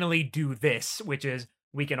finally do this, which is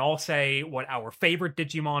we can all say what our favorite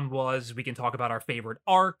Digimon was. We can talk about our favorite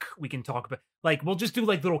arc. We can talk about we'll just do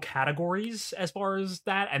like little categories as far as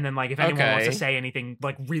that, and then like if anyone wants to Okay. say anything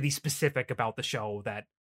like really specific about the show that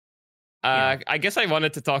I guess I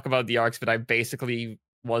wanted to talk about the arcs, but I basically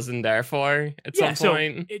wasn't there for at yeah, some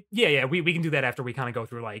point. we can do that after we kind of go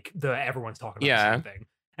through like the everyone's talking about the same thing,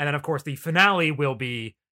 and then of course the finale will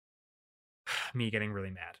be me getting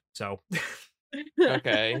really mad. So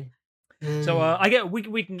Okay. So I get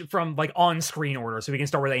we can from like on screen order, so we can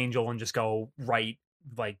start with Angel and just go right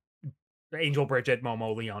like Angel, Bridget,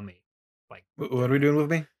 Momo, Leon, me. What are we doing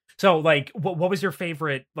with me? So like what was your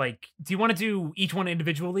favorite? Like, do you want to do each one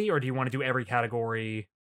individually, or do you want to do every category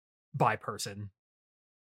by person?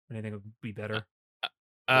 Anything would be better.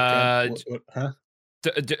 Huh?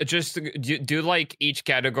 Just do like each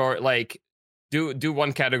category, like do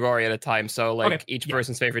one category at a time. So like Okay, each yeah.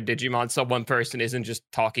 person's favorite Digimon, so one person isn't just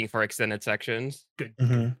talking for extended sections. Good,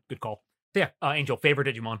 Mhm. good call. So yeah, Angel, favorite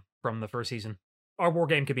Digimon from the first season. Our war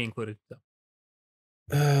game could be included. So.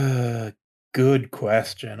 Good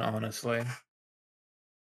question, honestly.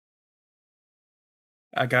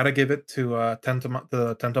 I gotta give it to Tentomon,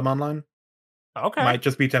 the Tentomon line. Okay, Might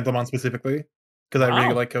just be Tentomon specifically, because I really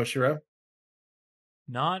Wow. like Koshiro.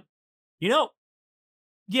 not,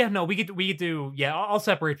 yeah, no, we could do, yeah, I'll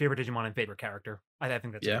separate favorite Digimon and favorite character. I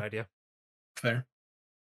think that's a Yeah. good idea. Fair.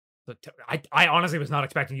 So I honestly was not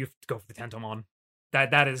expecting you to go for the Tentomon.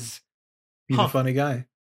 That is He's Huh. a funny guy.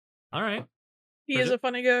 all right. He is a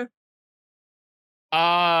funny guy.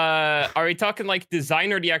 Are we talking like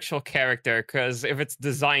design or the actual character? Because if it's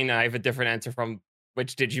design, I have a different answer from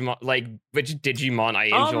which Digimon I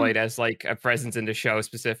enjoyed as like a presence in the show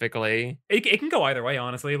specifically. It can go either way,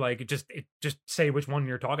 honestly. Like just say which one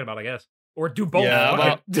you're talking about, I guess, or do both. Yeah, Fuck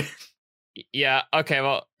well- it. Yeah, okay,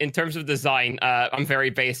 well, in terms of design, I'm very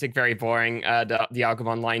basic, very boring. The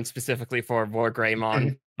Agumon line specifically for War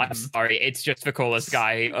Greymon. I'm Mhm. sorry, it's just the coolest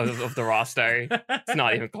guy of the roster. It's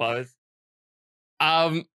not even close.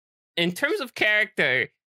 In terms of character,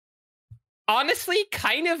 honestly,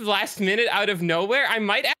 kind of last minute out of nowhere, I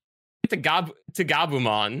might add to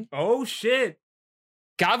Gabumon. Oh shit.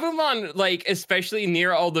 Gabumon, like, especially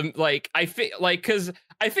near all the, like, I feel like, because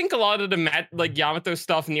I think a lot of the Yamato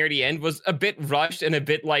stuff near the end was a bit rushed and a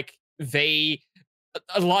bit like a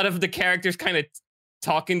lot of the characters kind of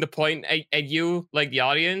talking the point at you, like the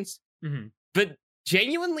audience. Mhm. But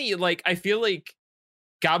genuinely, like, I feel like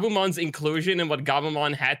Gabumon's inclusion and what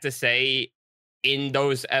Gabumon had to say in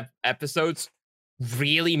those episodes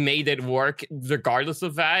really made it work regardless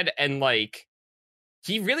of that. And like,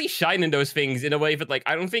 he really shined in those things in a way that like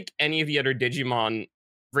I don't think any of the other Digimon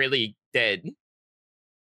really did.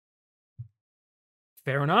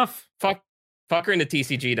 Fair enough. Fuck her in the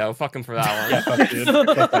TCG though. Fuck him for that one. Yeah, fuck dude.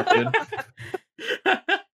 Fuck that dude.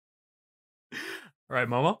 All right,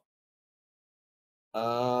 Momo.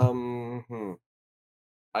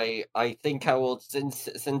 I think I will since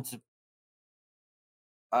I'm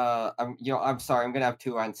sorry, I'm gonna have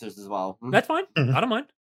two answers as well. That's fine. Mhm. I don't mind.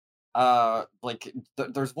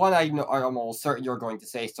 there's one I know I'm almost certain you're going to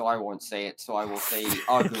say, so I won't say it. So I will say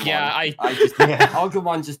Agumon. Yeah,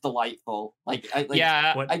 Agumon's just delightful.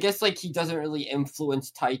 Yeah. I guess like he doesn't really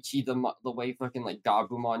influence Taichi the way fucking like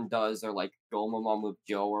Gabumon does, or like Gomamon with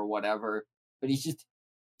Joe or whatever. But he's just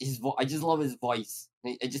I just love his voice.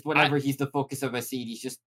 Just whenever he's the focus of a scene, he's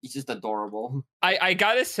just adorable. I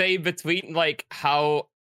gotta say, between like how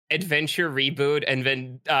Adventure Reboot and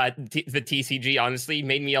then the TCG honestly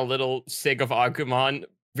made me a little sick of Agumon.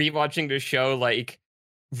 Rewatching the show like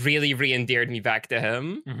really re-endeared me back to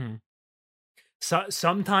him. Mm-hmm. So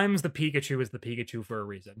sometimes the Pikachu is the Pikachu for a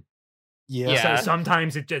reason. Yeah. So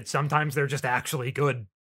sometimes they're just actually good.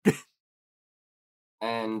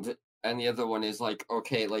 And the other one is like,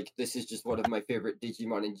 okay, like this is just one of my favorite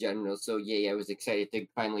Digimon in general. So yay, I was excited to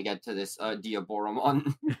finally get to this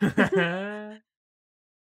Diaboromon.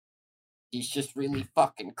 He's just really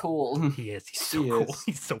fucking cool. He is. He's so cool.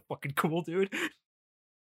 He's so fucking cool, dude.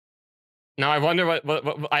 Now I wonder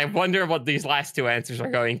what these last two answers are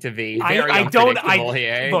going to be. Very Look,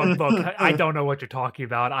 I I don't know what you're talking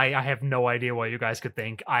about. I have no idea why you guys could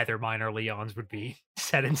think either mine or Leon's would be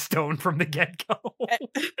set in stone from the get-go.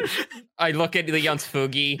 I look at Leon's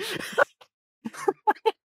Fugi.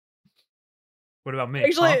 What about me?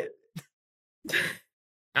 Actually,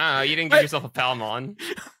 Oh, you didn't give yourself a Palmon.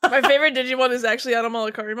 my favorite Digimon is actually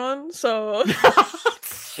Animalakarimon, so...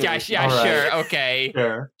 Yeah, Right. sure, okay.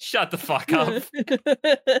 Sure. Shut the fuck up.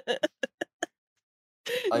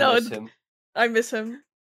 I miss him. I miss him.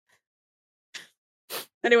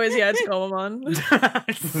 Anyways, yeah, it's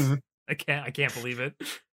Gomamon. I can't believe it.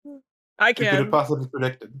 I You could can. have possibly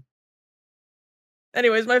predicted.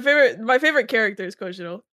 Anyways, my favorite character is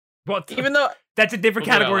Koshiro. Well, Even though that's a different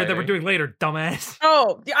We'll do that category that we're later. doing later, dumbass.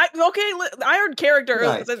 I heard character.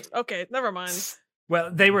 Nice. Okay, never mind. Well,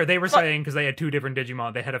 they were saying because they had two different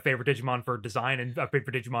Digimon. They had a favorite Digimon for design and a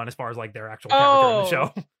favorite Digimon as far as like their actual character in the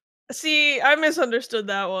show. See, I misunderstood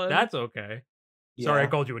that one. That's okay. Sorry, I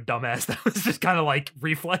called you a dumbass. That was just kind of like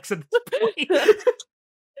reflex at this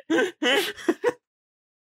point.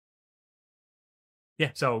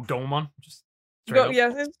 Yeah, so Gomamon, just straight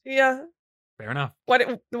up. yeah. Fair enough.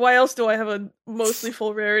 Why else do I have a mostly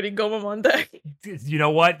full rarity Gomamon deck? You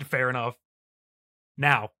know what? Fair enough.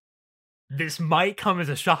 Now, this might come as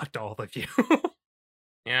a shock to all of you.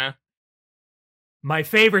 Yeah. My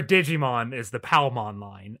favorite Digimon is the Palmon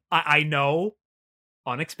line. I know,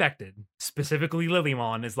 unexpected. Specifically,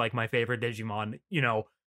 Lilymon is like my favorite Digimon,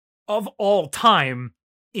 of all time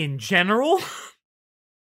in general.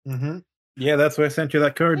 Mm-hmm. Yeah, that's why I sent you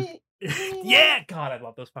that card. Yeah, God, I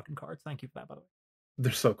love those fucking cards. Thank you for that, by the way.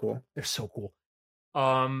 They're so cool. They're so cool.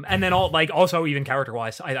 And then also even character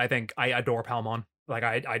wise, I think I adore Palmon. Like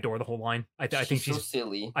I adore the whole line. I think she's so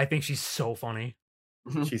silly. I think she's so funny.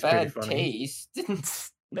 She's Bad pretty funny.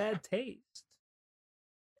 taste. Bad taste.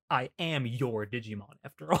 I am your Digimon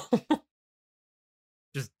after all.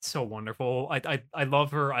 Just so wonderful. I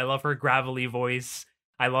love her. I love her gravelly voice.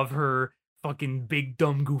 I love her fucking big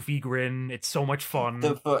dumb goofy grin. It's so much fun.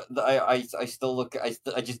 I still look. I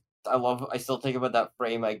still think about that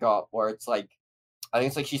frame I got where it's like, I think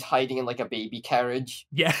it's like she's hiding in like a baby carriage.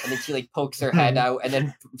 Yeah. And then she like pokes her head out, and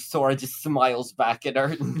then Sora just smiles back at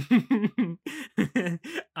her.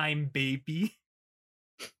 I'm baby.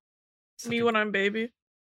 Me when I'm baby.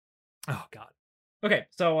 Oh God. Okay,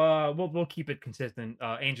 so we'll keep it consistent.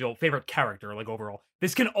 Angel, favorite character, like overall.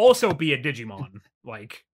 This can also be a Digimon,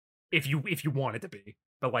 like if you want it to be,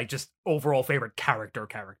 but like just overall favorite character.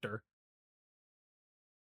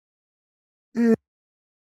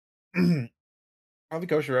 Probably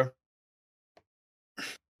Koshiro.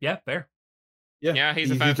 Yeah, fair. Yeah, he's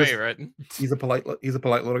a fan favorite. He's a polite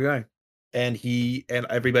little guy, and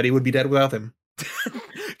everybody would be dead without him.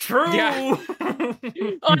 True. Yeah.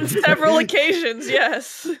 On several occasions,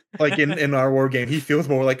 yes. Like in our war game, he feels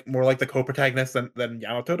more like the co-protagonist than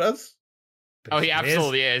Yamato does. Oh, he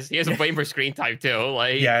absolutely is. He has a way more screen time too.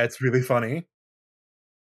 Like, Yeah, it's really funny.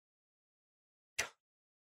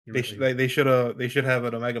 They should have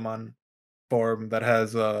an Omegamon form that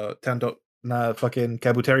has fucking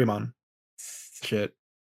Kabuterimon. Shit.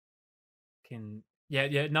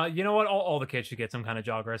 Yeah. No, you know what? All the kids should get some kind of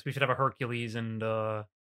Jogras. We should have a Hercules and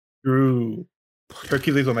True.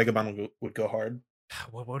 Hercules Omegamon would go hard.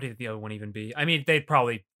 What would the other one even be? I mean, they'd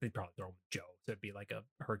probably throw Joe. So it'd be like a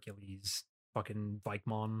Hercules fucking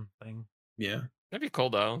Vikemon thing. Yeah. that'd be cool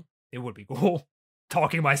though. It would be cool.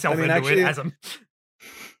 Talking myself I mean, into actually, it as I'm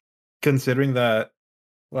considering that.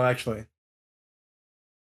 Well, actually,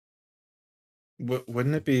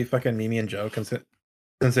 wouldn't it be fucking Mimi and Joe since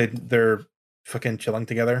they're fucking chilling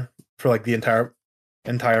together for like the entire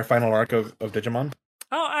entire final arc of Digimon.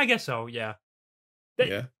 Oh, I guess so. Yeah.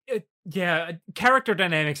 Yeah. Character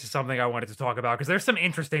dynamics is something I wanted to talk about because there's some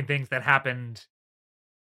interesting things that happened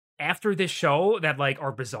after this show that like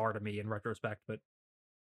are bizarre to me in retrospect. But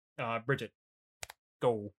Bridget,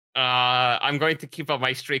 go. I'm going to keep up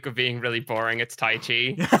my streak of being really boring. It's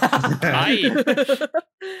Taichi. I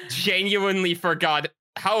genuinely forgot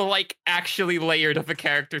how like actually layered of a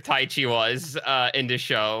character Taichi was in the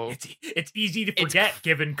show. It's easy to forget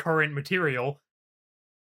given current material.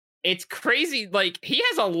 It's crazy. Like he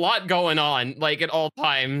has a lot going on, like at all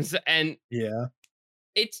times, and Yeah,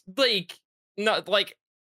 it's like not like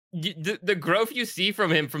the growth you see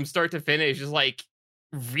from him from start to finish is like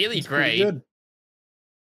really it's pretty great. good.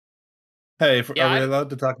 Hey, are we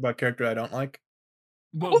allowed to talk about character I don't like?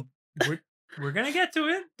 Well, we're gonna get to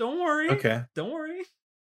it. Don't worry. Okay. Don't worry.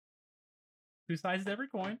 Two sides to every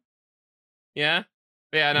coin. Yeah.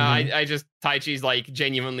 Yeah, no, I just Taichi's like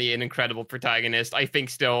genuinely an incredible protagonist. I think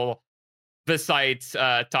still, besides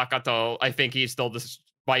Takato, I think he's still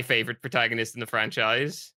my favorite protagonist in the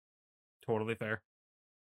franchise. Totally fair.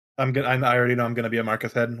 I already know I'm gonna be a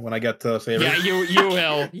Marcus head when I get to Saber. Yeah, you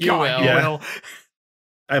will. You will. Yeah.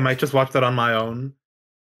 I might just watch that on my own.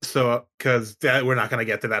 So, because we're not gonna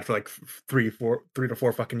get to that for like 3 to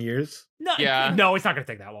 4 fucking years. No, yeah. No, it's not gonna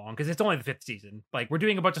take that long because it's only the 5th season. Like we're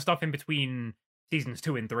doing a bunch of stuff in between seasons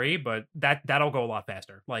 2 and 3, but that'll go a lot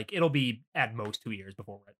faster. Like it'll be at most 2 years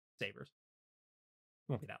before we're at Sabers.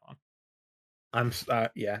 It won't be that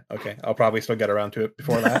long. Yeah, okay. I'll probably still get around to it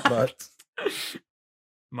before that, but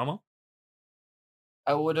Momo?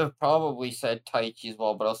 I would have probably said Taichi as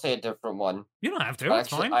well, but I'll say a different one. You don't have to. It's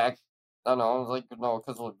fine. I don't know. I was like, no,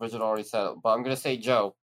 because Bridget already said it. But I'm gonna say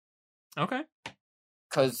Joe. Okay.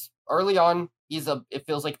 Because early on, it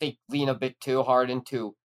feels like they lean a bit too hard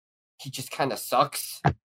into. He just kind of sucks.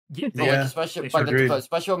 Yeah, especially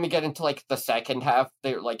when we get into like the second half,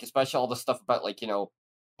 they're like, especially all the stuff about like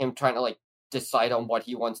him trying to like decide on what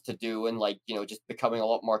he wants to do and like just becoming a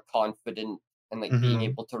lot more confident and like being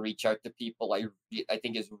able to reach out to people. I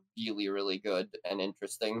think is really really good and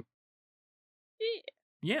interesting.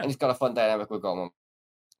 Yeah, and he's got a fun dynamic with Gomon.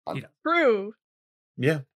 True.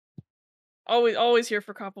 Yeah. Always here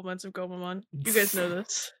for compliments of Gomamon. You guys know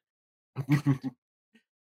this.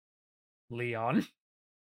 Leon.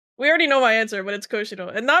 We already know my answer, but it's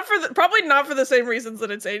Koshino, and probably not for the same reasons that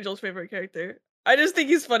it's Angel's favorite character. I just think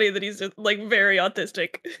he's funny that he's just, like very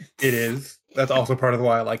autistic. It is. That's also part of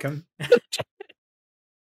why I like him.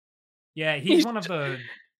 Yeah, he's one of the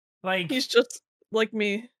like. He's just like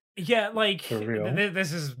me. Yeah, like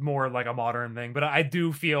this is more like a modern thing, but I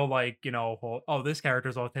do feel like this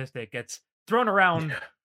character's autistic gets thrown around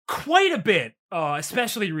quite a bit,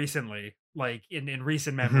 especially recently. Like in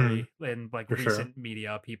recent memory, in like recent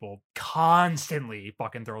media, people constantly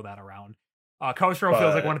fucking throw that around. Koshiro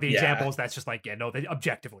feels like one of the examples that's just like,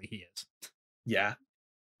 objectively he is. Yeah.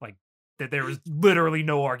 Like there is literally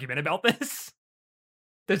no argument about this.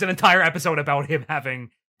 There's an entire episode about him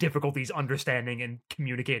having difficulties understanding and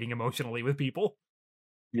communicating emotionally with people.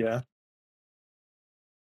 Yeah.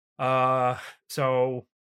 So,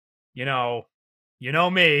 you know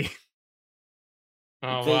me.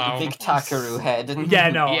 Oh, big Takaru head. Yeah,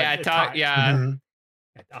 no. Yeah,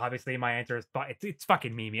 Obviously, my answer is it's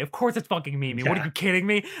fucking Mimi. Of course, it's fucking Mimi. Yeah. What are you kidding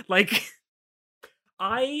me? Like,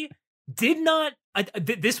 I did not.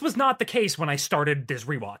 This was not the case when I started this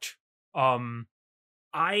rewatch.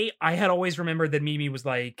 I had always remembered that Mimi was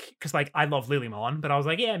like, because like I love Lilymon, but I was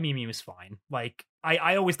like, yeah, Mimi was fine. Like,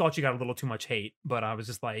 I always thought she got a little too much hate, but I was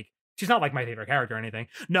just like, she's not like my favorite character or anything.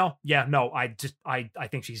 No, I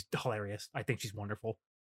think she's hilarious. I think she's wonderful.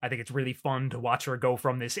 I think it's really fun to watch her go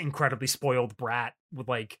from this incredibly spoiled brat with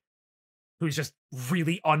like, who's just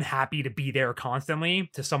really unhappy to be there constantly,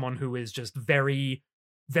 to someone who is just very,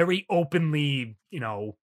 very openly,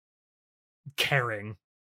 caring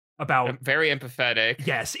about. Very empathetic.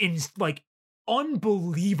 Yes, in like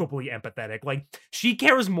unbelievably empathetic. Like she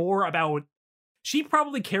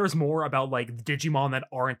probably cares more about like Digimon that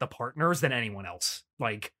aren't the partners than anyone else.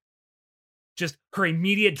 Like just her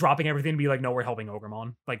immediate dropping everything to be like, no, we're helping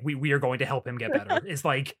Ogremon. Like we are going to help him get better. It's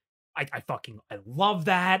like I love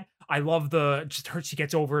that. I love she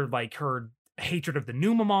gets over like her hatred of the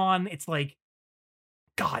Numamon. It's like,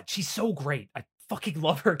 God, she's so great. I fucking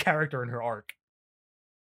love her character and her arc.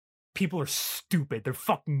 People are stupid. They're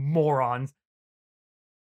fucking morons.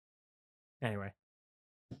 Anyway.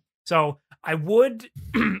 So I would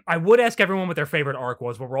ask everyone what their favorite arc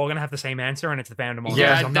was, but we're all gonna have the same answer, and it's the Vandemon.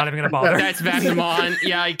 Yeah, so I'm not even gonna bother. That's Vandemon.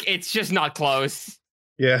 Yeah, like, it's just not close.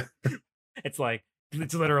 Yeah. It's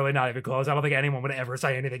literally not even close. I don't think anyone would ever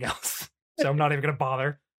say anything else. so I'm not even gonna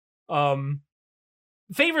bother.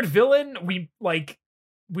 Favorite villain,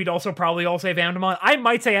 we'd also probably all say Vandemon. I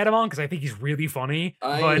might say Edamon because I think he's really funny.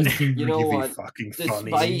 But You know really what? fucking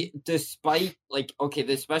funny. Despite like, okay,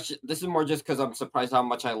 this is more just because I'm surprised how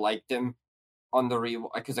much I liked him on the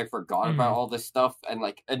because I forgot about all this stuff, and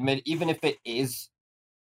like admit, even if it is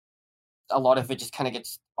a lot of it just kind of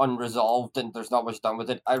gets unresolved and there's not much done with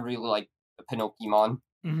it, I really like Pinocchimon.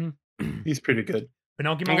 He's pretty good.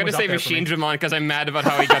 Pinocchimon I'm gonna say Machine Dramon because I'm mad about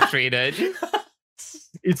how he got treated.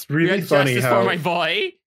 It's really funny justice how for my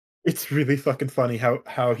boy. it's really fucking funny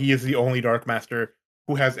how he is the only Dark Master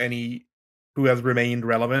who has remained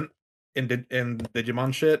relevant in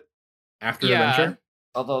Digimon shit after Adventure.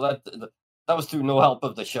 Although that was through no help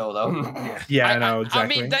of the show, though. Yeah, I know,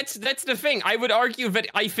 exactly. I mean, that's the thing. I would argue that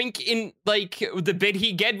I think in like the bit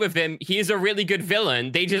he get with him, he is a really good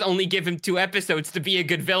villain. They just only give him 2 episodes to be a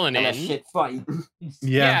good villain and in. a shit fight.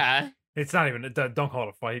 Yeah. It's not even. Don't call it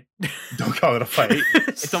a fight. Don't call it a fight.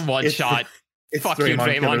 It's a one shot. Fuck you,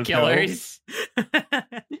 Draymond Killers.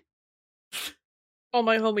 All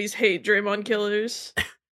my homies hate Draymond Killers.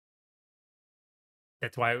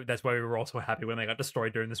 That's why we were also happy when they got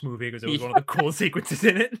destroyed during this movie, because it was one of the cool sequences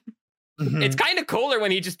in it. It's kind of cooler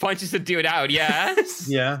when he just punches the dude out. Yeah.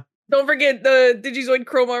 Yeah. Don't forget the Digizoid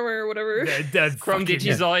Chrome Armor or whatever. Chrome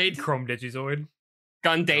Digizoid. Chrome Digizoid.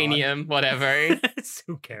 Gundanium, whatever.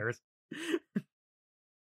 Who cares?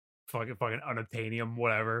 fucking unobtainium,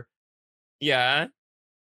 whatever. Yeah.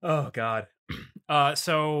 Oh god.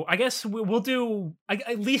 So I guess we'll do.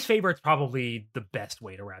 Least favorite's probably the best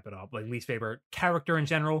way to wrap it up. Like least favorite character in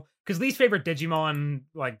general, because least favorite Digimon,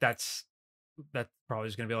 like that's probably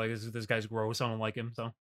just gonna be like this guy's gross. I don't like him.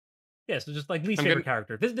 So yeah, so just like least favorite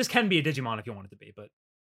character. This can be a Digimon if you want it to be, but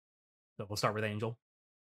so we'll start with Angel.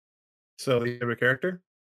 So least favorite character?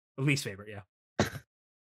 Least favorite, yeah.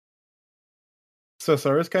 So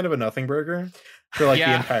Sora's kind of a nothing burger for like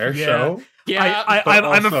the entire show. Yeah,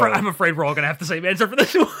 I'm afraid we're all gonna have the same answer for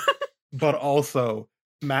this one. But also,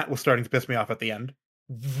 Matt was starting to piss me off at the end.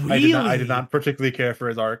 Really? I did not particularly care for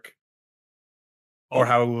his arc or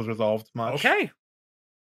how it was resolved much. Okay.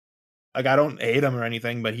 Like I don't hate him or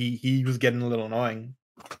anything, but he was getting a little annoying.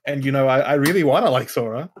 And you know, I really want to like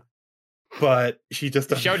Sora, but she just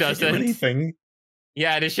doesn't do anything.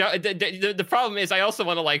 Yeah, the show. The problem is, I also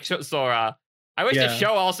want to like Sora. I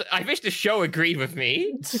wish the show agreed with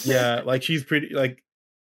me. Yeah, like she's pretty. Like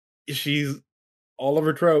she's all of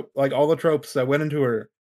her all the tropes that went into her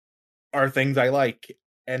are things I like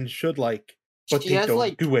and should like, but they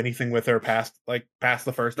don't do anything with her past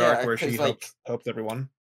the first arc where she helps everyone.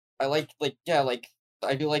 I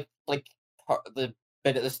I do like the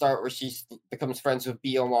bit at the start where she becomes friends with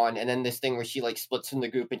Biyomon, and then this thing where she like splits from the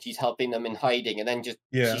group and she's helping them in hiding, and then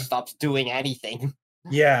she stops doing anything.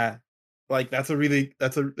 Yeah, like that's really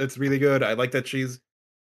good. I like that she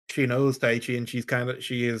knows Taichi and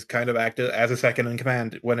she is kind of active as a second in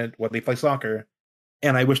command when they play soccer,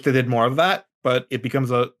 and I wish they did more of that. But it becomes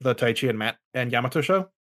the Taichi and Matt and Yamato show.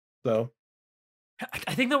 So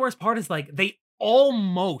I think the worst part is like they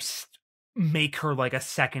almost make her like a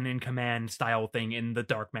second in command style thing in the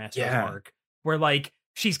Dark Master arc, where like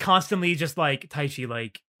she's constantly just like, Taichi,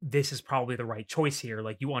 like this is probably the right choice here,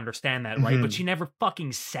 like you understand that, right? But she never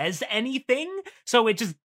fucking says anything, so it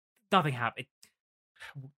just nothing happened.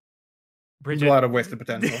 Bridget, a lot of wasted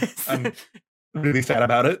potential. I'm really sad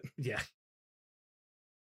about it. Yeah.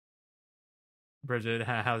 Bridget,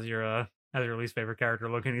 how's your least favorite character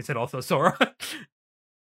looking? You said also Sora.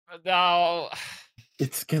 No,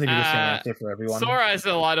 it's gonna be the same answer for everyone. Sora has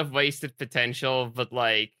a lot of wasted potential, but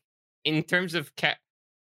like in terms of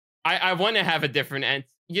I want to have a different answer.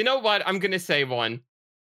 You know what? I'm gonna say one.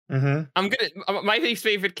 Mm-hmm. My least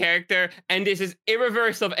favorite character, and this is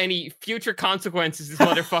irreverse of any future consequences this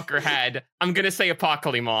motherfucker had. I'm gonna say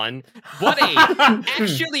Apocalypse. What a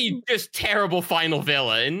actually just terrible final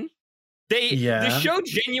villain. The show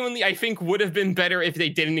genuinely, I think, would have been better if they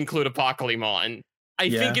didn't include Apocalypse. I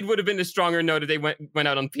think it would have been a stronger note if they went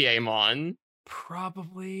out on Paimon.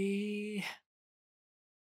 Probably.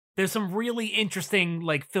 There's some really interesting,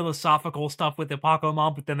 like, philosophical stuff with the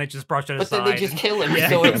Pokemon, but then they just brush it aside. But then they just kill him,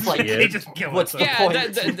 so it's like, they just kill him. What's the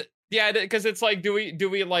point? Because it's like, do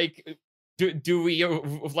we like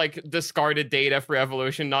discarded data for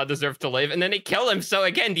evolution not deserve to live? And then they kill him. So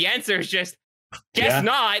again, the answer is just guess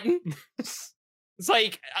not. It's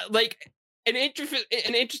like an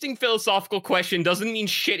interesting philosophical question doesn't mean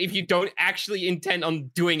shit if you don't actually intend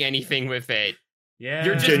on doing anything with it. Yeah,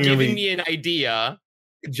 you're just giving me an idea.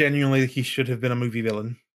 Genuinely, he should have been a movie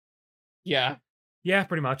villain. Yeah,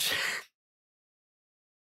 pretty much.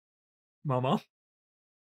 Momo.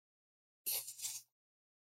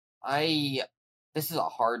 This is a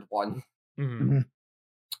hard one. Mhm.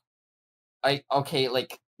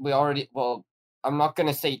 I'm not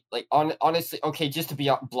gonna say honestly. Okay, just to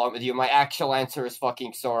be blunt with you, my actual answer is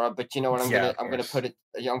fucking Sora. But you know what? I'm gonna put it.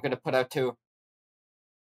 I'm gonna put out too.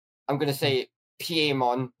 I'm gonna say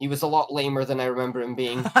Piemon. He was a lot lamer than I remember him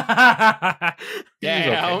being. Damn.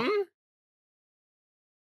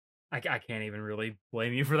 I can't even really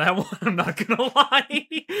blame you for that one. I'm not gonna lie.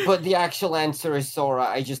 But the actual answer is Sora.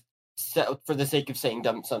 I just for the sake of saying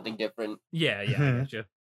something different. Yeah, I get you.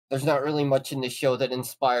 There's not really much in the show that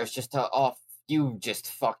inspires just to you just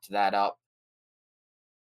fucked that up.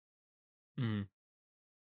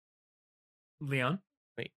 Leon?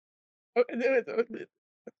 Wait.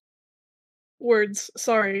 Words,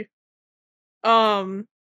 sorry.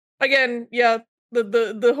 Again, yeah,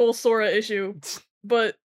 the whole Sora issue.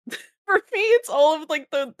 But for me, it's all of like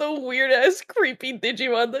the weird ass creepy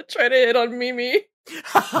Digimon that try to hit on Mimi.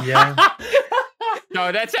 Yeah.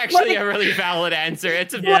 No, that's actually a really valid answer.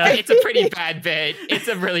 It's a pretty bad bit. It's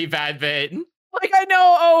a really bad bit. Like, I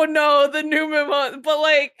know, oh no, the new Mimon, but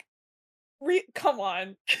like, come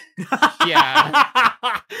on. Yeah.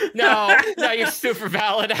 No, you're super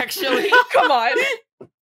valid, actually. Come on.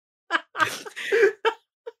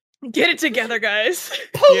 Get it together, guys.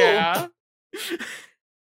 Yeah.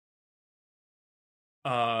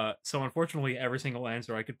 So unfortunately, every single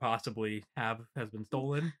answer I could possibly have has been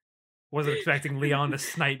stolen. Wasn't expecting Leon to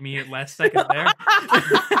snipe me at last second there.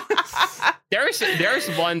 There's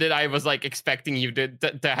one that I was like expecting you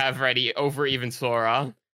to have ready over even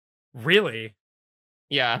Sora. Really?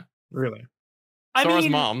 Yeah. Really? Sora's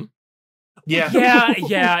mom. Yeah.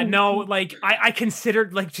 Yeah. No, like I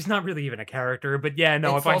considered like she's not really even a character, but yeah,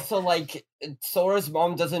 no. It's also like Sora's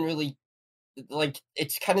mom doesn't really like.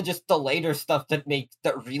 It's kind of just the later stuff that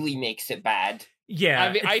really makes it bad. Yeah,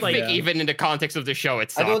 I mean, I think even in the context of the show,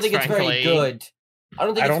 it sucks. I don't think it's very good. I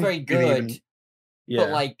don't think it's very good. But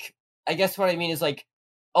like, I guess what I mean is like,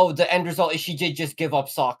 oh, the end result is she did just give up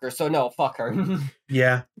soccer, so no, fuck her.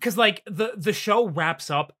 Yeah. Because like the show wraps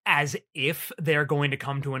up as if they're going to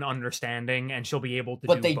come to an understanding and she'll be able to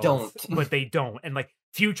but do they both, don't. But they don't. And like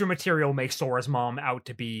future material makes Sora's mom out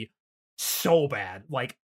to be so bad.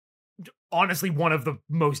 Like honestly one of the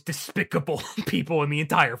most despicable people in the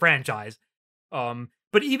entire franchise.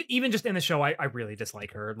 But even just in the show, I really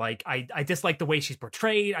dislike her. Like I dislike the way she's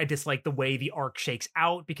portrayed. I dislike the way the arc shakes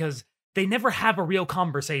out because they never have a real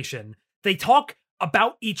conversation. They talk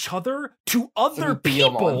about each other to other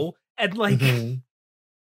people, and like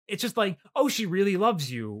it's just like, oh, she really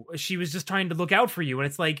loves you. She was just trying to look out for you, and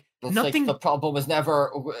it's like nothing. Like the problem was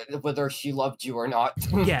never whether she loved you or not.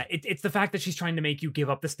 Yeah, it's the fact that she's trying to make you give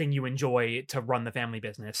up this thing you enjoy to run the family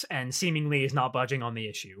business, and seemingly is not budging on the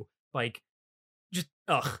issue. Like, just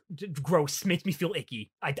gross. Makes me feel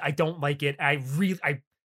icky. I don't like it.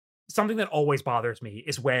 Something that always bothers me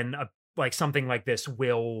is when like something like this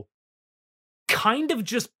will kind of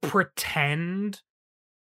just pretend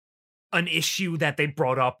an issue that they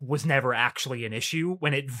brought up was never actually an issue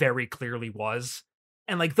when it very clearly was.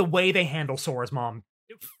 And like the way they handle Sora's mom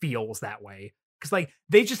feels that way. Because like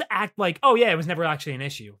they just act like, oh yeah, it was never actually an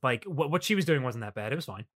issue. Like what she was doing wasn't that bad. It was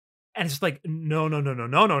fine. And it's just like,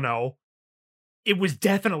 no. It was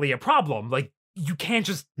definitely a problem. Like you can't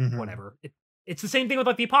just whatever. It's the same thing with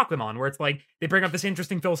like the Apoclymon, where it's like they bring up this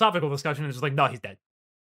interesting philosophical discussion and it's just like, no, he's dead.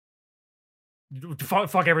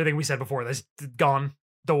 Fuck everything we said before this. Gone.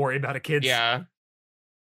 Don't worry about it, kids. Yeah.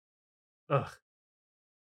 Ugh.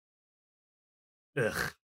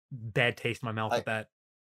 Bad taste in my mouth with that.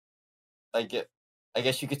 I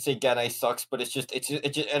guess you could say Genai sucks, but it's just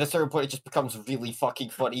at a certain point it just becomes really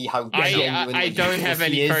fucking funny how genuinely I don't have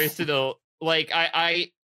any personal like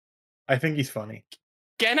I think he's funny.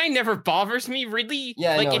 Genai never bothers me really.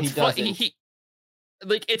 Yeah, like no, it's funny.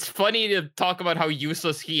 Like it's funny to talk about how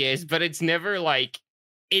useless he is, but it's never like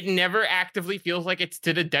it never actively feels like it's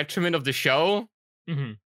to the detriment of the show.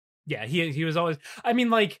 Mm-hmm. Yeah, he was always. I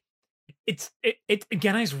mean, like it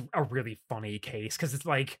Genai's a really funny case because it's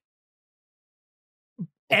like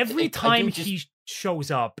every time he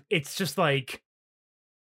shows up, it's just like,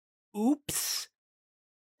 oops.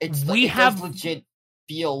 It's does legit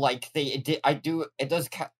feel like they did. It does.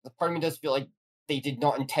 Part of me does feel like they did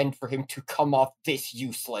not intend for him to come off this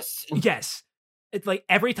useless. Yes. It's like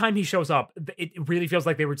every time he shows up, it really feels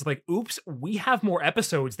like they were just like, oops, we have more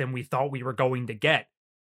episodes than we thought we were going to get.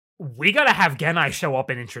 We gotta have Genai show up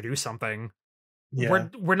and introduce something. Yeah.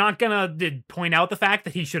 We're not gonna point out the fact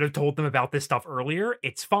that he should have told them about this stuff earlier.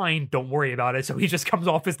 It's fine, don't worry about it. So he just comes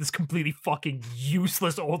off as this completely fucking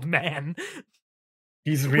useless old man.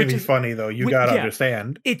 He's really funny though, you gotta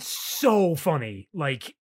understand. It's so funny.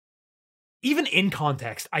 Like, even in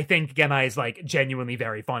context, I think Genai is like genuinely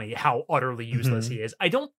very funny. How utterly useless Mhm. he is. I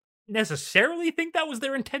don't necessarily think that was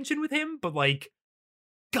their intention with him, but like,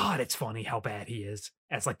 God, it's funny how bad he is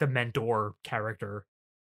as like the mentor character.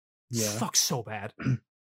 Yeah. Sucks so bad.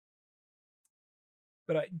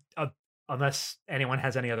 But unless anyone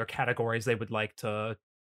has any other categories they would like to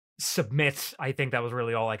submit, I think that was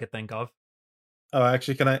really all I could think of. Oh,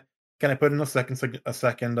 actually, can I put in a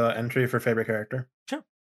second entry for favorite character? Sure.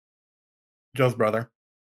 Joe's brother.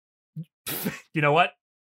 You know what?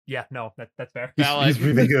 Yeah, no, that's fair. He's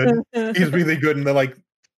really good. He's really good, and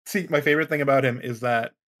see, my favorite thing about him is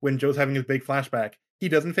that when Joe's having his big flashback, he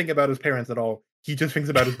doesn't think about his parents at all. He just thinks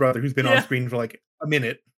about his brother, who's been Yeah. on screen for like a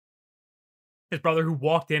minute. His brother who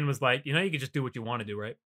walked in was like, you know, you could just do what you want to do,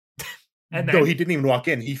 right? And No, then he didn't even walk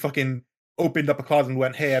in. He fucking opened up a closet and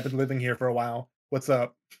went, "Hey, I've been living here for a while. What's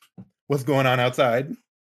up? What's going on outside?"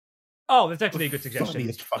 oh, that's actually a good suggestion.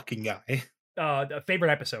 Funniest fucking guy. A favorite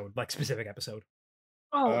episode, like specific episode.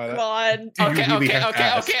 Oh Uh, God. Do you Okay, really okay, have to okay,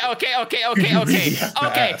 ask? okay, You really have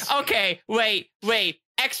to ask. okay. Wait.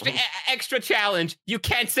 Extra challenge. You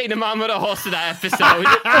can't say the Mamoru Hosoda episode.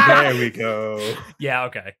 There we go. Yeah,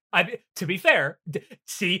 okay. To be fair,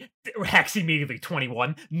 Hex immediately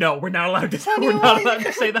 21. No, we're not allowed to. We're not allowed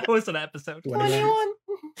to say that was an episode. 21.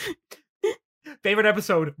 Favorite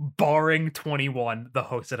episode, barring 21, the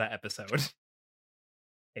Hosoda episode.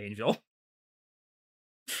 Angel.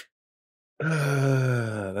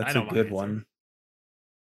 That's I a know my good answer. one.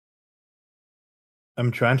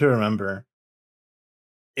 I'm trying to remember.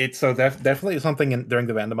 It's so definitely something during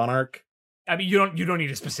the Vandemon arc. I mean, you don't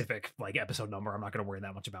need a specific like episode number. I'm not going to worry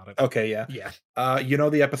that much about it. Okay, yeah. Yeah. You know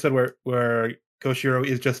the episode where Koshiro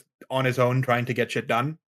is just on his own trying to get shit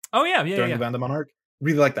done Oh yeah, during the Vandemon arc?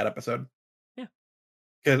 Really like that episode. Yeah.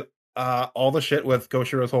 Because all the shit with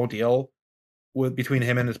Koshiro's whole deal with between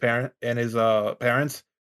him and his parents,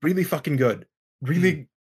 really fucking good. Really,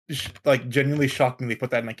 like genuinely shocked me they put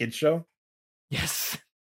that in a kids show. Yes.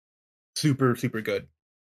 Super, super good.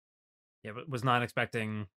 Yeah, but was not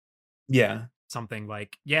expecting Yeah. something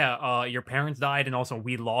like, your parents died and also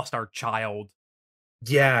we lost our child.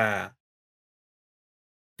 Yeah.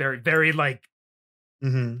 Very, very like,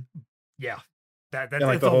 Mm-hmm. yeah. That's And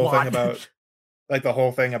like a the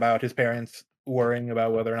whole thing about his parents worrying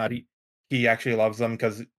about whether or not he actually loves them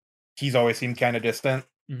because he's always seemed kind of distant.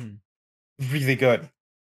 Mhm. Really good.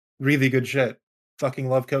 Really good shit. Fucking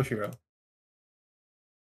love Koshiro.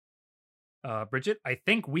 Bridget, I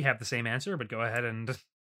think we have the same answer, but go ahead and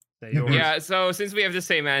say yours. Yeah, so since we have the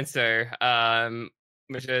same answer,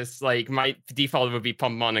 which is like my default would be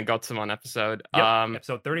Pumpmon and Gotsumon episode. Yep,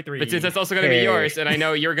 episode 33. But since that's also going to be yours, and I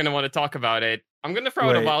know you're going to want to talk about it, I'm going to throw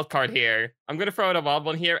out a Wait. wild card here. I'm going to throw out a wild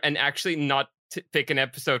one here and actually not pick an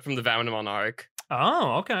episode from the Vandemon arc.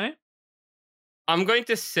 Oh, okay. I'm going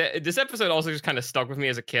to say this episode also just kind of stuck with me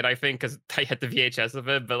as a kid, I think, because I had the VHS of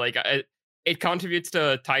it, but like it contributes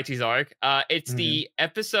to Taichi's arc. It's the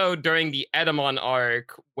episode during the Edamon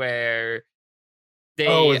arc where they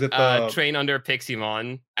train under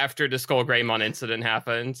Piximon after the Skull Greymon incident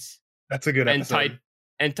happens. That's a good episode.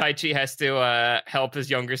 And Taichi has to help his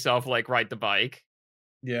younger self like ride the bike.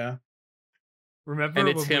 Yeah. Remember, And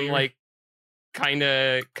it's when him like kind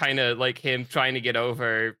of like him trying to get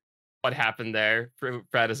over what happened there for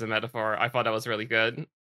Brad as a metaphor. I thought that was really good.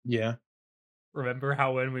 Yeah. Remember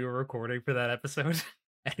how when we were recording for that episode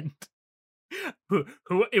and who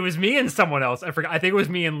it was me and someone else, I forgot, I think it was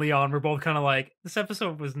me and Leon, we're both kind of like, this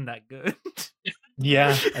episode wasn't that good.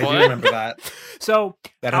 Yeah, I do What? remember that. So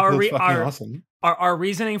That our episode's fucking awesome. our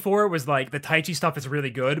reasoning for it was like the Taichi stuff is really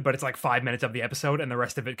good, but it's like 5 minutes of the episode and the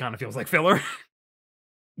rest of it kind of feels like filler.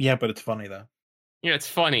 Yeah, but it's funny though. Yeah, it's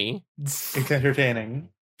funny. It's entertaining.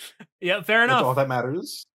 Yeah, fair That's all enough. that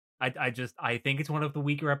matters. I think it's one of the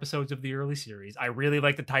weaker episodes of the early series. I really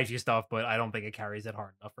like the Taichi stuff, but I don't think it carries it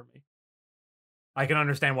hard enough for me. I can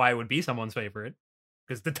understand why it would be someone's favorite,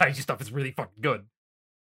 because the Taichi stuff is really fucking good.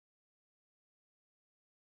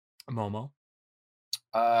 Momo.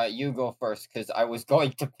 You go first because I was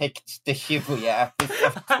going to pick the Shibuya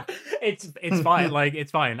episode. it's fine. Like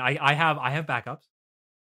it's fine. I have backups.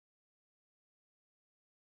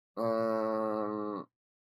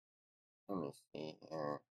 Let me see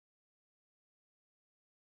here.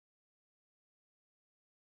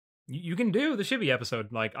 You can do the Shibuya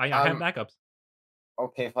episode. Like I have backups.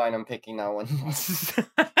 Okay, fine. I'm picking that one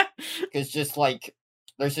because just like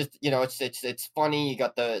there's just it's funny. You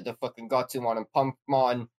got the fucking Gotsumon and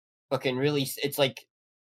Pumpmon. Fucking really, it's like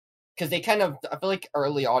because they kind of I feel like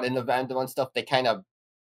early on in the Vandemon stuff they kind of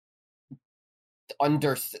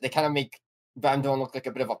make Vandemon look like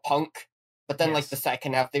a bit of a punk. But then, like, Yes. the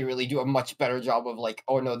second half, they really do a much better job of, like,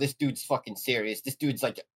 oh no, this dude's fucking serious. This dude's,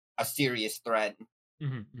 like, a serious threat.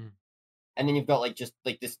 Mm-hmm. And then you've got, like, just,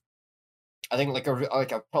 like, this, I think, like,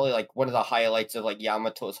 probably, like, one of the highlights of, like,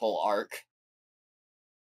 Yamato's whole arc.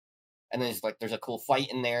 And then it's, like, there's a cool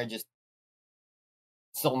fight in there, just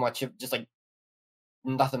so much of, just, like,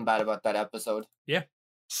 nothing bad about that episode.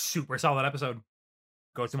 Super solid episode.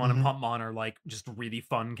 Gotsumon and Pumpmon are like just really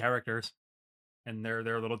fun characters, and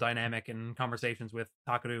their little dynamic and conversations with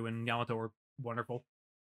Takaru and Yamato are wonderful.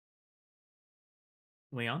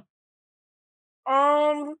 Leon,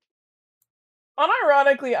 Unironically,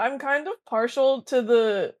 I'm kind of partial to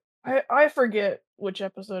the I forget which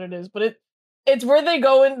episode it is, but it's where they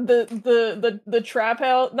go in the trap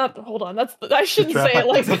house. Not the, hold on, that's the, I shouldn't say it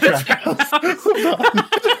like that.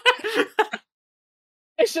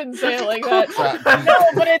 I shouldn't say it like that. No,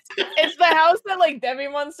 but it's the house that like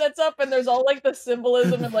Devimon sets up, and there's all like the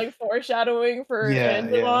symbolism and like foreshadowing for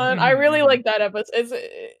Angemon. I really like that episode.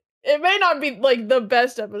 It may not be like the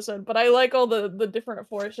best episode, but I like all the different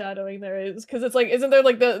foreshadowing there is, because it's like, isn't there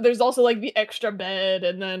like there's also like the extra bed,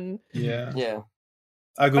 and then Yeah.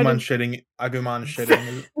 Agumon shitting.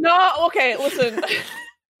 no, okay, listen.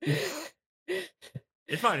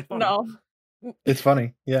 it's fine. It's funny. No, It's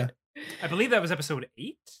funny. Yeah. I believe that was episode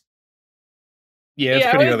 8. Yeah, it's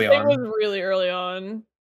pretty early it on. was really early on.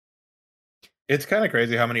 It's kind of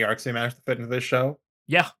crazy how many arcs they managed to fit into this show.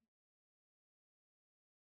 Yeah.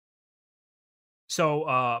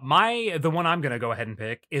 So the one I'm gonna go ahead and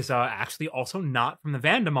pick is actually also not from the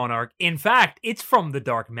Vandemon arc. In fact, it's from the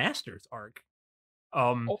Dark Masters arc.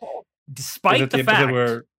 Despite the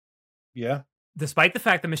fact despite the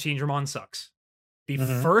fact that Machine Dramon sucks,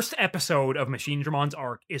 the first episode of Machine Dramon's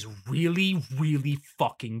arc is really, really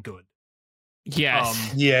fucking good.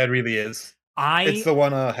 Yes. Yeah, it really is. It's the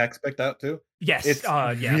one Hex picked out too. Yes, It's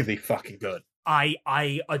really fucking good.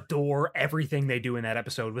 I adore everything they do in that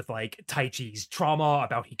episode with like Taichi's trauma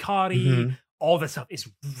about Hikari. All this stuff is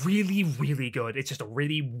really, really good. It's just a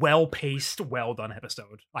really well-paced, well-done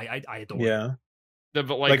episode. I adore it. Yeah. The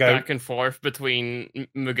like back and forth between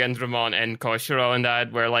Mugendramon and Koshiro and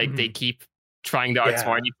that, where like they keep trying to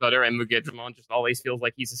outsmart each other, and Mugendramon just always feels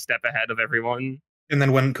like he's a step ahead of everyone. And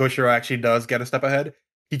then when Koshiro actually does get a step ahead,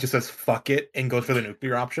 he just says fuck it and goes for the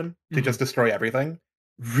nuclear option to just destroy everything.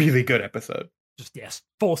 Really good episode. Just yes,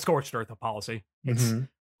 full scorched earth of policy. It's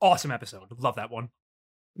awesome episode. Love that one.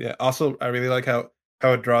 Yeah. Also, I really like how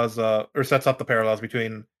it draws or sets up the parallels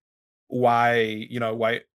between why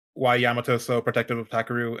Yamato is so protective of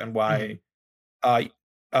Takaru and why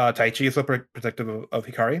Taichi is so protective of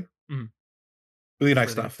Hikari. Really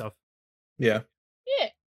nice really stuff. Yeah. Yeah.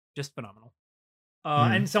 Just phenomenal.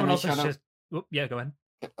 And someone else has just. Yeah, go ahead.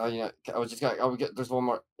 Yeah, I was just gonna. There's one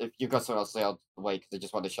more. If you've got something else to say, I'll wait, because I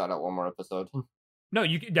just wanted to shout out one more episode. No,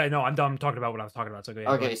 I'm done talking about what I was talking about. So go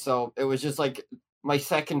ahead. Okay, so it was just like my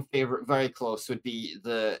second favorite, very close, would be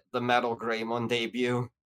the Metal Greymon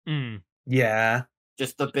debut. Yeah.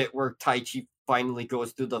 Just the bit where Taichi finally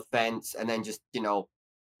goes through the fence, and then just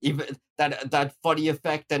even that funny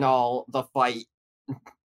effect and all the fight.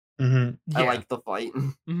 I like the fight.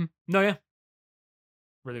 No, yeah.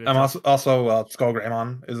 Really good. I'm also Skull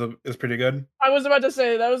Greymon is pretty good. I was about to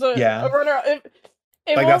say that was a runner.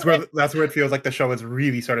 That's where it feels like the show has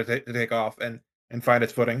really started to take off and find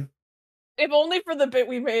its footing. If only for the bit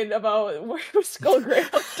we made about where was Skull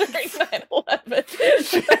Greymon during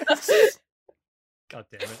 9/11. God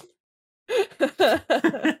damn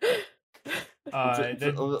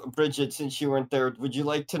it. Bridget, since you weren't there, would you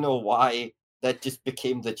like to know why that just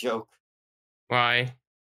became the joke? Why?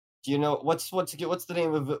 Do you know what's the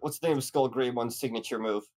name of Skull Greymon's signature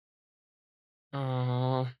move?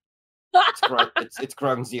 It's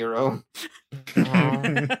ground zero.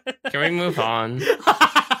 Can we move on?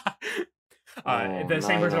 The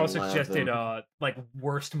same person also suggested like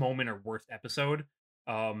worst moment or worst episode.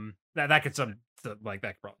 That could that could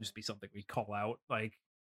probably just be something we call out. Like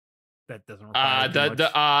that doesn't require too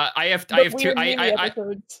much. I have two.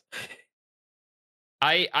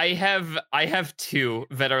 I have two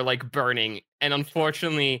that are like burning, and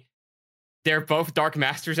unfortunately, they're both Dark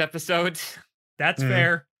Masters episodes. That's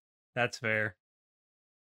fair. That's fair.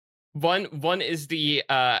 One is the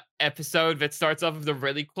episode that starts off with the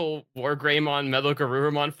really cool War Greymon Metal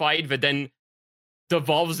Garurumon fight, that then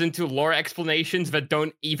devolves into lore explanations that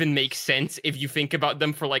don't even make sense if you think about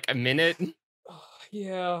them for like a minute.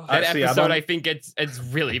 Yeah, that episode I think it's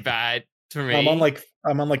really bad for me. I'm on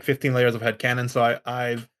like 15 layers of headcanon, so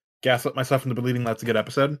I've gaslit myself into believing that's a good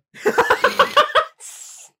episode.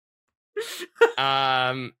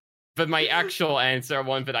 But my actual answer,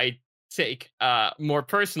 one that I take more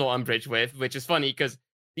personal umbrage with, which is funny because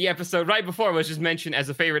the episode right before was just mentioned as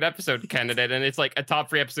a favorite episode candidate, and it's like a top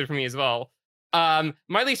 3 episode for me as well.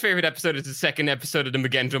 My least favorite episode is the second episode of the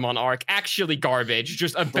Magendramon arc. Actually garbage,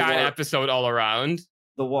 just a bad episode all around.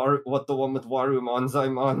 The one with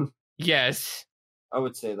Warumonzaimon. Yes. I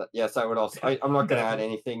would say that. Yes, I would also. I'm not going to add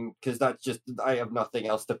anything because that's just. I have nothing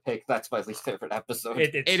else to pick. That's my least favorite episode.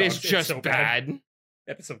 It is just so bad.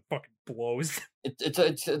 Episode fucking blows.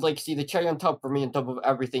 It's like, see, the cherry on top for me, on top of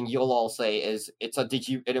everything you'll all say is it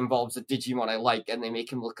involves a Digimon I like, and they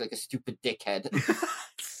make him look like a stupid dickhead.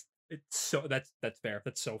 It's so that's fair.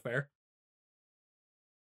 That's so fair.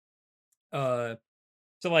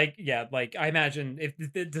 So like, yeah, like I imagine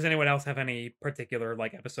does anyone else have any particular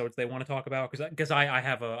like episodes they want to talk about? Because I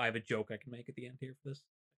have a joke I can make at the end here for this.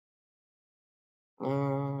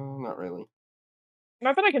 Not really.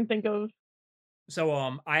 Not that I can think of. So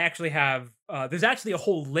I actually have there's actually a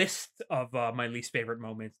whole list of my least favorite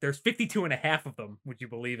moments. There's 52 and a half of them. Would you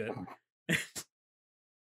believe it?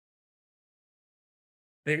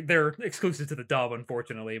 They're exclusive to the dub,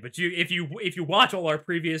 unfortunately. But if you watch all our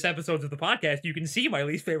previous episodes of the podcast, you can see my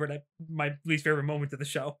least favorite moments of the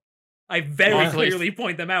show. I very clearly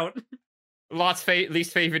point them out. Lots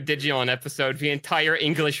least favorite Digimon episode, the entire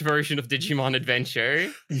English version of Digimon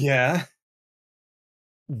Adventure. Yeah.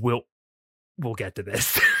 We'll get to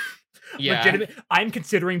this. Yeah. I'm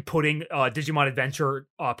considering putting Digimon Adventure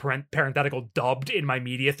parenthetical dubbed in my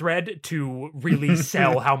media thread to really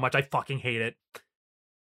sell how much I fucking hate it.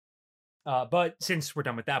 But since we're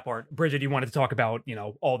done with that part, Bridget, you wanted to talk about,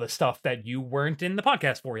 all the stuff that you weren't in the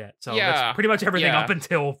podcast for yet. So that's pretty much everything up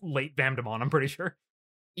until late Vamdemon, I'm pretty sure.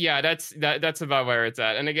 Yeah, that's about where it's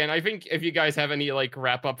at. And again, I think if you guys have any like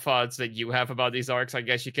wrap up thoughts that you have about these arcs, I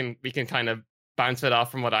guess we can kind of bounce it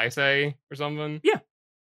off from what I say or something. Yeah.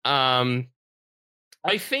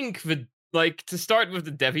 I think to start with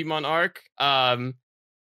the Devimon arc,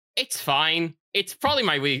 it's fine. It's probably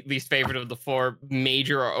my least favorite of the 4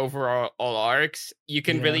 major overall arcs. You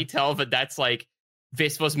can really tell that that's like,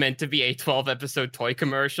 this was meant to be a 12 episode toy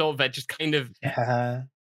commercial that just kind of,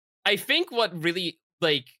 I think what really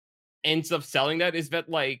like ends up selling that is that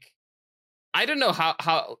like, I don't know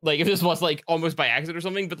how like if this was like almost by accident or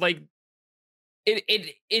something, but like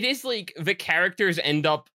it is like the characters end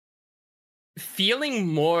up feeling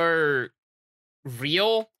more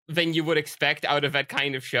real than you would expect out of that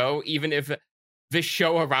kind of show, even if the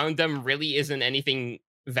show around them really isn't anything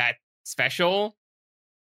that special,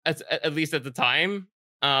 at least at the time.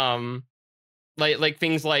 Like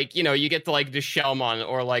things like, you get to like the Shellmon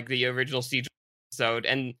or like the original Siege episode,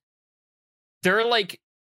 and they're like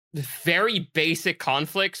very basic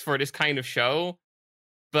conflicts for this kind of show,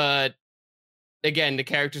 but again, the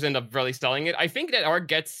characters end up really selling it. I think that arc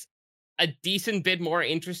gets a decent bit more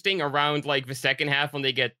interesting around like the second half when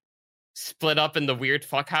they get split up in the weird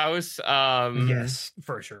fuck house. Yes,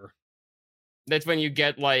 for sure. That's when you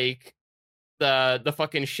get like the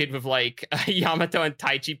fucking shit with like Yamato and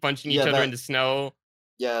Taichi punching each other in the snow.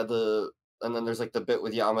 Yeah, and then there's like the bit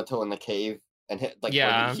with Yamato in the cave and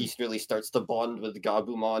when he really starts to bond with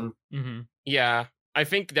Gabumon. Mm-hmm. Yeah, I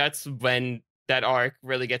think that's when that arc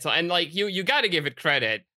really gets on. And like you got to give it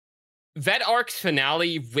credit. That arc's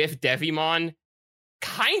finale with Devimon,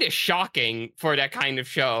 kind of shocking for that kind of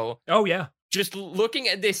show. Oh yeah, just looking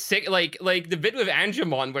at this like the bit with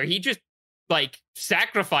Angemon where he just like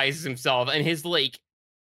sacrifices himself and his like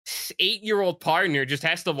 8-year-old partner just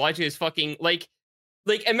has to watch his fucking like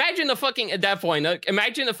imagine a fucking at that point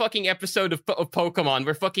imagine a fucking episode of Pokemon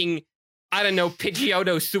where fucking I don't know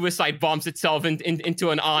Pidgeotto suicide bombs itself into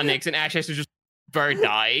an Onyx and Ash has to just bird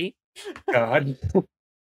die. God.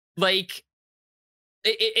 Like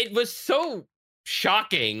it was so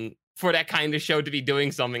shocking for that kind of show to be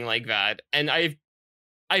doing something like that, and I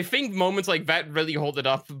think moments like that really hold it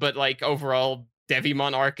up. But like overall,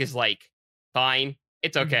 Devimon arc is like fine.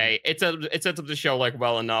 It's okay. Mm-hmm. It sets up the show like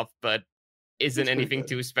well enough, but isn't anything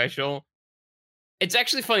too special. It's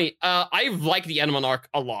actually funny. I like the Edamon arc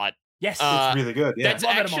a lot. Yes, it's really good. Yeah. That's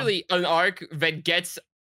actually an arc that gets.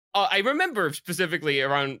 I remember specifically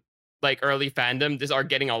around like early fandom, this arc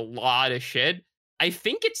getting a lot of shit. I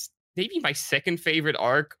think it's maybe my second favorite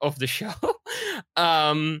arc of the show.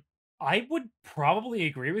 I would probably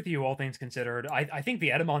agree with you, all things considered. I think the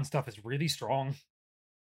Edamon stuff is really strong.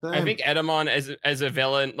 I think Edamon as a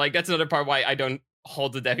villain, like that's another part why I don't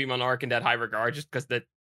hold the Devimon arc in that high regard, just because the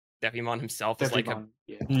Devimon himself is like a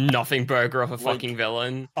nothing burger of a fucking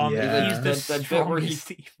villain. He's the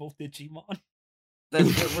strongest evil Digimon.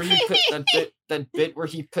 That bit where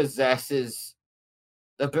he possesses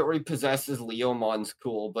the bit where he possesses Leomon's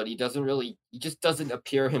cool, but he just doesn't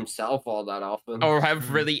appear himself all that often. Or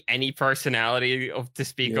have really any personality to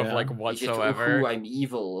speak of, like, Yeah. He's just, whatsoever. "Ooh, I'm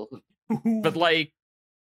evil." But, like,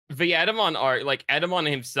 the Edamon art, like, Edamon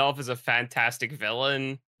himself is a fantastic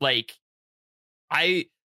villain. Like, I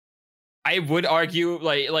would argue,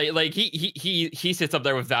 like he sits up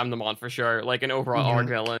there with Vamdemon for sure, like, an overall arc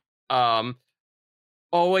villain.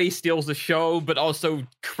 Always steals the show, but also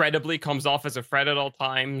credibly comes off as a threat at all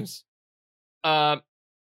times. The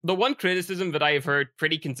one criticism that I've heard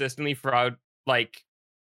pretty consistently throughout, like,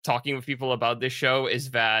 talking with people about this show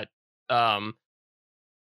is that,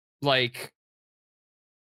 like,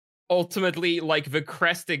 ultimately, like, the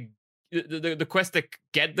quest to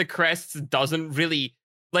get the crests doesn't really,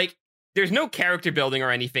 like, there's no character building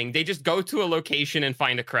or anything. They just go to a location and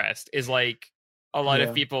find a crest, is, like, a lot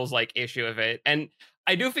of people's, like, issue of it. And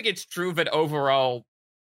I do think it's true that overall,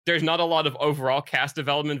 there's not a lot of overall cast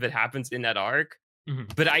development that happens in that arc.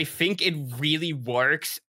 But I think it really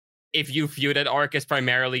works if you view that arc as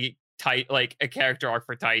primarily like a character arc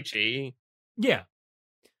for Taichi. Yeah.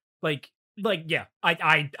 Like yeah.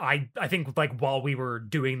 I think, like, while we were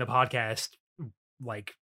doing the podcast,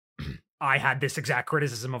 like, I had this exact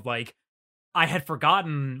criticism of, like, I had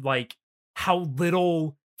forgotten, like, how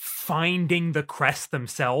little finding the crest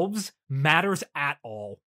themselves matters at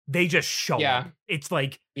all. They just show up. It's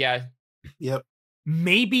like, yeah, Yep.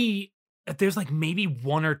 maybe there's, like, maybe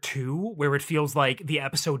one or two where it feels like the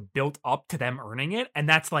episode built up to them earning it, and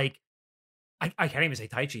that's, like, I can't even say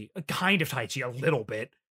Taichi, kind of Taichi a little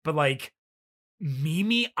bit, but, like,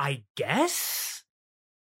 Mimi, I guess,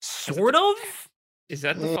 sort of. Is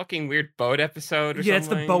that the fucking weird boat episode or Yeah,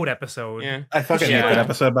 something? it's the boat episode. Yeah. I fucking hate that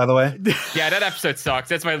episode, by the way. Yeah, that episode sucks.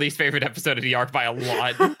 That's my least favorite episode of the arc by a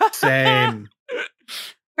lot. Same.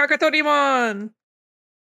 Kakato-Demon!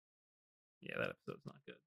 Yeah, that episode's not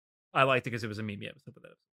good. I liked it because it was a Mimi episode, but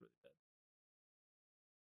that episode's really bad.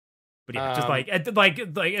 But yeah, just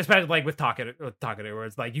like especially, like, with Takeda, where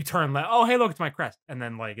it's like you turn left, oh hey look, it's my crest, and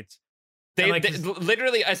then, like, it's they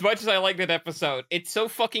literally, as much as I like that episode, it's so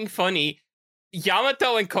fucking funny.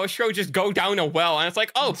 Yamato and Koshiro just go down a well, and it's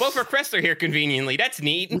like, oh, both our crests are here conveniently. That's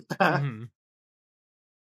neat.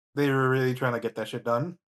 They were really trying to get that shit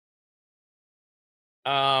done.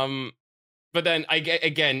 But then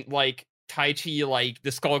again, like, Taichi, like,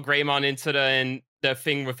 the Skull Greymon incident, the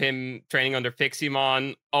thing with him training under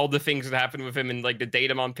Piximon, all the things that happened with him in, like, the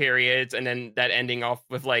Datamon periods, and then that ending off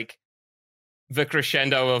with, like, the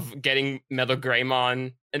crescendo of getting Metal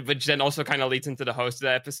Greymon, and which then also kind of leads into the host of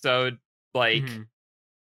the episode. Like,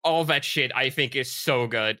 all that shit, I think, is so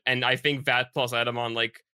good. And I think that plus Edamon,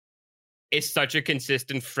 like, is such a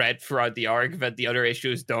consistent thread throughout the arc that the other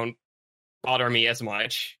issues don't bother me as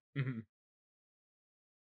much.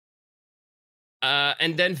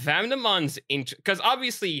 And then Vamdemon's because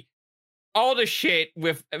obviously all the shit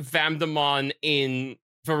with Vamdemon in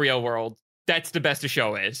the real world, that's the best the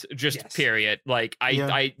show is. Just period. Like,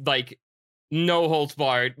 I like, no holds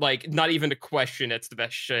barred. Like, not even a question. It's the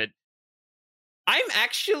best shit. I'm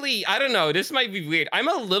actually, I don't know, this might be weird. I'm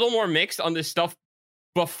a little more mixed on this stuff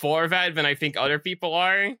before that than I think other people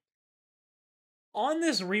are. On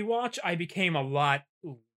this rewatch, I became a lot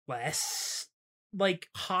less, like,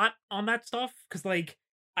 hot on that stuff, because, like,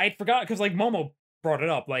 I forgot, because, like, Momo brought it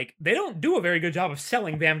up, like, they don't do a very good job of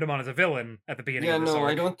selling Vamdemon as a villain at the beginning of this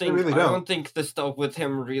arc. I don't think the stuff with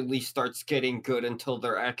him really starts getting good until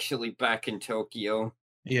they're actually back in Tokyo.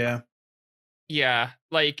 Yeah,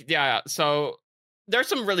 like, so there's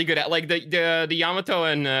some really good, like, the Yamato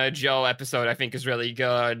and Joe episode, I think, is really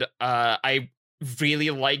good. I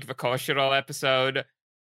really like the Koshiro episode,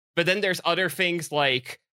 but then there's other things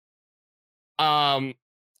like, I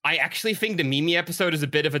actually think the Mimi episode is a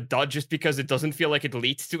bit of a dud just because it doesn't feel like it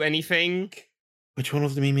leads to anything. Which one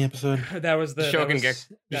was the Mimi episode? That was the Shogun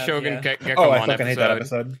Gekomon Oh, I fucking hate that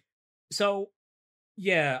episode. So,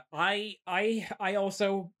 yeah, I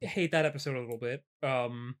also hate that episode a little bit.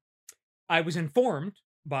 I was informed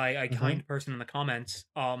by a kind person in the comments.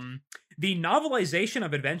 The novelization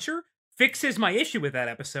of Adventure fixes my issue with that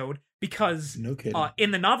episode because no kidding.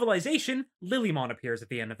 In the novelization, Lilymon appears at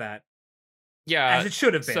the end of that. Yeah, as it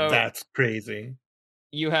should have been. So that's crazy.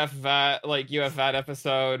 You have that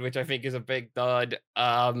episode, which I think is a big dud.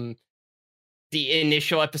 The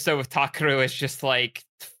initial episode with Takaru is just like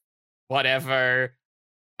whatever.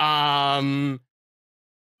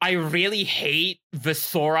 I really hate the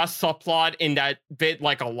Sora subplot in that bit,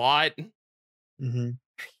 like, a lot. Yeah,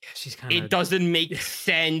 she's kind of. It doesn't make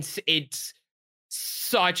sense. It's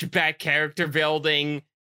such bad character building.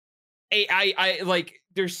 I like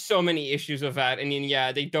there's so many issues with that. I mean,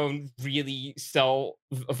 yeah, they don't really sell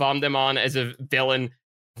Vamdemon as a villain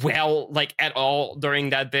well, like at all during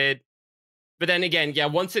that bit. But then again, yeah,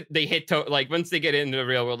 once they hit once they get into the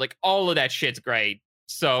real world, like all of that shit's great.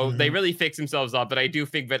 So they really fix themselves up. But I do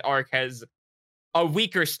think that arc has a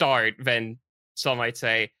weaker start than some might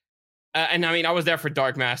say. And I mean, I was there for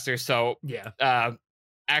Dark Master, so yeah,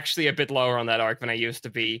 actually a bit lower on that arc than I used to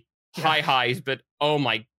be. High highs, but oh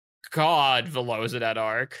my god, the lows of that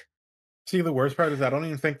arc. See, the worst part is I don't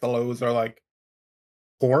even think the lows are like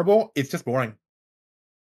horrible. It's just boring.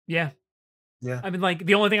 yeah. Yeah. I mean, like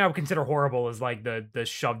the only thing I would consider horrible is like the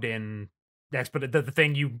shoved in the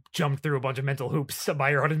thing you jumped through a bunch of mental hoops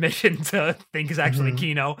by your own admission to think is actually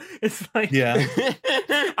Kino. It's like, Yeah.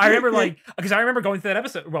 I remember because I remember going through that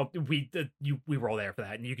episode. Well, we were all there for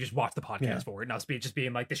that, and you could just watch the podcast for it, and us just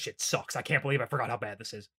being like, this shit sucks. I can't believe I forgot how bad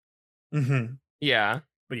this is. Yeah.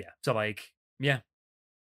 But yeah, so like, yeah.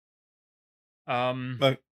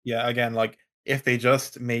 But yeah, again, like if they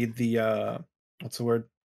just made the what's the word?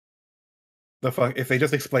 If they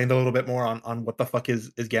just explained a little bit more on what the fuck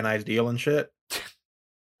is Genai's deal and shit,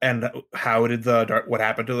 and how did what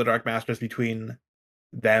happened to the Dark Masters between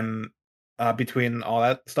them, between all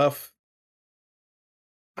that stuff.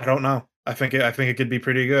 I don't know. I think it could be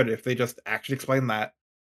pretty good if they just actually explain that.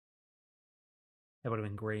 That would have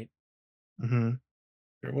been great. Sure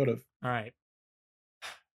would have. All right.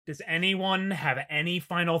 Does anyone have any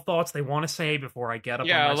final thoughts they want to say before I get up on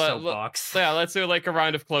my soapbox? Let's do like a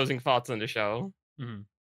round of closing thoughts on the show.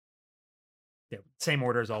 Yeah, same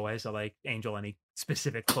order as always. So, like, Angel, any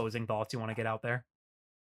specific closing thoughts you want to get out there?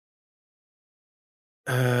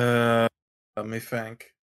 Let me think.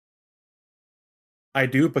 I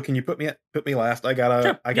do, but can you put me last? I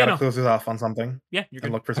gotta close this off on something. Yeah, you're good.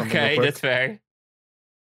 And look for something. Okay, that's fair.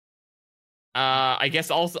 I guess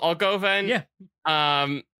I'll go then.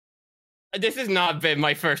 Yeah. This has not been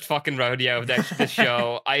my first fucking rodeo of this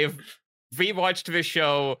show. I have rewatched this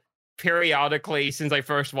show periodically since I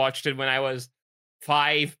first watched it when I was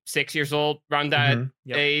 5-6 years old, around that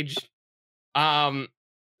age. The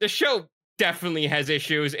show definitely has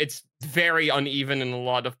issues. It's very uneven in a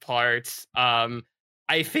lot of parts.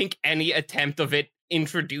 I think any attempt of it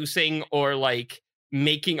introducing or like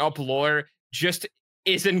making up lore just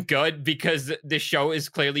isn't good, because the show is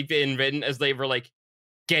clearly being written as they were like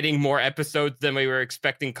getting more episodes than we were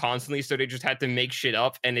expecting constantly, so they just had to make shit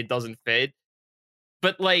up and it doesn't fit.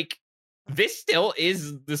 But like, this still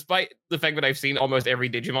is, despite the fact that I've seen almost every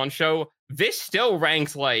Digimon show, this still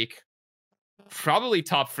ranks like probably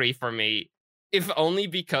top 3 for me, if only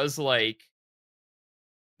because like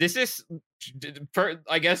this is,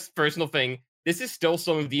 I guess, personal thing, this is still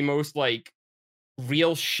some of the most like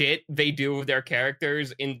real shit they do with their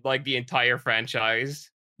characters in like the entire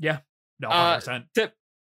franchise. Yeah, no, 100%.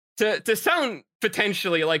 To sound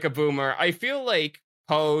potentially like a boomer, I feel like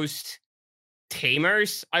post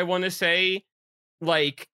Tamers, I want to say,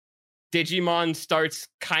 like Digimon starts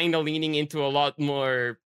kind of leaning into a lot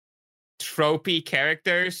more tropey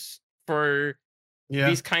characters for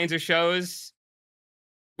these kinds of shows.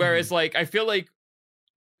 Whereas like, I feel like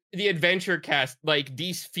the Adventure Cast, like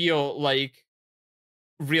these feel like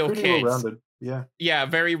real pretty kids. Well-rounded. Yeah,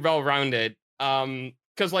 very well-rounded.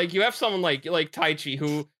 Because like you have someone like Taichi,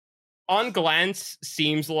 who on glance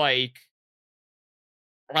seems like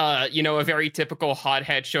a very typical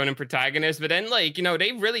hothead shonen protagonist, but then like,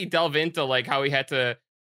 they really delve into like how he had to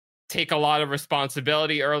take a lot of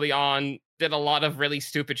responsibility early on, did a lot of really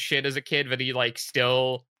stupid shit as a kid that he like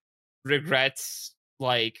still regrets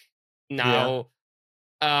like now.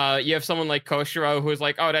 You have someone like Koshiro who's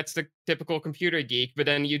like, oh, that's the typical computer geek, but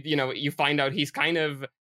then you find out he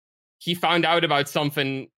found out about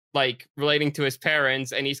something like relating to his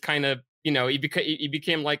parents, and he's kind of, he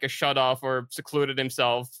became like a shut off or secluded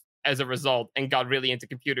himself as a result and got really into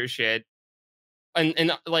computer shit.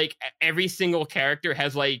 And like every single character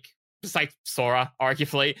has like, besides Sora,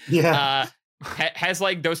 arguably, has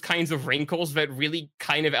like those kinds of wrinkles that really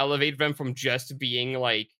kind of elevate them from just being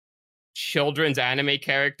like children's anime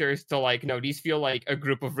characters to like, no, these feel like a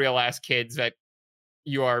group of real ass kids that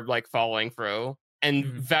you are like following through.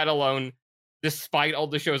 And that alone, despite all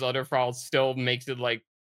the show's other flaws, still makes it like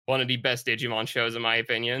one of the best Digimon shows in my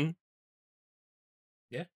opinion.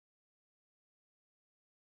 Yeah.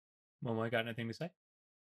 Momo, I got anything to say?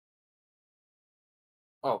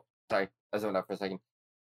 Oh, sorry. I zoned out for a second.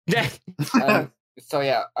 So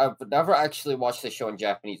yeah, I've never actually watched the show in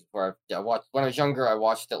Japanese before. I watched when I was younger. I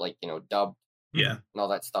watched it like dubbed, and all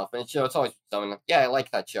that stuff. And it's always something like, yeah, I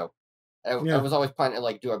like that show. Yeah. I was always planning to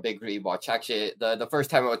like do a big rewatch. Actually, the first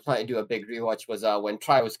time I was planning to do a big rewatch was when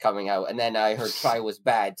Try was coming out, and then I heard Try was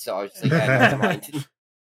bad, so I was just like, never mind.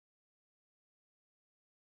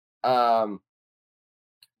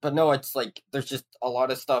 But no, it's like there's just a lot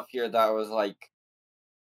of stuff here that was like,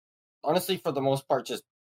 honestly, for the most part, just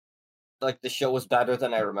like the show was better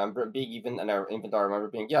than I remember it being. Even though I remember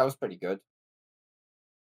it being, yeah, it was pretty good.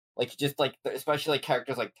 Like just like especially like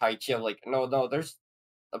characters like Taichi, I'm like, no,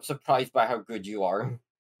 I'm surprised by how good you are.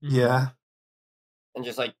 Yeah. And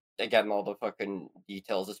just like again, all the fucking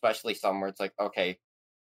details, especially some where it's like, okay,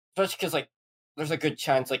 especially because like there's a good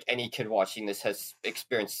chance like any kid watching this has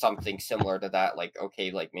experienced something similar to that. Like,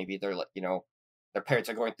 okay, like maybe they're like, their parents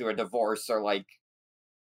are going through a divorce, or like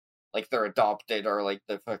they're adopted, or like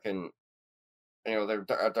the fucking, they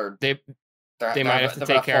might have to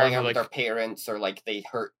take care of like their parents, or like they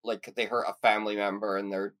hurt a family member and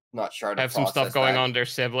they're not sure how to have some stuff process going that. on with their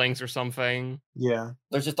siblings or something. Yeah.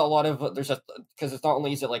 There's just a lot of because it's not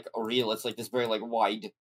only is it like real, it's like this very like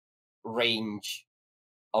wide range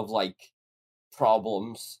of like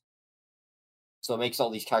problems, so it makes all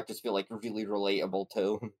these characters feel like really relatable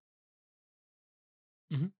too.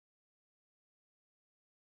 Mhm.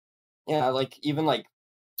 Yeah, like even like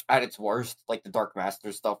at its worst, like the Dark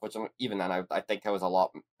Master stuff, which even then I think I'm a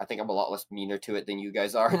lot less meaner to it than you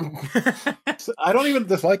guys are. So I don't even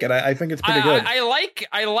dislike it. I think it's pretty good. I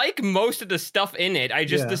like most of the stuff in it. I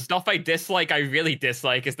just Yeah. the stuff I dislike, I really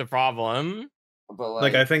dislike, is the problem. But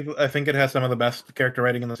Like I think it has some of the best character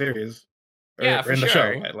writing in the series. Yeah, or for in the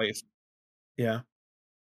sure. show at least. Yeah.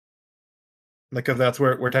 Because that's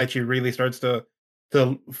where Taichi really starts to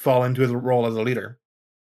fall into his role as a leader.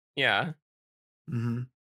 Yeah. Mm-hmm.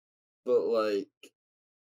 but like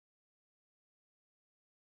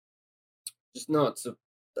just not so.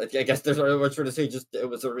 I guess there's not much more to say. Just it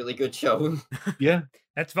was a really good show. Yeah.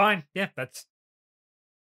 That's fine. Yeah, that's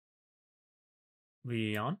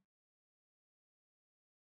Leon.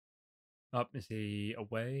 Oh, is he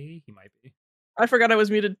away? He might be. I forgot I was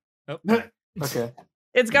muted. Oh, okay. Okay.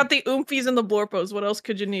 It's got the oomfies and the blorpos. What else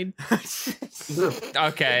could you need?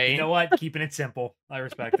 Okay. You know what? Keeping it simple. I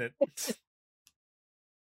respect it.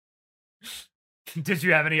 Did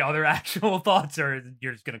you have any other actual thoughts, or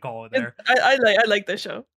you're just gonna call it there? I like this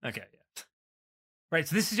show. Okay, yeah. Right.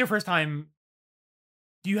 So this is your first time.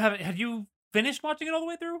 Have you finished watching it all the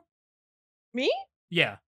way through? Me?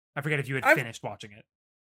 Yeah. I forget if you had I've- finished watching it.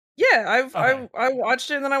 Yeah, Okay. I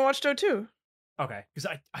watched it and then I watched O2. Okay, because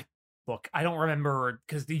I look, I don't remember,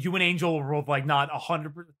 because you and Angel were like not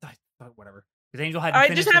 100%. Whatever. Because Angel hadn't. I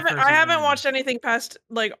finished just the haven't. first I haven't season. watched anything past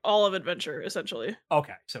like all of Adventure, essentially.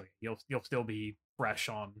 Okay, so you'll still be fresh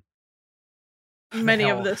on Many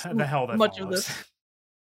the of this, hell that much follows. of this.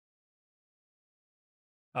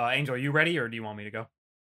 Angel, are you ready, or do you want me to go?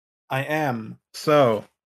 I am. So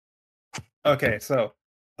okay, so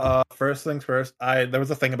first things first, there was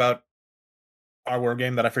a thing about our war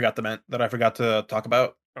game that I forgot to talk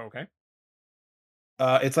about. Okay.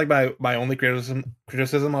 It's like my only criticism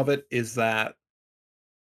of it is that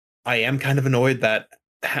I am kind of annoyed that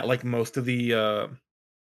like most of the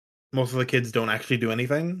kids don't actually do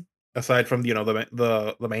anything aside from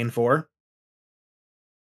the main four.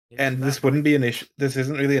 And this wouldn't be an issue. This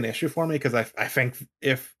isn't really an issue for me because I think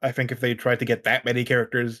if they tried to get that many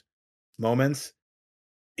characters moments,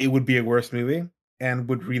 it would be a worse movie and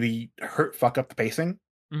would really fuck up the pacing.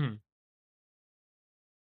 Mm-hmm.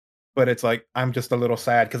 But it's like I'm just a little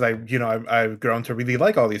sad because I've grown to really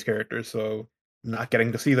like all these characters, so not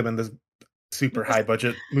getting to see them in this super high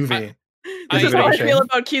budget movie. This is how I feel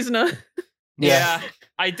about Kizuna. Yeah,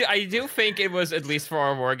 I do think it was, at least for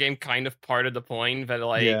our war game, kind of part of the point that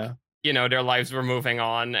like their lives were moving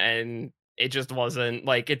on, and it just wasn't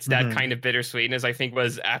like it's that kind of bittersweetness. I think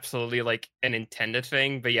was absolutely like an intended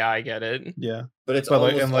thing, but yeah, I get it. Yeah, but it's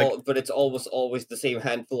almost always the same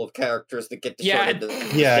handful of characters that get to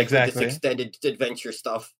exactly this extended adventure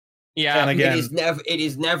stuff. Yeah, and again, it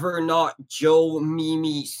is never not Joe,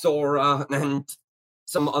 Mimi, Sora, and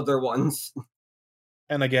some other ones.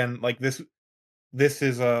 And again, like this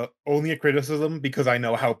is only a criticism because I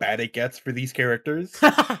know how bad it gets for these characters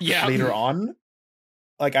later on.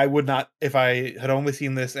 Like I would not, if I had only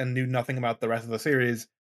seen this and knew nothing about the rest of the series,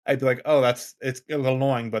 I'd be like, oh, it's a little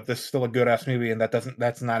annoying, but this is still a good ass movie, and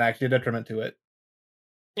that's not actually a detriment to it.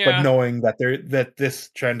 Yeah. But knowing that this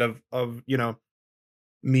trend of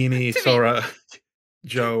Mimi, Sora,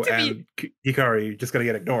 Joe, and Hikari just gonna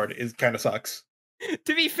get ignored is kind of sucks.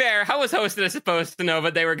 To be fair, how was Hostess supposed to know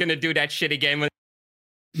that they were gonna do that shit again with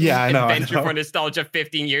I know Adventure for Nostalgia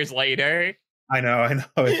 15 years later? I know.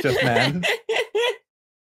 It's just man.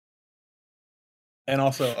 And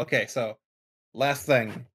also, okay, so last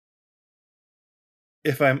thing,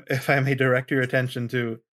 if I may direct your attention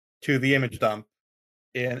to the image dump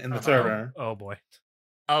in the server. Oh boy.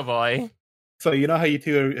 Oh boy. So you know how you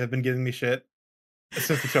two have been giving me shit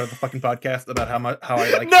since we started the fucking podcast about how I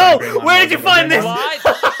like. No! Greymon Where did you more than find this?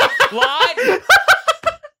 Greymon?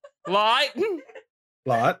 Lot.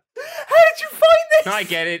 Lot. How did you find this? No, I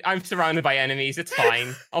get it. I'm surrounded by enemies. It's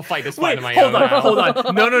fine. I'll fight this Wait, fight on my hold own. on, now. hold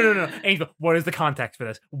on. No. Angel, what is the context for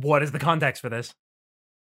this? What is the context for this?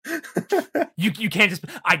 You can't just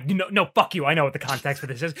no, fuck you. I know what the context for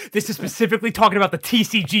this is. This is specifically talking about the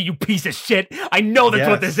TCG, you piece of shit. I know that's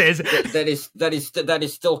what this is. That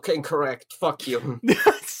is still incorrect. Fuck you.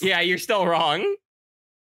 Yeah, you're still wrong.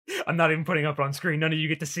 I'm not even putting up on screen. None of you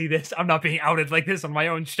get to see this. I'm not being outed like this on my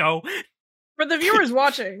own show. For the viewers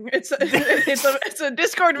watching, it's a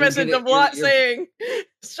Discord message of Lot saying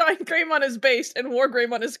Shine Greymon is based and War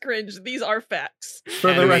Greymon is cringe. These are facts.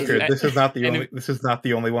 For the Enemies- record, this is not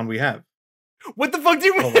the only one we have. What the fuck do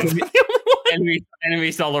you mean? Hold on. It's not the only one?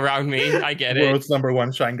 Enemies all around me. I get it. World's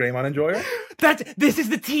 #1 Shine Greymon enjoyer. This is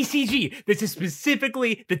the TCG. This is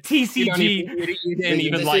specifically the TCG. You didn't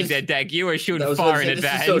even This like is- that deck. You were shooting That was far what in I said,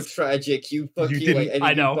 advance. This is so tragic. You fucking didn't- and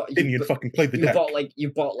I know. Didn't even fucking play the you deck.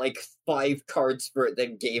 bought like 5 cards for it,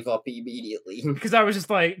 then gave up immediately. Because I was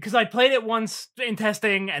just like, because I played it once in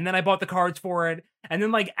testing, and then I bought the cards for it, and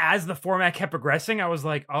then like as the format kept progressing, I was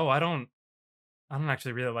like, oh, I don't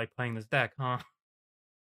actually really like playing this deck, huh?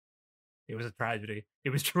 It was a tragedy. It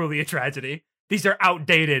was truly a tragedy. These are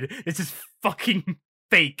outdated. This is fucking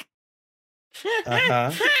fake.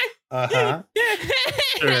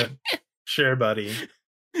 Sure, buddy.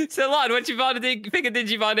 So, Lon, what you think of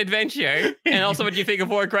Digimon Adventure? And also, what do you think of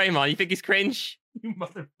War Greymon? You think he's cringe? You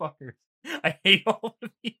motherfuckers. I hate all of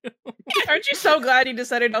you. Aren't you so glad he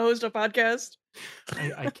decided to host a podcast?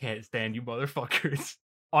 I can't stand you motherfuckers.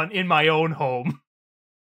 In my own home.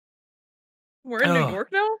 We're in New Ugh.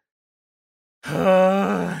 York now?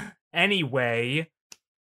 Anyway,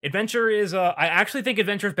 Adventure is I actually think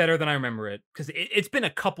Adventure is better than I remember it, because it's been a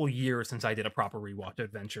couple years since I did a proper rewatch of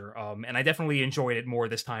Adventure, and I definitely enjoyed it more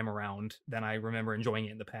this time around than I remember enjoying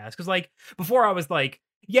it in the past. Because like before, I was like,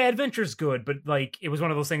 yeah, Adventure's good, but like it was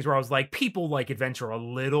one of those things where I was like, people like Adventure a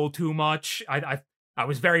little too much. I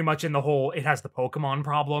was very much in the whole it has the Pokemon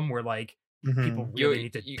problem where like people really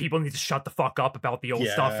people need to shut the fuck up about the old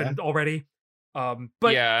stuff and already.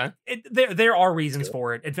 But yeah, there are reasons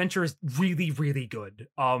for it. Adventure is really, really good.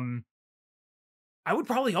 I would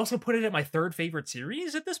probably also put it at my third favorite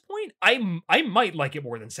series at this point. I might like it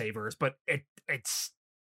more than Savers, but it's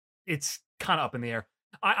kind of up in the air.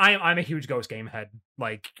 I'm a huge Ghost Game head.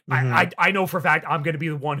 Like I know for a fact I'm going to be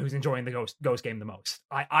the one who's enjoying the Ghost Game the most.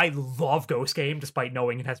 I love Ghost Game despite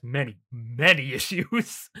knowing it has many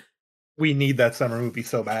issues. We need that summer movie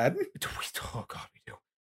so bad. Oh god, we do.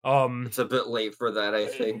 It's a bit late for that, I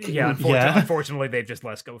think. Yeah, unfortunately, they've just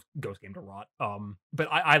let Ghost Game to rot. But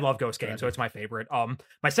I love Ghost Game, so it's my favorite.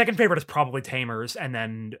 My second favorite is probably Tamers, and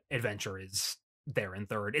then Adventure is there in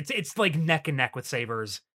third. It's like neck and neck with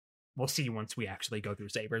Savers. We'll see once we actually go through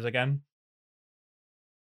Savers again.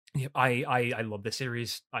 Yeah, I love this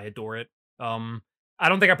series. I adore it. I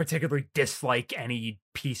don't think I particularly dislike any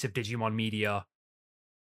piece of Digimon media.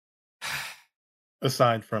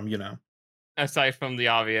 Aside from, aside from the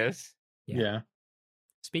obvious. Yeah.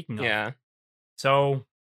 Speaking of, Yeah. So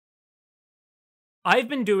I've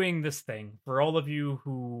been doing this thing for all of you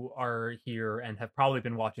who are here and have probably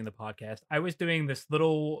been watching the podcast. I was doing this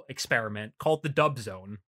little experiment called the Dub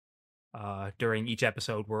Zone during each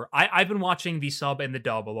episode where I've been watching the sub and the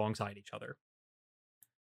dub alongside each other.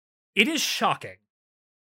 It is shocking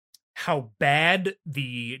how bad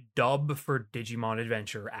the dub for Digimon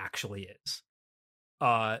Adventure actually is.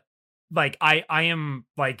 Like I am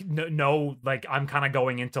like no like I'm kind of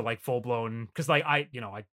going into like full blown because like I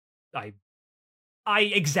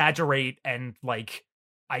exaggerate and like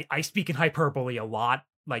I speak in hyperbole a lot.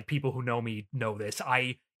 Like people who know me know this.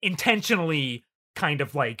 I intentionally kind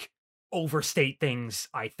of like overstate things,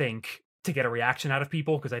 I think, to get a reaction out of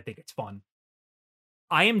people because I think it's fun.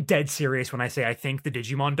 I am dead serious when I say I think the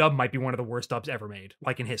Digimon dub might be one of the worst dubs ever made,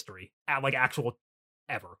 like in history, like actual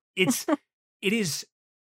ever. It's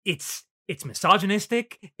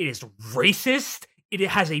misogynistic. It is racist. It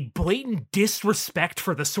has a blatant disrespect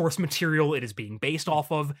for the source material it is being based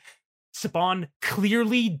off of. Saban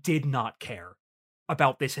clearly did not care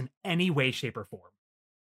about this in any way, shape, or form.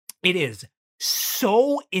 It is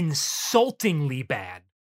so insultingly bad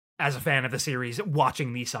as a fan of the series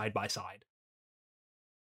watching these side by side.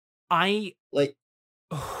 I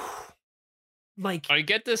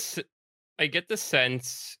get the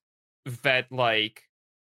sense that like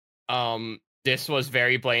this was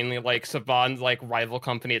very blatantly like Saban's like rival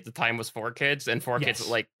company at the time was 4Kids, and 4Kids Yes.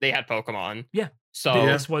 like they had Pokemon. Yeah. So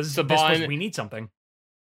Yeah. This was Saban we need something.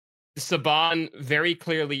 Saban very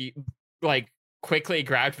clearly like quickly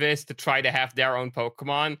grabbed this to try to have their own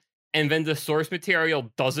Pokemon, and then the source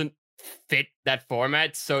material doesn't fit that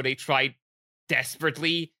format, so they tried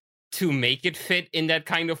desperately to make it fit in that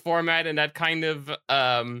kind of format and that kind of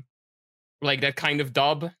like that kind of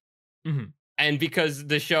dub. Mhm. And because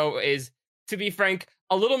the show is, to be frank,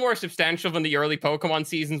 a little more substantial than the early Pokemon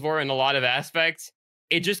seasons were in a lot of aspects,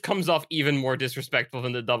 it just comes off even more disrespectful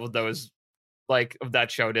than the dub of those like of that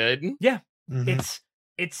show did. Mhm.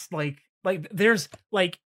 It's like there's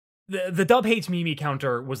like the dub hates Mimi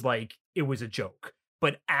counter was like it was a joke.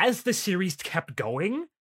 But as the series kept going,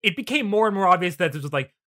 it became more and more obvious that it was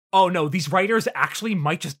like, oh no, these writers actually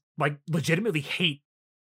might just like legitimately hate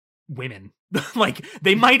women. Like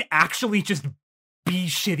they might actually just be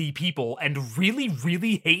shitty people and really,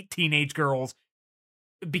 really hate teenage girls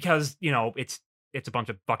because, you know, it's a bunch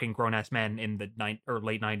of fucking grown-ass men in the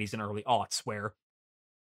late 90s and early aughts where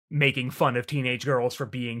making fun of teenage girls for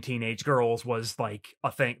being teenage girls was like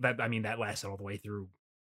a thing that, I mean, that lasted all the way through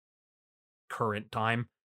current time.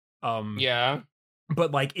 Yeah.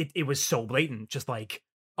 But like it was so blatant, just like,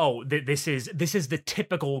 oh, this is the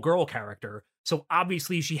typical girl character. So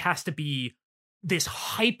obviously she has to be this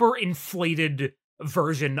hyper inflated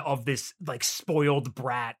version of this like spoiled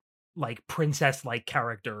brat, like princess like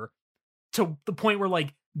character, to the point where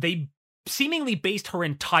like they seemingly based her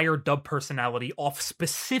entire dub personality off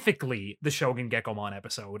specifically the Shogun Gekkomon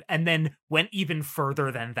episode, and then went even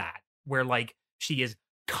further than that, where like she is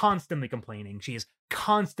constantly complaining, she is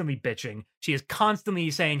constantly bitching, she is constantly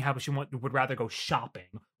saying how she would rather go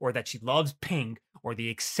shopping, or that she loves pink, or the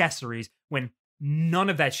accessories, when none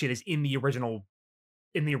of that shit is in the original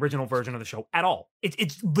version of the show at all.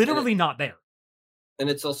 It's literally not there. And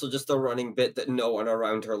it's also just a running bit that no one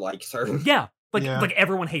around her likes her. Yeah. Yeah. Like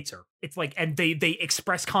everyone hates her. It's like, and they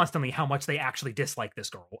express constantly how much they actually dislike this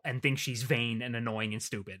girl and think she's vain and annoying and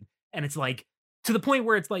stupid. And it's like, to the point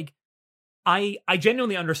where it's like, I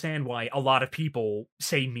genuinely understand why a lot of people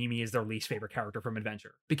say Mimi is their least favorite character from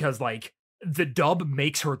Adventure, because like the dub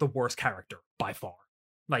makes her the worst character by far.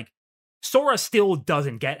 Like Sora still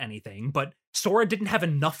doesn't get anything, but Sora didn't have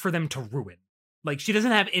enough for them to ruin. Like she doesn't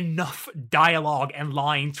have enough dialogue and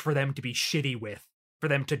lines for them to be shitty with, for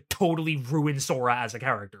them to totally ruin Sora as a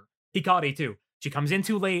character. Hikari too. She comes in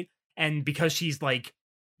too late, and because she's like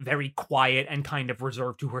very quiet and kind of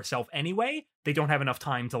reserved to herself anyway, they don't have enough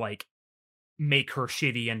time to like make her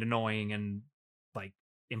shitty and annoying and like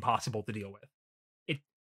impossible to deal with.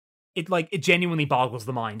 It genuinely boggles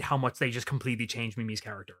the mind how much they just completely changed Mimi's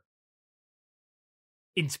character.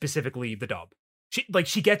 In specifically the dub.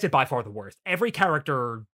 She gets it by far the worst. Every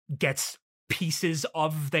character gets pieces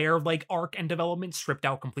of their like arc and development stripped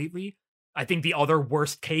out completely. I think the other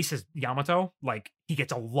worst case is Yamato. Like he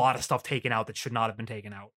gets a lot of stuff taken out that should not have been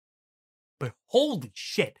taken out. But holy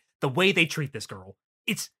shit, the way they treat this girl,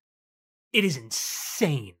 it is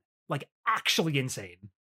insane. Like actually insane.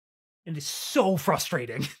 And it's so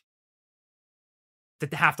frustrating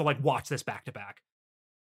to have to like watch this back to back.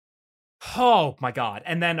 Oh my god.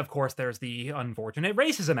 And then of course there's the unfortunate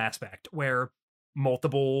racism aspect where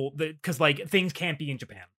because like things can't be in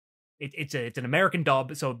Japan. It's an American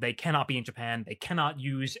dub, so they cannot be in Japan. They cannot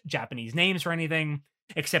use Japanese names for anything,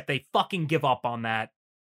 except they fucking give up on that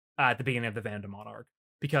at the beginning of the Vandemon arc,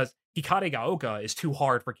 because Hikari Gaoka is too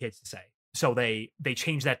hard for kids to say. So they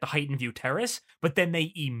change that to Heightened View Terrace, but then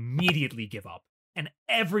they immediately give up, and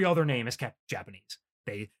every other name is kept Japanese.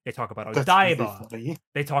 They talk about That's Odaiba. really funny.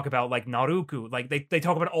 They talk about like Naruku. Like they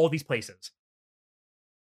talk about all these places.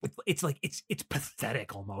 It's like it's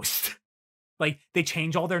pathetic almost. Like they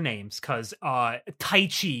change all their names because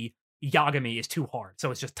Taichi Yagami is too hard,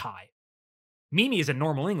 so it's just Tai. Mimi is a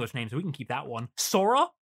normal English name, so we can keep that one. Sora,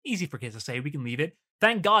 easy for kids to say, we can leave it.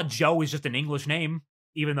 Thank God Joe is just an English name,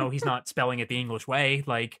 even though he's not spelling it the English way.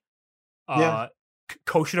 Like Yeah.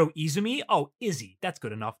 Koshiro Izumi, oh Izzy, that's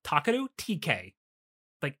good enough. Takaru, TK.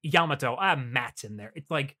 Like Yamato, Matt's in there.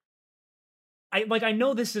 It's like I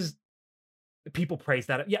know this is people praise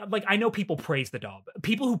that. Yeah, like I know people praise the dub.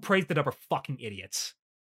 People who praise the dub are fucking idiots.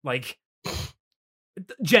 Like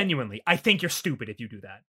genuinely, I think you're stupid if you do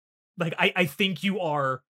that. Like I think you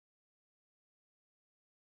are.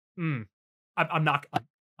 I'm not.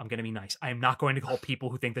 I'm going to be nice. I am not going to call people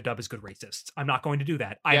who think the dub is good racists. I'm not going to do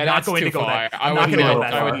that. I'm not going to go that. I'm not going to go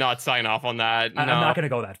that far. I would not sign off on that. No. I'm not going to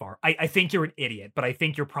go that far. I think you're an idiot, but I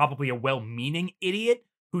think you're probably a well-meaning idiot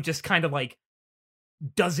who just kind of like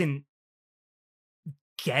doesn't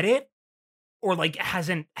get it. or like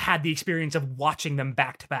hasn't had the experience of watching them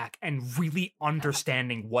back to back and really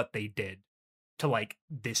understanding what they did to like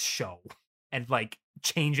this show and like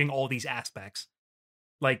changing all these aspects.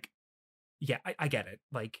 Like, yeah, I get it.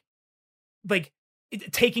 Like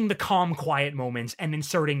taking the calm, quiet moments and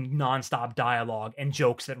inserting nonstop dialogue and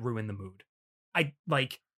jokes that ruin the mood. I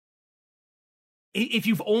like. If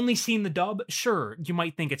you've only seen the dub, sure, you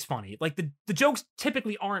might think it's funny. Like the jokes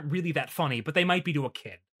typically aren't really that funny, but they might be to a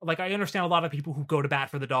kid. Like I understand a lot of people who go to bat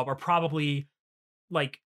for the dub are probably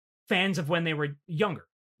like fans of when they were younger.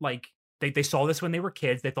 Like they saw this when they were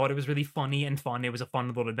kids. They thought it was really funny and fun. It was a fun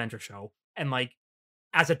little adventure show. And like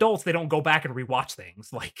as adults, they don't go back and rewatch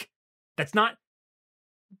things. Like that's not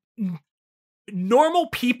normal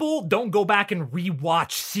people don't go back and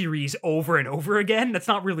rewatch series over and over again. That's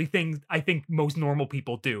not really things I think most normal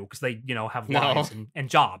people do because they, have lives and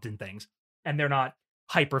jobs and things. And they're not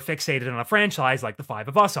hyper fixated on a franchise like the five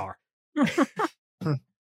of us are.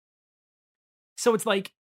 So it's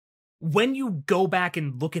like when you go back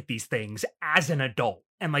and look at these things as an adult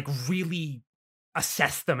and like really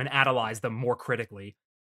assess them and analyze them more critically,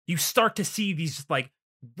 you start to see these like,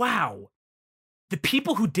 wow, the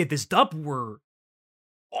people who did this dub were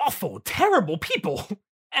awful, terrible people.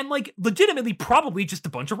 And like legitimately probably just a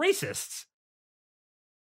bunch of racists.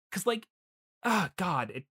 Cause like, oh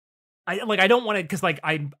God, I don't want to, cause like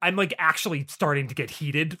I'm like actually starting to get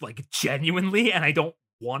heated, like genuinely, and I don't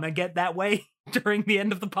want to get that way during the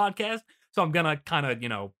end of the podcast. So I'm gonna kind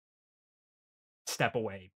of, step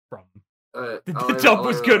away from the dub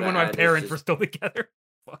was good when my parents were still together.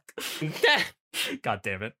 Fuck. God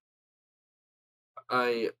damn it.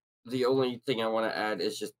 The only thing I want to add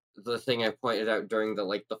is just the thing I pointed out during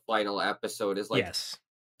the final episode is like yes,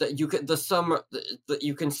 that you can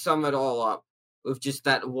you can sum it all up with just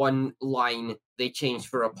that one line they changed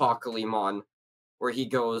for Apocalypse, where he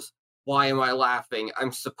goes, "Why am I laughing?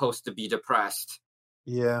 I'm supposed to be depressed."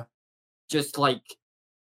 Yeah. Just like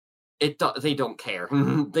they don't care.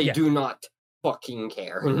 They do not fucking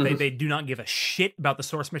care. they do not give a shit about the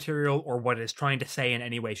source material or what it is trying to say in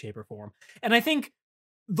any way, shape, or form. And I think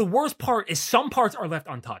the worst part is some parts are left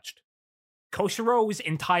untouched. Koshiro's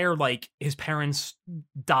entire, his parents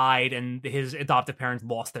died and his adoptive parents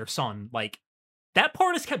lost their son. That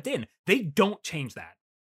part is kept in. They don't change that.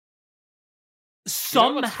 You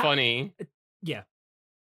know what's funny? Yeah.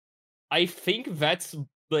 I think that's,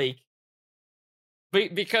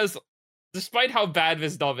 because despite how bad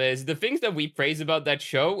this dub is, the things that we praise about that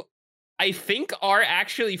show, I think are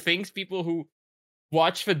actually things people who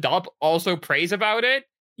watch the dub also praise about it.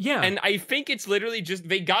 Yeah. And I think it's literally just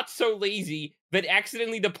they got so lazy that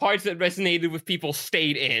accidentally the parts that resonated with people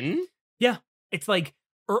stayed in. Yeah. It's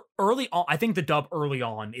early on, I think the dub early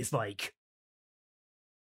on is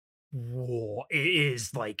whoa, it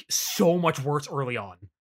is so much worse early on.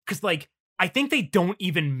 Because I think they don't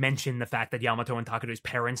even mention the fact that Yamato and Takado's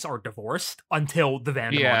parents are divorced until the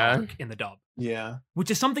Vandemon arc in the dub. Yeah. Which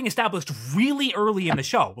is something established really early in the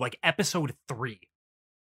show, episode 3.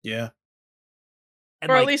 Yeah. And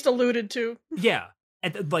or at least alluded to. Yeah.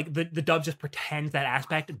 And the dub just pretends that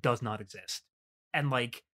aspect does not exist. And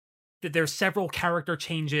there's several character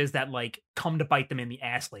changes that come to bite them in the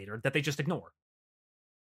ass later that they just ignore.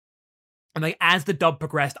 And as the dub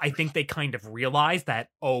progressed, I think they kind of realized that,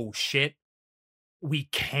 oh shit, we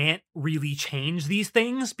can't really change these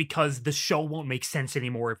things because the show won't make sense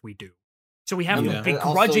anymore if we do. So we have to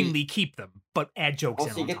begrudgingly keep them, but add jokes in.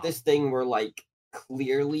 Also, on you get top. this thing where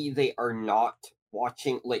clearly they are not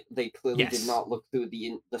watching, they clearly did not look through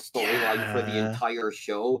the storyline for the entire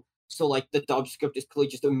show. So the dub script is clearly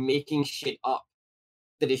just making shit up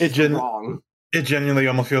that is wrong. It genuinely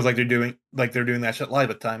almost feels like they're doing that shit live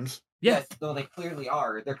at times. Yeah. Yes, no, they clearly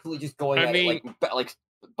are. They're clearly just going at it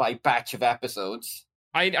by batch of episodes.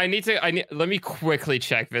 Let me quickly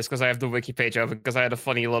check this because I have the wiki page open because I had a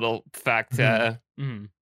funny little fact to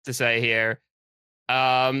say here.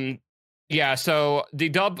 Yeah, so the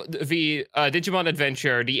Digimon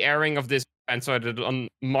Adventure, the airing of this event started on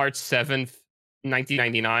March 7th,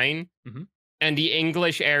 1999. Mm-hmm. And the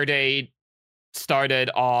English air date started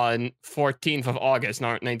on 14th of August,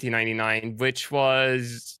 1999, which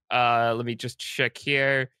was, let me just check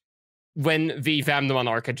here, when the Vandemon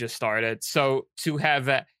arc had just started. So to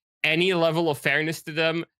have any level of fairness to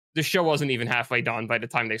them, the show wasn't even halfway done by the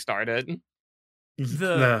time they started.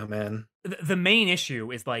 No, man. The main issue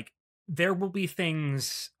is there will be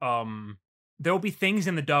things in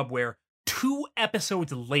the dub where 2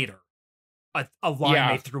 episodes later a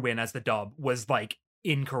line they threw in as the dub was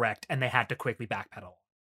incorrect and they had to quickly backpedal.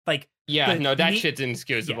 Like, Yeah, no, that me- shit's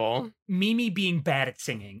inexcusable. Mimi being bad at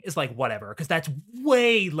singing is like whatever, because that's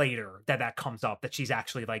way later that comes up, that she's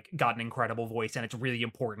actually like got an incredible voice and it's really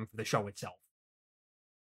important for the show itself.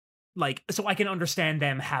 Like, so I can understand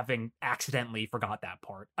them having accidentally forgot that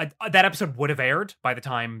part. That episode would have aired by the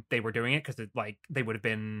time they were doing it, because like they would have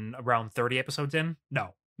been around 30 episodes in.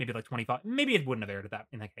 No, maybe like 25. Maybe it wouldn't have aired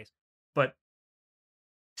in that case. But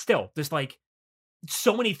still, there's like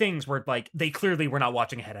so many things where like they clearly were not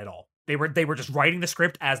watching ahead at all. They were just writing the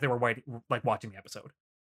script as they were watching the episode.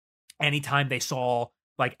 Anytime they saw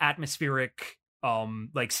like atmospheric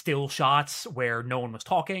like still shots where no one was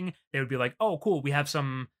talking, they would be like, "Oh, cool, we have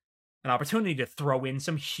an opportunity to throw in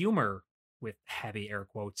some humor," with heavy air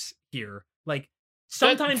quotes here. Like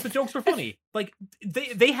sometimes the jokes were funny. Like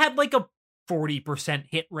they had like a 40%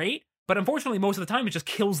 hit rate, but unfortunately most of the time it just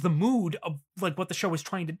kills the mood of like what the show is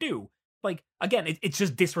trying to do. Like, again, it's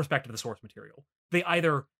just disrespect of the source material. They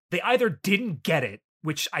either didn't get it,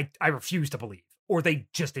 which I refuse to believe, or they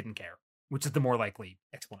just didn't care, which is the more likely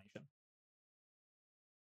explanation.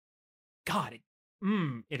 God,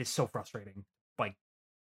 it is so frustrating. Like,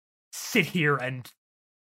 sit here and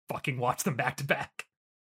fucking watch them back to back.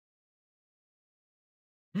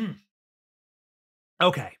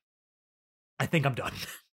 Okay. I think I'm done.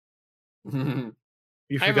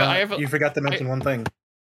 You forgot to mention one thing.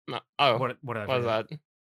 Oh, what was that?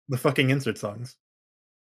 The fucking insert songs.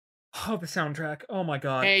 Oh, the soundtrack. Oh my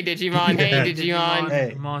god. Hey Digimon, hey Digimon.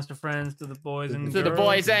 Hey. Monster friends to the boys and To girls. the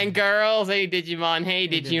boys and girls, hey Digimon, hey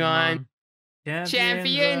Digimon.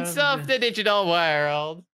 Champions of the digital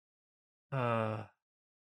world. Yeah,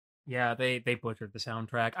 they butchered the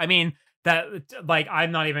soundtrack. I mean, that, like,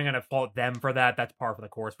 I'm not even gonna fault them for that. That's par for the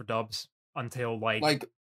course for dubs until like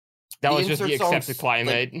that the was just the insert songs, accepted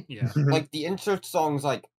climate. yeah. like the insert songs,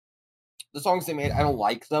 like the songs they made, I don't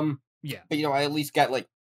like them. Yeah. But I at least get like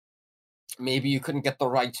maybe you couldn't get the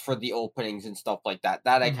rights for the openings and stuff like that.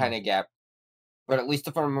 That I kind of get. But at least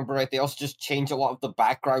if I remember right, they also just changed a lot of the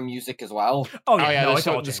background music as well. Oh yeah,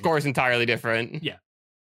 no, the score is entirely different. Yeah.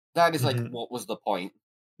 That is like what was the point?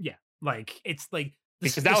 Yeah. Like it's like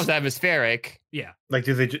because that was atmospheric. Yeah. Like,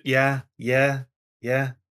 do they?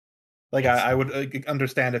 Yeah. Like, I would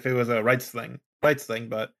understand if it was a rights thing,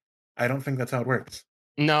 but I don't think that's how it works.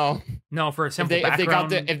 No, for a simple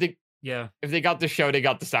background. If they got the show, they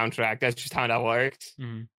got the soundtrack. That's just how that works.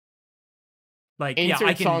 Mm-hmm. Like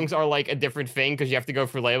insert songs are like a different thing because you have to go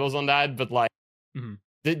through labels on that. But like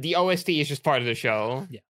the OST is just part of the show.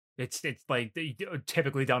 Yeah, it's like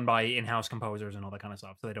typically done by in-house composers and all that kind of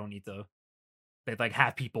stuff. So they don't need to. They like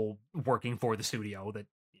have people working for the studio that.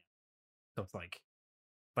 Yeah. So it's like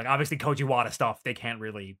obviously Koji Wada stuff they can't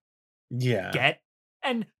really get.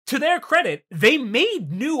 And to their credit, they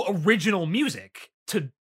made new original music to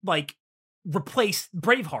like replace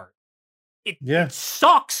Braveheart. It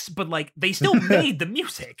sucks, but like they still made the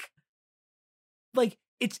music. Like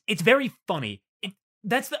it's very funny.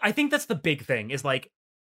 I think that's the big thing is like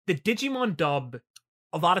the Digimon dub.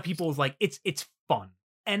 A lot of people is like it's fun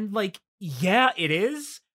and like yeah it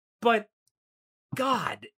is, but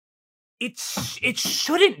God, it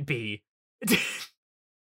shouldn't be.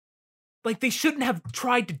 Like they shouldn't have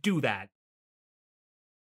tried to do that.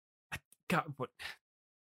 God, what?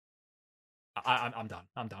 I'm done.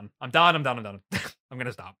 I'm done. I'm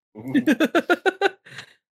gonna stop.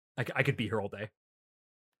 I could be here all day.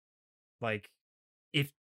 Like,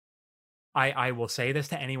 if I will say this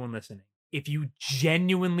to anyone listening, if you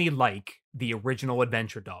genuinely like the original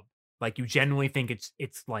adventure dub, like you genuinely think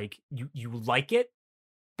it's like you like it,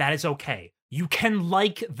 that is okay. You can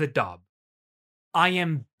like the dub. I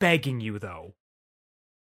am begging you though.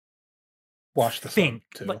 Watch the sub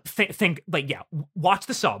too. Watch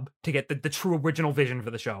the sub to get the true original vision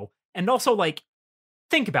for the show, and also like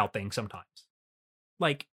think about things sometimes.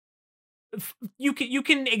 Like you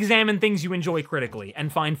can examine things you enjoy critically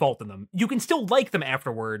and find fault in them. You can still like them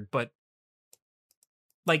afterward, but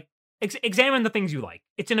like examine the things you like.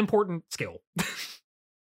 It's an important skill.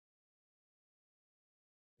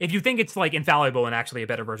 If you think it's like infallible and actually a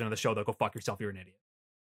better version of the show, though, go fuck yourself. You're an idiot.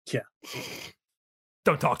 Yeah.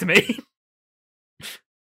 Don't talk to me.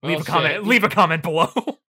 Leave a comment below.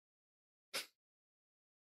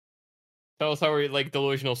 Tell us how we're like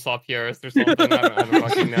delusional sub purists or something. I don't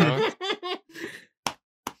fucking know.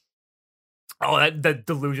 Oh, that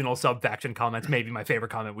delusional sub faction comment's maybe my favorite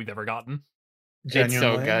comment we've ever gotten. Genuinely.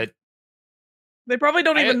 It's so good. They probably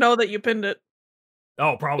don't even know that you pinned it.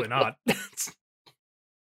 Oh, probably not.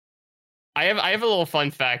 I have a little fun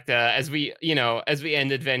fact as we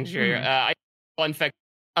end Adventure. I have a fun fact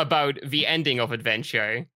about the ending of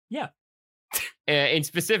Adventure. Yeah. in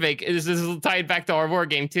specific, this is tied back to our war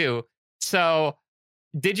game too. So,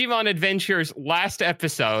 Digimon Adventure's last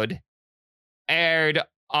episode aired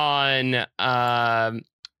on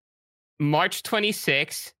March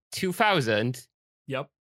 26, 2000. Yep.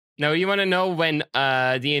 Now, you want to know when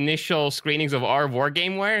the initial screenings of our war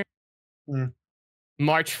game were?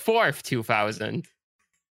 March 4th, 2000.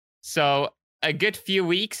 So, a good few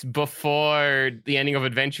weeks before the ending of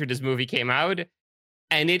Adventure, this movie came out.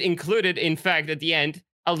 And it included, in fact, at the end,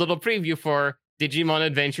 a little preview for Digimon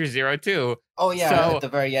Adventure 02. Oh, yeah, So, at the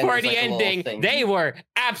very end. for there's, the like, a little ending, thing. they were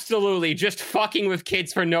absolutely just fucking with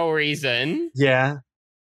kids for no reason. Yeah.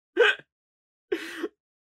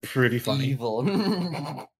 Pretty funny.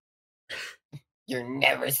 Evil. You're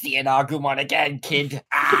never seeing Agumon again, kid.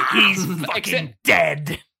 He's fucking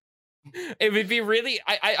dead. It would be really...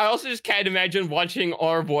 I also just can't imagine watching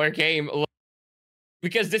our war game,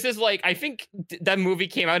 because this is like... I think that movie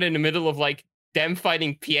came out in the middle of, like, them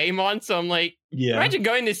fighting Piemon, so I'm like... Yeah. Imagine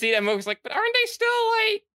going to see that movie, it's like, but aren't they still,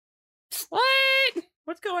 like... What?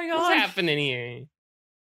 What's going on? What's happening here?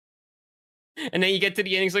 And then you get to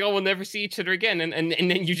the end, it's like, oh, we'll never see each other again. And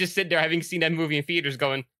then you just sit there having seen that movie in theaters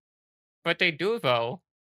going, but they do, though.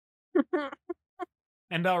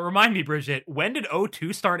 And remind me, Bridget, when did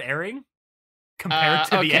 02 start airing? Compared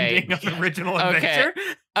to the ending of the original Adventure?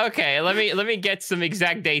 Okay, let me get some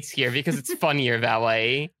exact dates here, because it's funnier that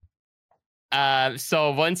way.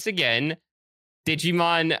 So once again,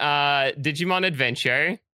 Digimon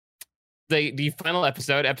Adventure, the final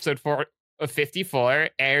episode 4 of 54,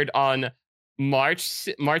 aired on March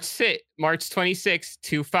 26,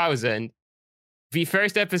 2000. The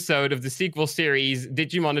first episode of the sequel series,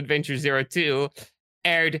 Digimon Adventure 02,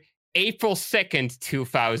 aired April 2nd,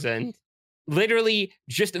 2000. Literally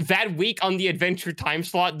just that week on the adventure time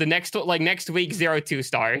slot, the next week 02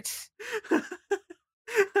 starts.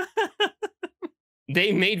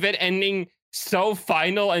 They made that ending so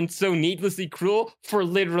final and so needlessly cruel for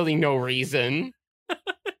literally no reason.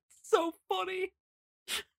 So funny.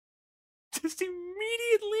 Just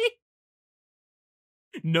immediately.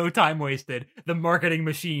 No time wasted. The marketing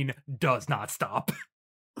machine does not stop.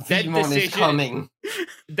 That Digimon decision is coming.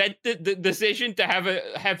 That the decision to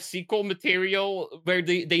have sequel material where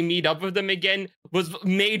they meet up with them again was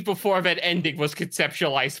made before that ending was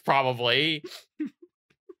conceptualized, probably.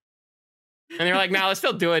 And they're like, "Nah, let's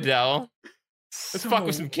still do it though. Let's fuck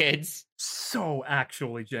with some kids." So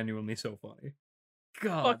actually, genuinely, so funny.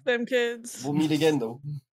 God. Fuck them kids. We'll meet again, though.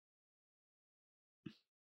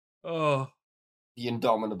 Oh. The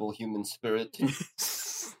indomitable human spirit.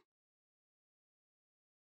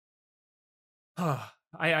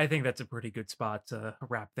 I think that's a pretty good spot to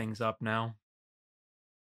wrap things up now.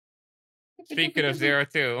 Speaking of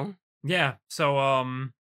 02. Yeah. So I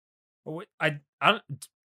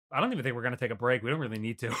don't even think we're gonna take a break. We don't really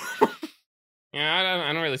need to. Yeah,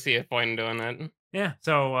 I don't really see a point in doing that. Yeah.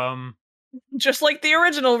 So Just like the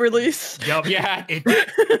original release. Yup. Yeah,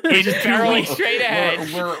 It's just barreling straight ahead.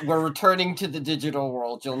 We're returning to the digital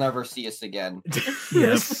world. You'll never see us again.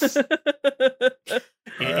 Yes.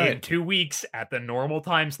 In Alright. 2 weeks at the normal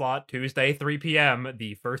time slot, Tuesday, 3 p.m.,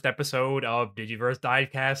 the first episode of Digiverse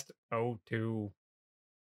Divecast 02.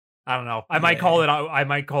 I don't know. I might call it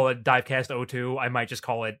Divecast 02. I might just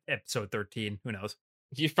call it episode 13. Who knows?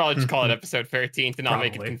 You should probably just call it episode 13 to not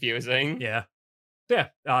make it Probably. confusing. Yeah. Yeah.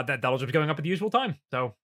 That'll just be going up at the usual time.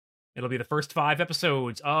 So it'll be the first 5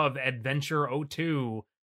 episodes of Adventure 02.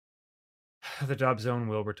 The Dub Zone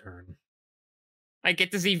will return. I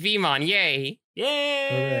get to see Vmon, yay! Yay!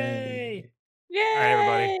 Hooray. Yay! All right,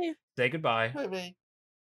 everybody. Say goodbye. Bye-bye.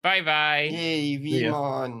 Bye-bye. Yay, ya.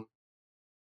 Vmon.